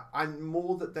 Yeah, and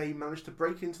more that they managed to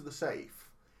break into the safe.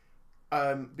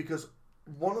 Because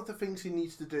one of the things he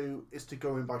needs to do is to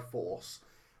go in by force.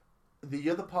 The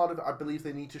other part of it, I believe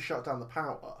they need to shut down the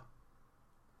power.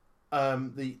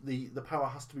 The power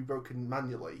has to be broken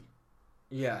manually.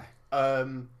 Yeah.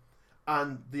 And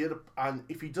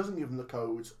if he doesn't give them the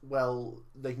codes, well,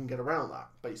 they can get around that,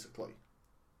 basically.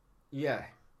 Yeah.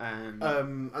 And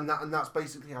that's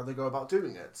basically how they go about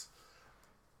doing it.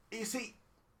 You see,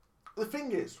 the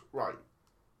thing is, right,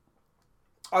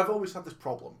 I've always had this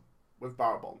problem with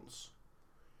barrel bonds.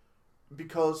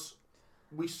 Because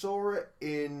we saw it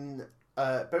in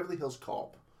Beverly Hills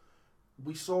Cop.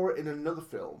 We saw it in another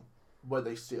film where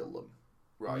they steal them,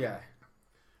 right? Yeah.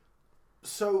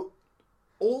 So,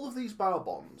 all of these bail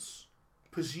bonds,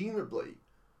 presumably,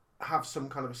 have some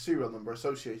kind of a serial number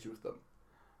associated with them.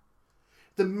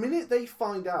 The minute they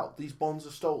find out these bonds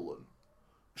are stolen,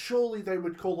 surely they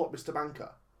would call up Mr.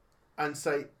 Banker and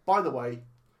say, "By the way,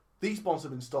 these bonds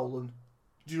have been stolen.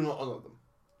 Do not honour them."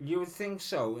 You would think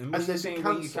so. In much the same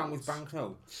way you can with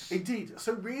banknotes. Indeed.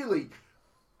 So really,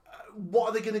 what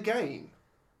are they going to gain?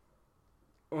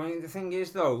 I mean, the thing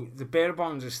is, though, the bearer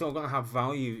bonds are still going to have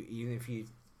value even if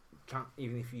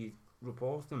you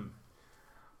report them,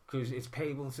 because it's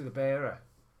payable to the bearer.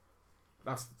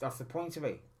 That's the point of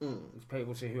it. It's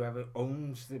payable to whoever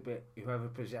owns whoever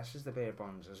possesses the bearer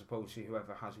bonds, as opposed to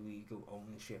whoever has legal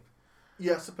ownership.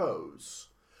 Yeah, I suppose.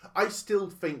 I still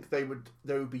think they would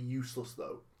be useless,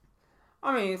 though.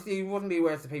 I mean, they wouldn't be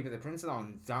worth the paper they're printed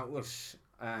on, doubtless.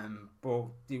 But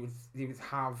they would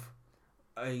have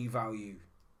a value,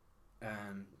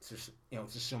 to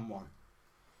someone.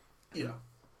 Yeah.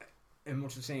 In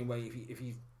much the same way, if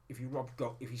you rob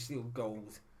gold, if you steal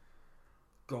gold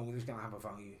is going to have a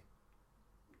value.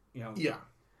 Yeah.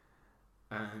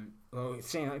 Well, it's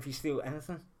saying that if you steal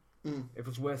anything, if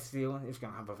it's worth stealing, it's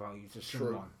going to have a value to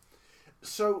someone. True.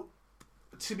 So,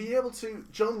 to be able to,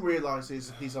 John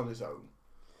realises he's on his own,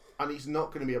 and he's not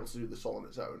going to be able to do this all on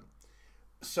his own.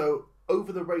 So,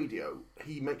 over the radio,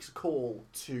 he makes a call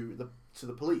to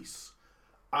the police,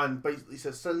 and basically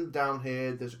says, "Send them down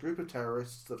here. There's a group of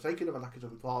terrorists. They've taken over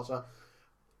Nakatomi Plaza,"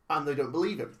 and they don't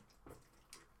believe him.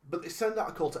 But they send out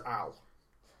a call to Al.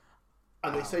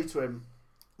 And they say to him,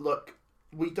 look,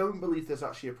 we don't believe there's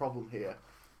actually a problem here,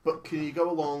 but can you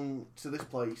go along to this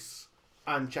place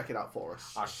and check it out for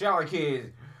us? I shot a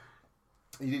kid.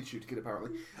 He did shoot a kid,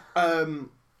 apparently. And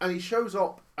he shows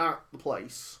up at the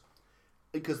place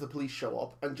because the police show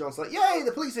up, and John's like, yay,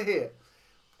 the police are here.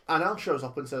 And Al shows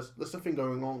up and says, there's nothing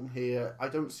going on here. I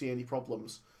don't see any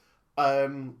problems.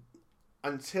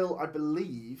 Until, I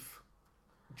believe,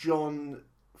 John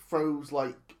throws,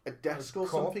 like, a desk or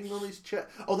something on his chair.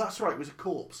 Oh, that's right, it was a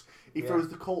corpse. He throws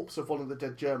the corpse of one of the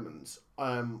dead Germans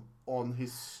on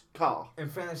his car. In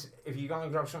fairness, if you're going to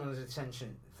grab someone's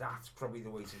attention, that's probably the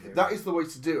way to do it. That is the way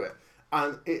to do it.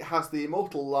 And it has the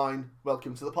immortal line,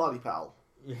 welcome to the party, pal.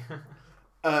 Yeah.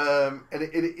 And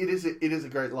it is a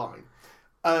great line.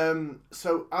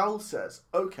 So Al says,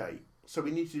 okay, so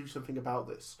we need to do something about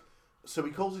this. So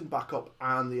he calls him back up,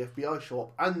 and the FBI show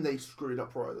up, and they screw it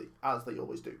up royally, as they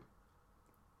always do.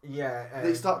 Yeah.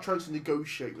 They start trying to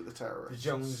negotiate with the terrorists.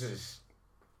 The Joneses.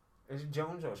 Is it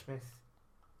Jones or Smith?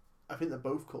 I think they're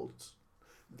both called...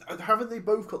 Haven't they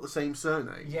both got the same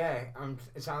surname? Yeah,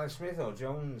 it's either Smith or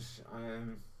Jones.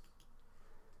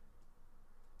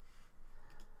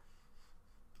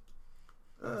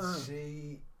 Let's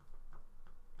see.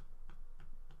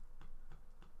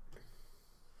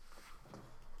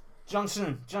 Johnson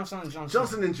and Johnson.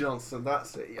 Johnson and Johnson,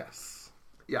 that's it, yes.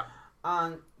 Yeah.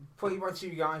 And played by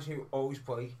two guys who always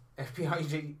play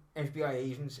FBI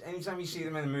agents. Anytime you see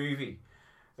them in a movie,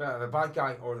 they're the bad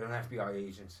guy or they're an FBI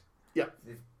agent. Yeah.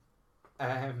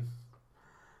 And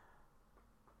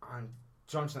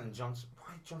Johnson and Johnson.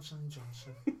 Why Johnson and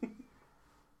Johnson?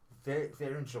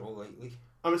 they're in trouble lately.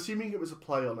 I'm assuming it was a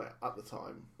play on it at the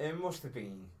time. It must have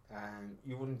been.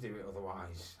 You wouldn't do it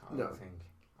otherwise, I don't think.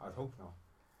 I'd hope not.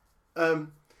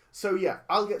 So yeah,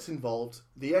 Al gets involved,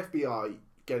 the FBI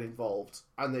get involved,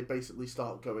 and they basically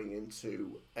start going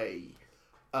into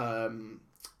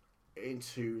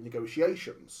into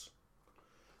negotiations.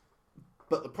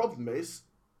 But the problem is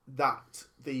that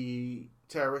the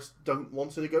terrorists don't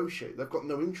want to negotiate. They've got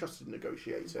no interest in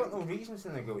negotiating. They've got no reason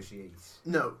to negotiate.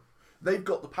 No. They've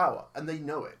got the power, and they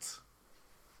know it.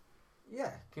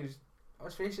 Yeah, because,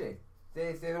 let's face it,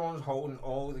 they're the ones holding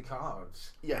all the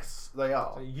cards. Yes, they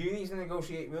are. So you need to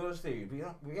negotiate with us, dude. We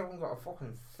haven't got a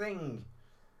fucking thing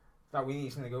that we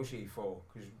need to negotiate for,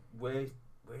 because we're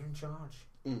in charge.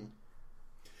 Mm.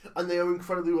 And they are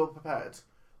incredibly well prepared.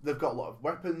 They've got a lot of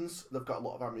weapons. They've got a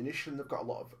lot of ammunition. They've got a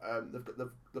lot of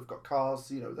they've got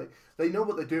cars. You know, they know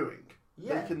what they're doing.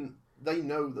 Yeah. They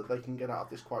know that they can get out of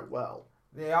this quite well.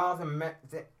 They are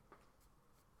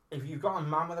if you've got a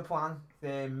man with a plan,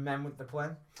 they're men with the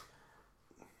plan.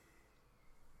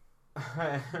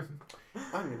 I'm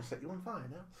going to set you on fire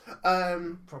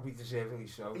now. Probably deservedly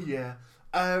so. Yeah.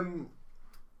 And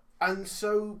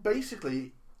so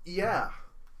basically, yeah,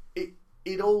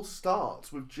 it all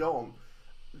starts with John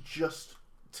just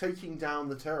taking down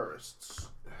the terrorists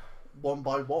one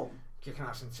by one. Kicking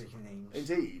ass and taking names.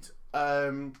 Indeed.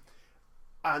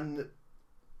 And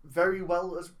very well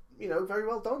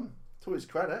done, to his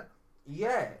credit.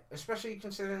 Yeah, especially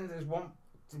considering there's one of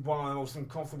the most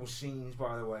uncomfortable scenes,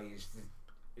 by the way, is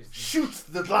the shoot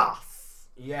the glass.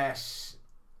 Yes.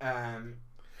 I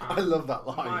love that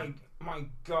line. My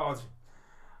God.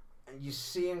 And you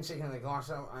see him taking the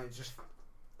glass out, and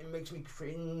it makes me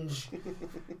cringe.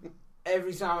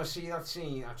 Every time I see that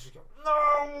scene, I just go,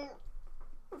 no!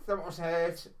 That must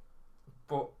hurt.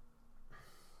 But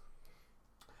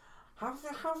how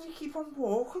do you keep on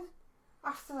walking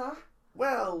after that?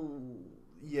 Well,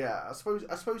 yeah, I suppose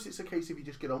it's a case if you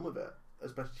just get on with it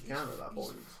as best you can at that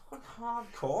point. He's fucking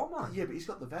hardcore, man. Yeah, but he's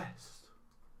got the vest.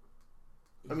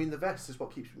 I mean, the vest is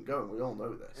what keeps him going. We all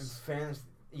know this. In fairness,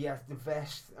 yeah, the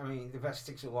vest. I mean, the vest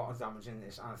takes a lot of damage in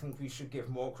this, and I think we should give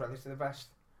more credit to the vest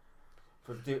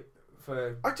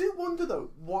for. I do wonder though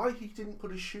why he didn't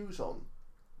put his shoes on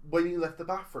when he left the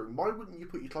bathroom. Why wouldn't you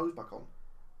put your clothes back on?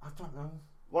 I don't know.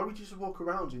 Why would you just walk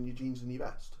around in your jeans and your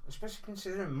vest? Especially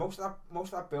considering most of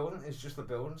that building is just a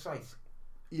building site.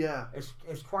 Yeah.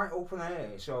 It's quite open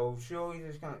air, so surely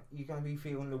you're gonna be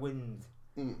feeling the wind,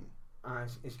 and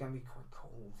it's gonna be quite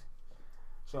cold.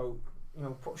 So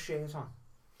put a shirt on.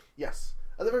 Yes,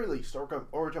 at the very least, or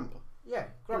a jumper. Yeah,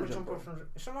 grab a jumper from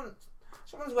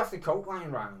someone's left a coat lying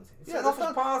around. It's an there's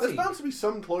office party. There's bound to be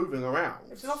some clothing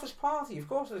around. It's an office party, of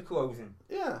course. There's clothing.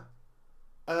 Yeah.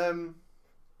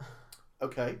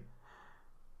 Okay.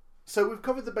 So we've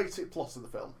covered the basic plot of the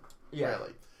film. Yeah.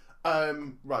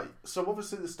 Really. Right. So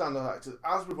obviously the standout actors,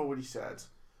 as we've already said,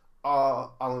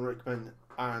 are Alan Rickman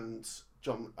and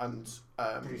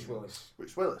Bruce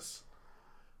Willis.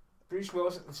 Bruce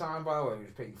Willis at the time, by the way,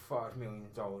 was paid $5 million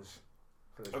for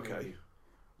this movie,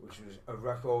 which was a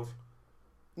record.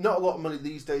 Not a lot of money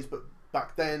these days, but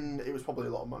back then it was probably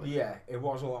a lot of money. Yeah, it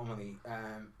was a lot of money.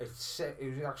 It was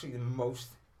actually the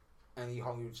most any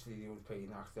Hollywood studio had paid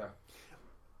an actor.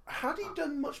 Had he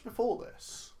done much before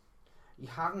this? He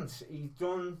hadn't. He'd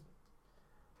done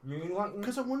Moonlighting.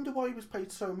 Because I wonder why he was paid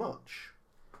so much.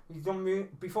 He'd done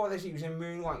before this. He was in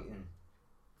Moonlighting,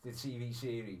 the TV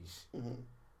series,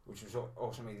 which was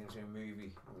also made into a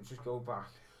movie. Let's just go back.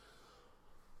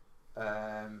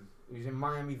 He was in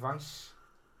Miami Vice.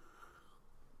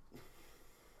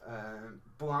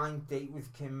 Blind Date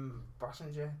with Kim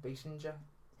Basinger,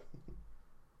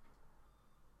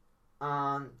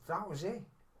 and that was it.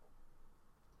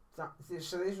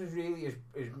 So this was really his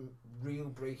real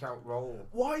breakout role.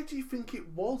 Why do you think it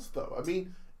was, though? I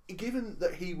mean, given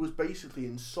that he was basically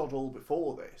in sod all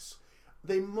before this,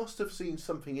 they must have seen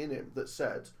something in him that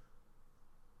said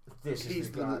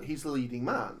he's the leading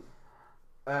man.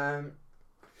 I mean,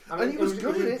 and he was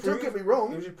good in it, don't get me wrong.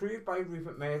 He was approved by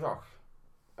Rupert Murdoch.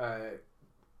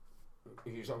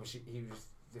 He was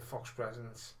the Fox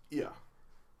president. Yeah.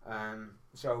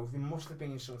 So there must have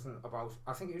been something about.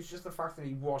 I think it was just the fact that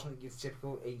he wasn't your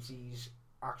typical 80s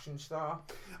action star.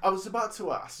 I was about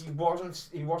to ask. He wasn't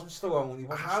Stallone. He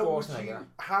wasn't Schwarzenegger.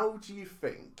 How do you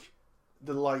think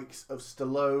the likes of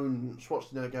Stallone,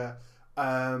 Schwarzenegger,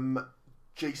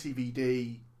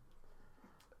 JCVD,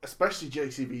 especially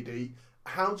JCVD,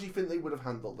 how do you think they would have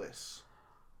handled this?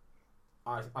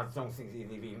 I don't think they'd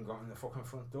have even got in the fucking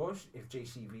front doors if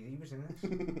JCVD was in this.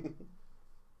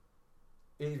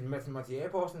 He'd met them at the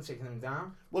airport and taken them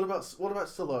down. What about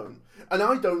Stallone? And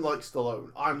I don't like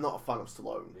Stallone. I'm not a fan of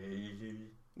Stallone.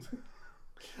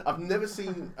 I've never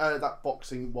seen that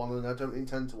boxing one, and I don't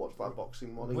intend to watch that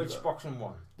boxing one either. Which boxing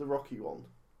one? The Rocky one.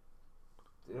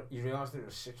 You realise there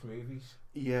were 6 movies?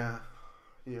 Yeah.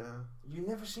 You've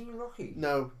never seen Rocky?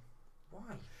 No.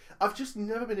 Why? I've just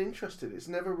never been interested. It's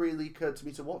never really occurred to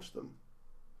me to watch them.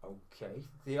 Okay.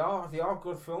 They are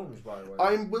good films, by the way.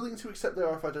 I'm willing to accept they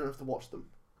are if I don't have to watch them.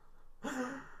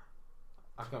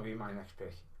 That's going to be my next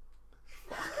pick.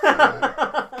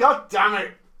 God damn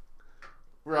it!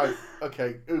 Right,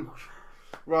 okay. Ooh.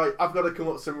 Right, I've got to come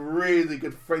up with some really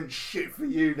good French shit for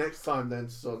you next time then,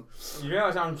 son. You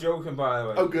realise I'm joking, by the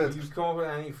way. Oh, good. If you come up with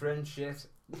any French shit,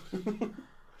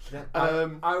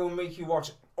 then I will make you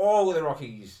watch all of the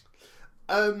Rockies.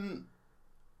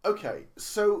 Okay,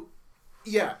 so...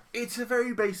 Yeah, it's a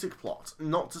very basic plot.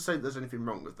 Not to say there's anything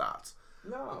wrong with that.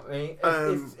 No, I mean,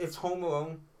 it's Home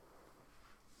Alone.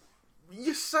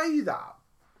 You say that,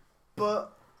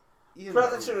 but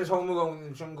Predator is Home Alone in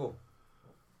the jungle.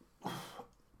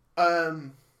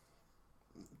 No.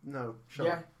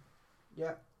 Yeah.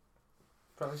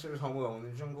 Predator is Home Alone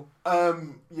in the jungle.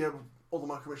 Yeah, all the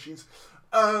micro machines.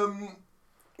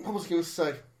 What was I going to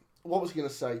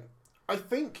say? I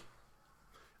think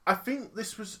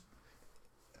this was.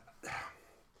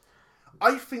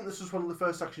 I think this was one of the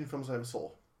first action films I ever saw.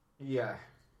 Yeah.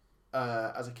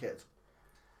 As a kid.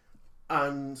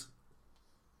 And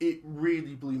it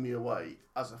really blew me away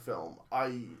as a film.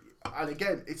 And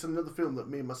again, it's another film that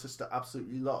me and my sister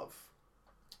absolutely love.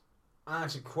 And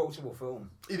it's a quotable film.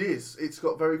 It is. It's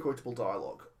got very quotable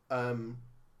dialogue. And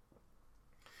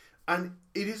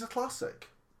it is a classic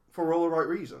for all the right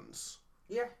reasons.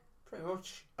 Yeah, pretty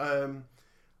much. And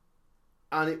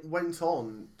it went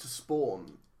on to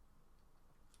spawn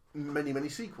many, many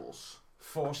sequels.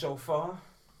 4 so far?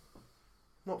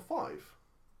 Not 5.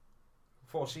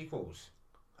 4 sequels.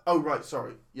 Oh, right,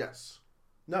 sorry. Yes.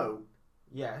 No.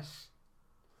 Yes.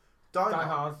 Die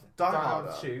Hard. Die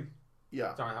Hard 2.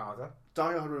 Yeah. Die Harder.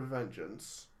 Die Hard with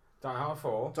Vengeance. Die Hard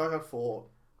 4. Die Hard 4.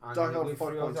 And Die Hard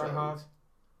 5.0. Die Hard.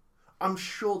 I'm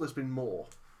sure there's been more.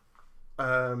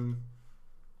 Let's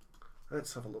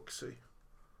have a look-see.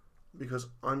 Because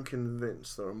I'm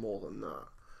convinced there are more than that.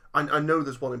 I know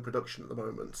there's one in production at the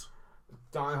moment.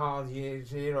 Die Hard Year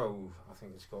Zero, I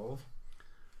think it's called.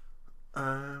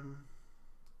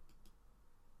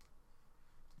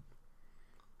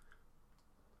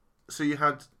 So you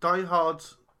had Die Hard,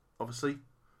 obviously.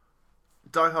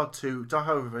 Die Hard 2, Die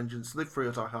Hard with Vengeance, Live Free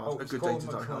or Die Hard, A Good Day to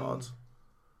Die Hard.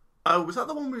 Oh, was that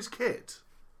the one with his kid?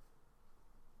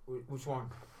 Which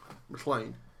one?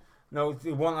 McClane. No,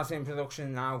 the one that's in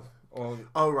production now.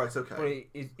 Oh, right, okay.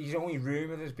 But he's only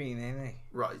rumoured as being in it.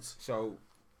 Right. So,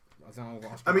 I don't know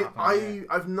what's going to happen.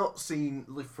 I've not seen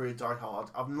Live Free or Die Hard.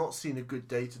 I've not seen A Good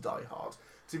Day to Die Hard.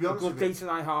 To be honest, A Good Day to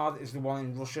Die Hard is the one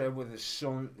in Russia with his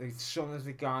son. The son is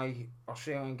the guy,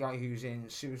 Australian guy who's in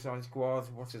Suicide Squad.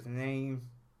 What's his name?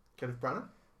 Kenneth Branagh?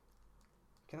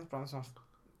 Kenneth Branagh's not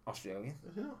Australian.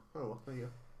 Is he not? Oh, well, there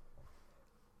you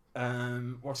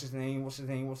What's his name?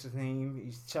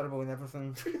 He's terrible in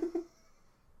everything.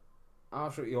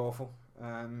 Absolutely awful.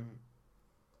 Where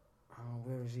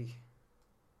is he?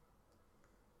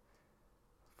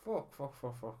 Fuck.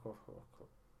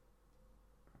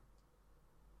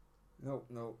 No,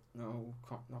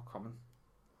 not Common.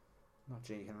 Not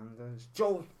Jake Hernandez.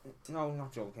 Joel. No,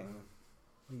 not Joel Kinnaman.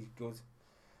 He's good.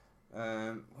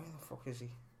 Where the fuck is he?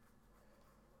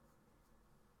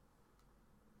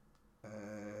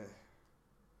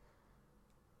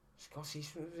 Scott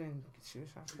Eastwood in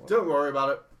Suicide Squad. Don't worry about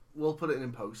it. We'll put it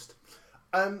in post.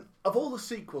 Of all the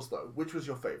sequels, though, which was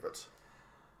your favourite?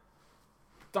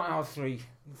 Die Hard 3,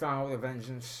 Die Hard with a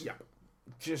Vengeance. Yeah.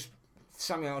 Just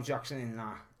Samuel L. Jackson in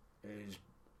that is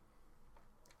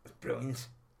brilliant.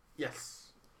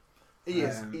 Yes. He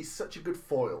is. He's such a good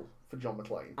foil for John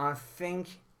McClane. I think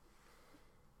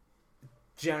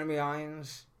Jeremy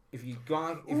Irons, if you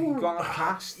gonna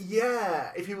cast,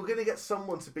 yeah, if you were gonna get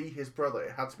someone to be his brother,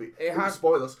 it had to be.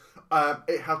 Spoilers.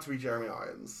 It had to be Jeremy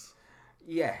Irons.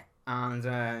 Yeah,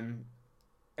 and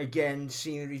again,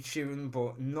 scenery chewing,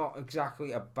 but not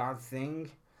exactly a bad thing.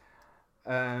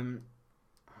 And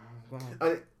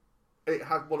it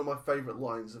had one of my favourite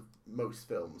lines of most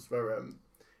films, where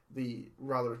the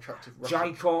rather attractive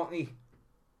Jai Courtney.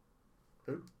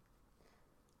 Who?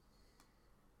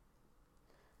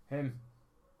 Him.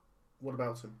 What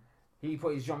about him? He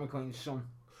plays John McClane's son.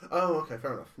 Oh, okay,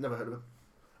 fair enough. Never heard of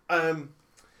him.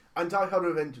 And Die Hard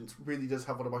with a Vengeance really does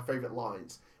have one of my favourite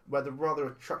lines, where the rather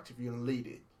attractive young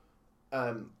lady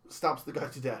stabs the guy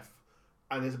to death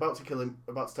and is about to kill him,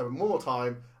 about to stab him one more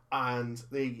time, and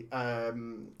the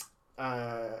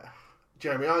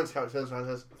Jeremy Irons character turns around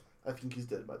and says, "I think he's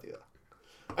dead, my dear."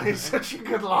 And it's such a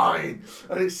good line,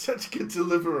 and it's such good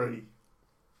delivery.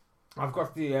 I've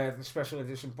got the special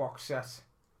edition box set,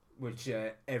 which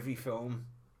every film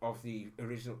of the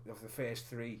first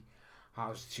three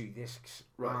has 2 discs,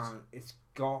 right? And it's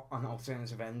got an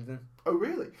alternative ending. Oh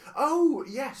really? Oh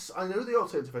yes, I know the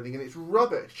alternative ending, and it's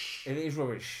rubbish. It is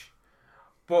rubbish,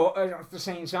 but at the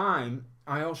same time,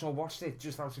 I also watched it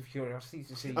just out of curiosity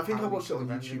to see. I think I watched it on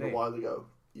YouTube a while ago.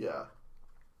 Yeah.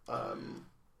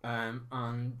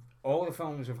 And all the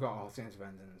films have got alternative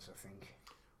endings, I think.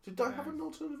 Did I have an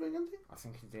alternative ending? I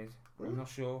think it did. Really? I'm not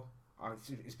sure.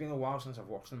 It's been a while since I've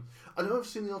watched them. I know I've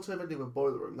seen the alternative ending of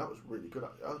Boiler Room. That was really good.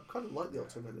 I kind of like the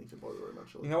alternative ending to Boiler Room,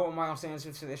 actually. You know what my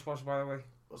alternative to this was, by the way?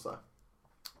 What's that?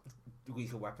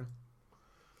 Lethal Weapon.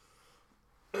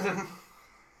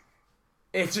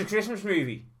 It's a Christmas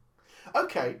movie.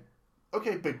 Okay,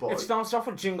 big boy. It starts off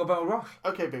with Jingle Bell Rock.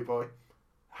 Okay, big boy.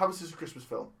 How is this a Christmas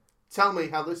film? Tell me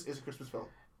how this is a Christmas film.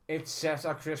 It's set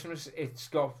at Christmas. It's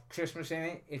got Christmas in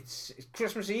it. It's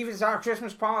Christmas Eve. It's our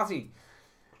Christmas party.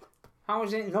 How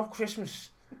is it not Christmas?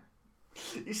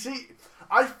 You see,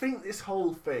 I think this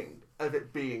whole thing of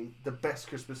it being the best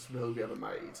Christmas movie ever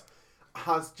made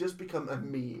has just become a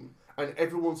meme, and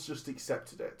everyone's just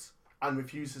accepted it and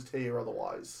refuses to hear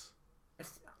otherwise.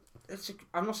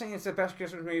 I'm not saying it's the best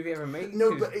Christmas movie ever made.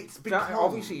 No, but it's become, that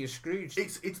obviously you're Scrooge.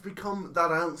 It's become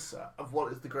that answer of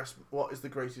what is the greatest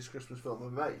Christmas film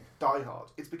ever made. Die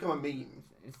Hard. It's become a meme.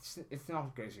 It's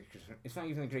not the greatest Christmas. It's not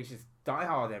even the greatest Die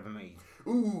Hard ever made.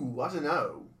 Ooh, I don't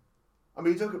know. I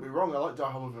mean, don't get me wrong. I like Die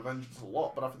Hard with a Vengeance a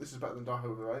lot, but I think this is better than Die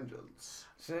Hard with a Vengeance.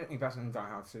 Certainly better than Die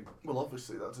Hard 2. Well,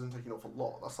 obviously that doesn't take an awful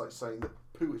lot. That's like saying that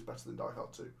Pooh is better than Die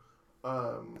Hard 2.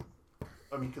 I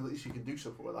mean, at least you can do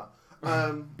something with that.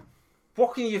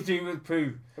 What can you do with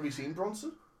Pooh? Have you seen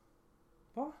Bronson?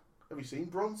 What? Have you seen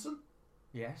Bronson?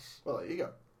 Yes. Well, there you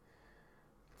go.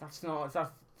 That's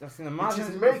an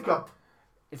imaginative. It's makeup.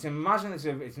 It's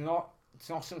imaginative. It's not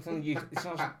something you.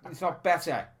 It's not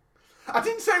better. I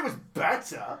didn't say it was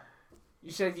better.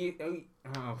 You said you.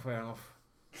 Oh, fair enough.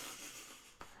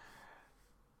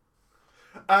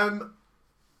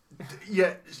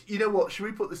 Yeah, you know what? Should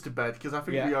we put this to bed? Because I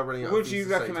think we are running out of Would things you to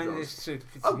say, recommend this to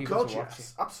Oh people God, to watch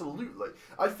yes, it? absolutely.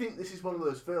 I think this is one of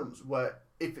those films where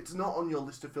if it's not on your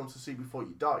list of films to see before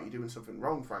you die, you're doing something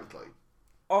wrong, frankly.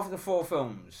 Of the 4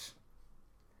 films,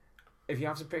 if you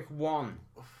had to pick one,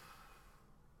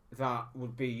 that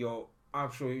would be your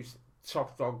absolute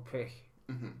top dog pick.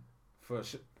 Mm-hmm. For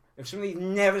if somebody's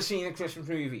never seen a Christmas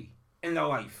movie in their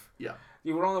life, yeah,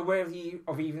 you were unaware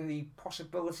of even the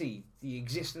possibility, the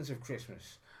existence of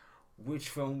Christmas, which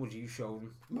film would you show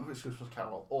them? Muppets Christmas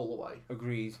Carol, all the way.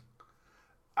 Agreed.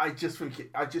 I just think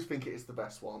it is the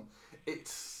best one.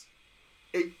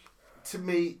 To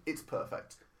me, it's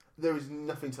perfect. There is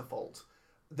nothing to fault.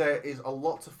 There is a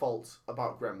lot to fault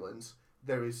about Gremlins.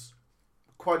 There is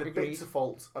quite a bit to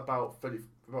fault about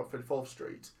 34th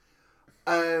Street.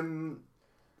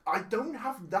 I don't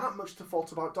have that much to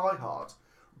fault about Die Hard,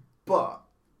 but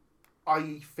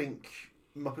I think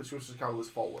Muppets vs. Carol is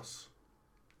faultless.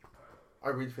 I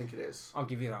really think it is. I'll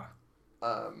give you that.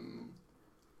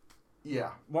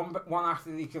 Yeah. One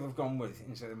actor they could have gone with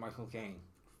instead of Michael Caine,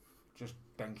 just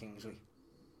Ben Kingsley.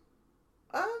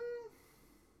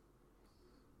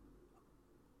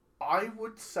 I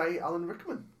would say Alan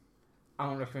Rickman.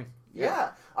 Alan Rickman.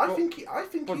 Yeah, I think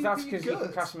But he'd that's be because good. you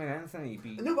can cast him in anything. He'd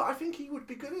be. No, but I think he would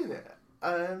be good in it.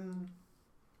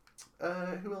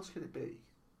 Who else could it be?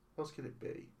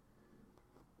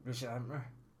 Richard Attenborough.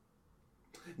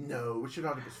 No, Richard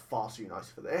Attenborough was far too nice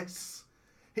for this.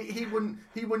 He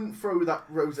wouldn't throw that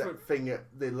rosette thing at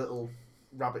the little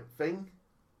rabbit thing.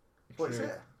 What is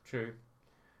it? True.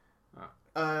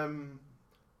 The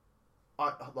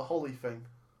holly thing.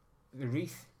 The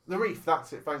wreath. The wreath,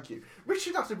 that's it, thank you.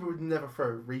 Richard Attenborough would never throw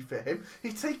a wreath at him.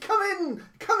 He'd say, come in!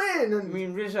 And I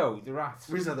mean Rizzo, the rat.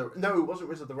 No, it wasn't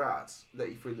Rizzo the rat that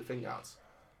he threw the thing at.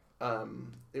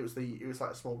 It was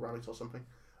like a small rabbit or something.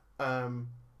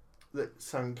 That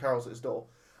sang carols at his door.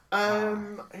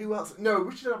 Who else? No,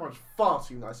 Richard Attenborough's far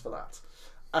too nice for that.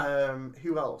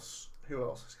 Who else? There's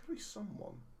got to be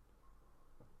someone.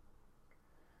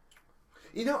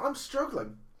 I'm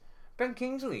struggling. Ben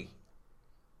Kingsley.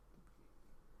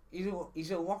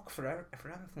 He's a lock for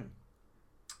everything.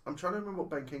 I'm trying to remember what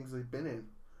Ben Kingsley's been in.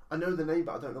 I know the name,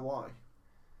 but I don't know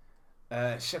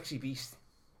why. Sexy Beast.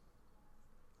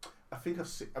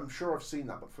 I'm sure I've seen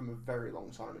that, but from a very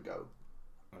long time ago.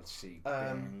 Let's see.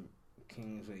 Ben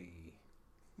Kingsley.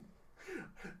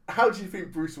 How do you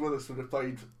think Bruce Willis would have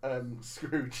played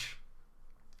Scrooge?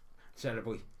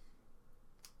 Terribly.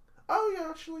 Oh yeah,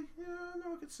 actually,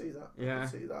 I could see that. Yeah. I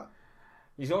could see that.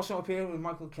 He's also appeared with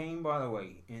Michael Caine, by the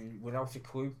way, in Without a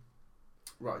Clue.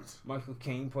 Right. Michael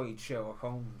Caine played Sherlock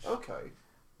Holmes. Okay.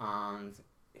 And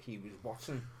he was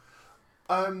Watson.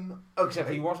 Okay. Except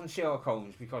he wasn't Sherlock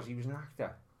Holmes because he was an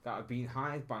actor that had been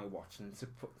hired by Watson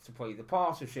to play the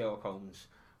part of Sherlock Holmes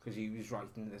because he was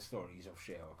writing the stories of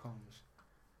Sherlock Holmes.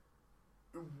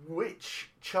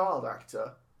 Which child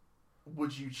actor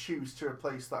would you choose to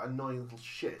replace that annoying little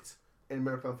shit in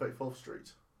Miracle on 34th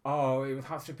Street? Oh, it would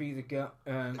have to be the girl.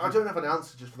 I don't have an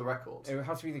answer, just for the record. It would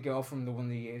have to be the girl from The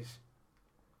Wonder Years.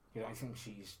 Because I think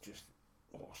she's just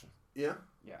awesome. Yeah?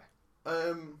 Yeah.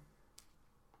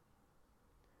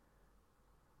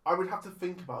 I would have to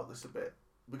think about this a bit,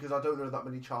 because I don't know that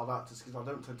many child actors, because I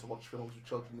don't tend to watch films with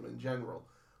children in general.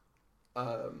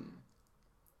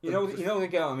 You know the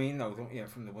girl I mean, though, don't you,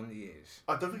 from The Wonder Years?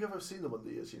 I don't think I've ever seen The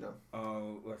Wonder Years,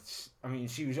 Oh,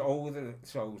 she was older,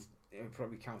 so it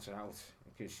probably counts her out,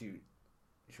 because she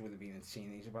would have been a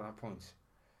teenager by that point.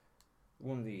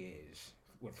 Wonder Years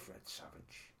with Fred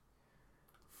Savage.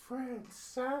 Fred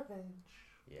Savage?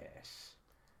 Yes.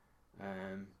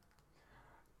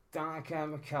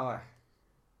 Danica McKellar.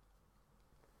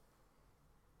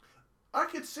 I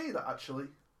could see that, actually.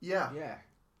 Yeah. Yeah.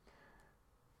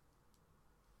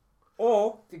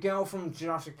 Or the girl from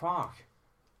Jurassic Park.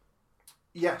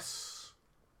 Yes.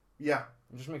 Yeah.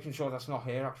 I'm just making sure that's not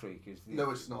her, actually.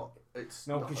 No, it's not.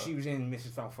 Because she was in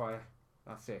Mrs. Doubtfire.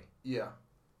 That's it. Yeah.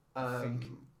 I think.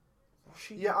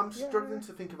 Yeah, I'm struggling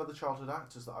to think of other childhood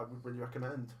actors that I would really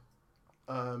recommend.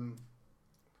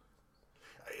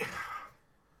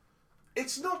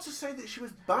 It's not to say that she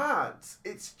was bad.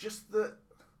 It's just that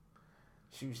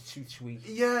she was too sweet.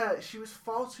 Yeah, she was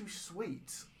far too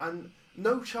sweet, and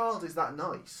no child is that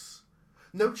nice.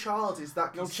 No child is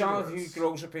that. No child who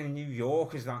grows up in New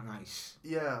York is that nice.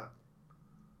 Yeah.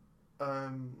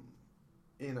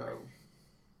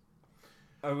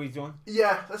 Are we done?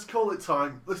 Yeah, let's call it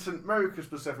time. Listen, Merry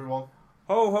Christmas, everyone.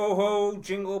 Ho, ho, ho,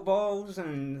 jingle balls,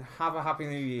 and have a happy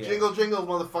new year. Jingle, jingle,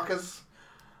 motherfuckers.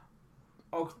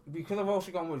 Oh, we could have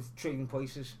also gone with Trading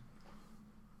Places.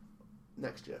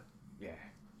 Next year. Yeah.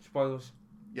 Spoilers.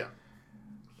 Yeah.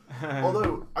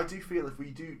 Although, I do feel if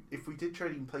we did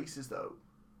Trading Places, though,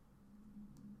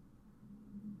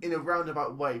 in a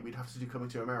roundabout way, we'd have to do Coming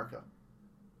to America.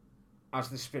 As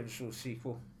the spiritual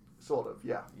sequel. Sort of,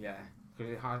 yeah. Yeah.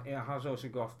 Because it has also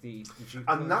got the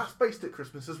and that's based at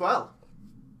Christmas as well.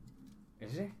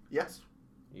 Is it? Yes.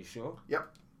 You sure?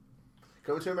 Yep.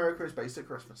 Coming to America is based at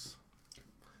Christmas.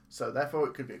 So therefore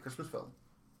it could be a Christmas film.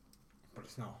 But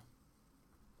it's not.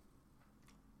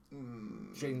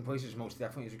 Trading Places most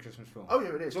definitely is a Christmas film. Oh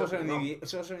yeah, it is. It's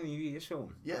also a New Year's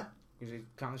film. Yeah. Because it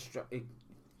kind of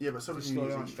yeah, but so the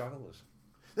story on stragglers.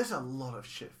 There's a lot of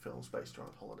shit films based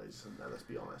around holidays, isn't there? Let's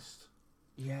be honest.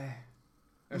 Yeah.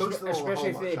 Most especially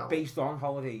if they're based on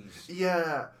holidays.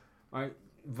 Yeah. Like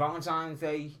Valentine's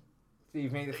Day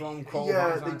They've made a film called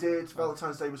Yeah, Valentine's. they did.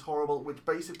 Valentine's Day was horrible, which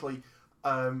basically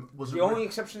was... The only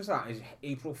exception to that is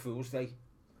April Fool's Day.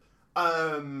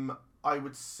 I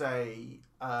would say...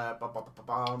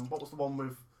 what was the one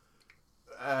with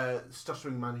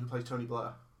stuttering man who plays Tony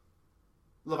Blair?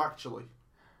 Love Actually.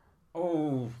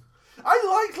 Oh.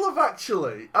 I liked Love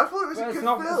Actually. I thought it was a good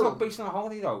film. It's not based on a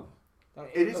holiday, though.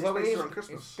 It is. It's based on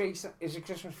Christmas. It's a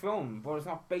Christmas film, but it's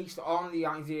not based on the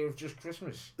idea of just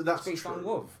Christmas. That's it's based true. on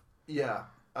love. Yeah.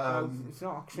 It's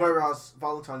not whereas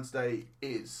Valentine's Day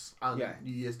is, and Yeah.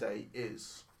 New Year's Day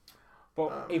is.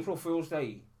 But April Fool's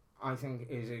Day, I think,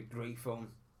 is a great film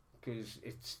because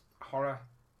it's horror,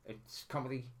 it's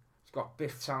comedy, it's got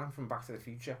Biff Tannen from Back to the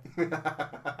Future.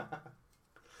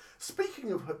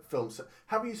 Speaking of films,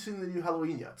 have you seen the new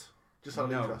Halloween yet? Just out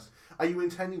of No. interest. Are you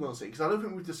intending on seeing? Because I don't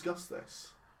think we've discussed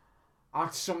this.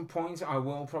 At some point, I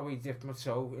will probably dip my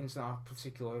toe into that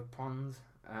particular pond,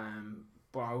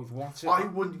 but I would want to. I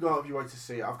wouldn't go out of your way to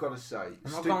see it, I've got to say.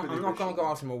 I'm not going to go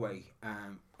out of my way.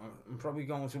 I'm probably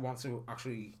going to want to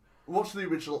actually watch the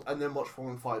original and then watch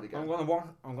 4 and 5 again. I'm going to want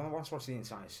to watch the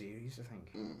entire series, I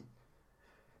think,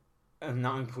 and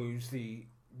that includes the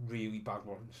really bad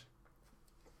ones.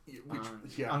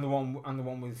 And the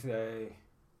one with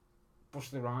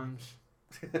Busta Rhymes.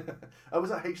 Oh, was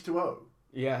that H2O?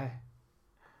 Yeah.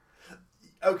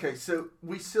 Okay, so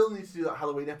we still need to do that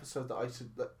Halloween episode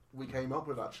that we came up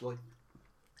with, actually,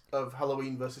 of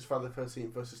Halloween versus Friday the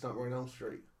 13th versus Nightmare on Elm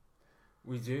Street.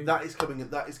 We do. That is coming.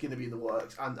 That is going to be in the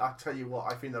works, and I tell you what,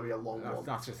 I think that'll be a long one.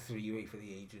 That's a 3-way for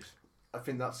the ages. I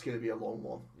think that's going to be a long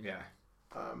one. Yeah.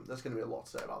 There's going to be a lot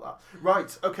to say about that.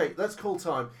 Right. Okay. Let's call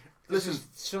time. Listen, this is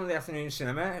Sunday afternoon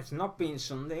cinema. It's not being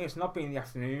Sunday. It's not being the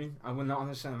afternoon, and we're not on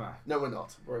the cinema. No, we're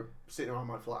not. We're sitting around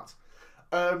my flat.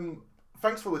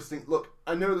 Thanks for listening. Look,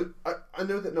 I know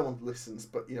that no one listens,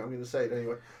 but I'm going to say it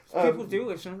anyway. People do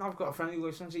listen. I've got a friend who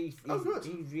listens. He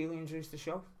really enjoys the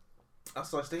show.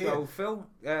 That's nice to hear. So Phil,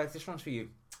 this one's for you.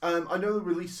 I know the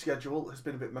release schedule has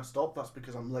been a bit messed up. That's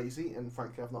because I'm lazy and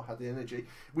frankly I've not had the energy.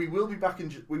 We will be back in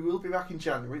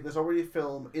January. There's already a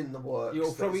film in the works.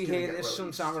 You'll probably hear this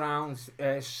sometime around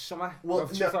summer. Well,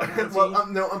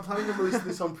 no, I'm planning on releasing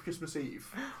this on Christmas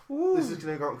Eve. Ooh. This is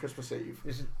going to go out on Christmas Eve.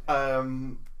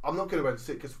 I'm not going to edit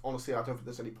it because honestly I don't think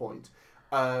there's any point.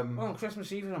 Well,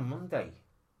 Christmas Eve is on Monday.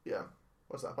 Yeah,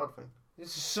 what's that bad thing?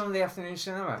 This is Sunday afternoon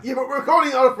cinema. Yeah, but we're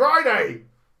recording on a Friday.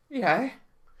 Yeah.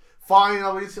 Fine,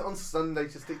 I'll release it on Sunday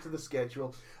to stick to the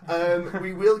schedule.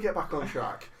 We will get back on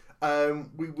track.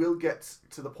 We will get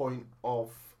to the point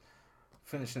of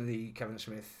finishing the Kevin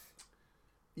Smith.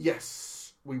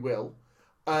 Yes, we will.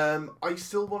 I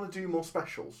still want to do more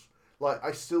specials. Like,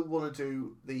 I still want to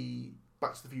do the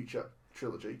Back to the Future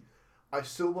trilogy. I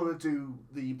still want to do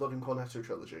the Blood and Cornetto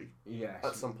trilogy. Yes.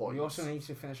 At some point. We also need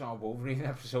to finish our Wolverine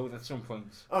episode at some point.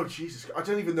 Oh, Jesus. I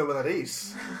don't even know where that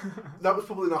is. That was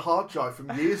probably in a hard drive from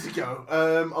years ago.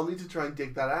 I'll need to try and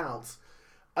dig that out.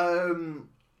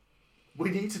 We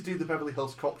need to do the Beverly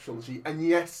Hills Cop trilogy. And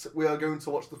yes, we are going to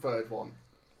watch the third one.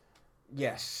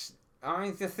 Yes. I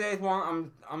mean, the third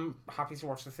one, I'm happy to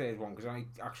watch the third one because I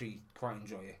actually quite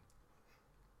enjoy it.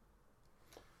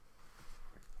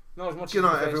 Not as much. Good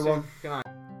night, everyone. Good night.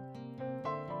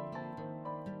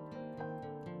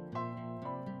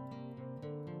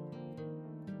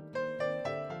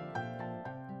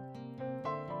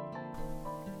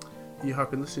 You have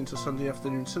been listening to Sunday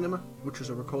Afternoon Cinema, which is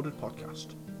a recorded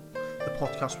podcast. The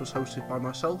podcast was hosted by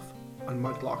myself and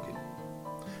Mike Larkin.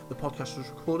 The podcast was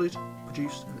recorded,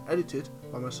 produced and edited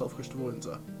by myself, Christopher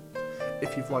Windsor.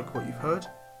 If you've liked what you've heard,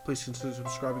 please consider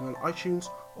subscribing on iTunes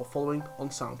or following on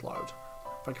SoundCloud.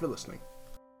 Thank you for listening.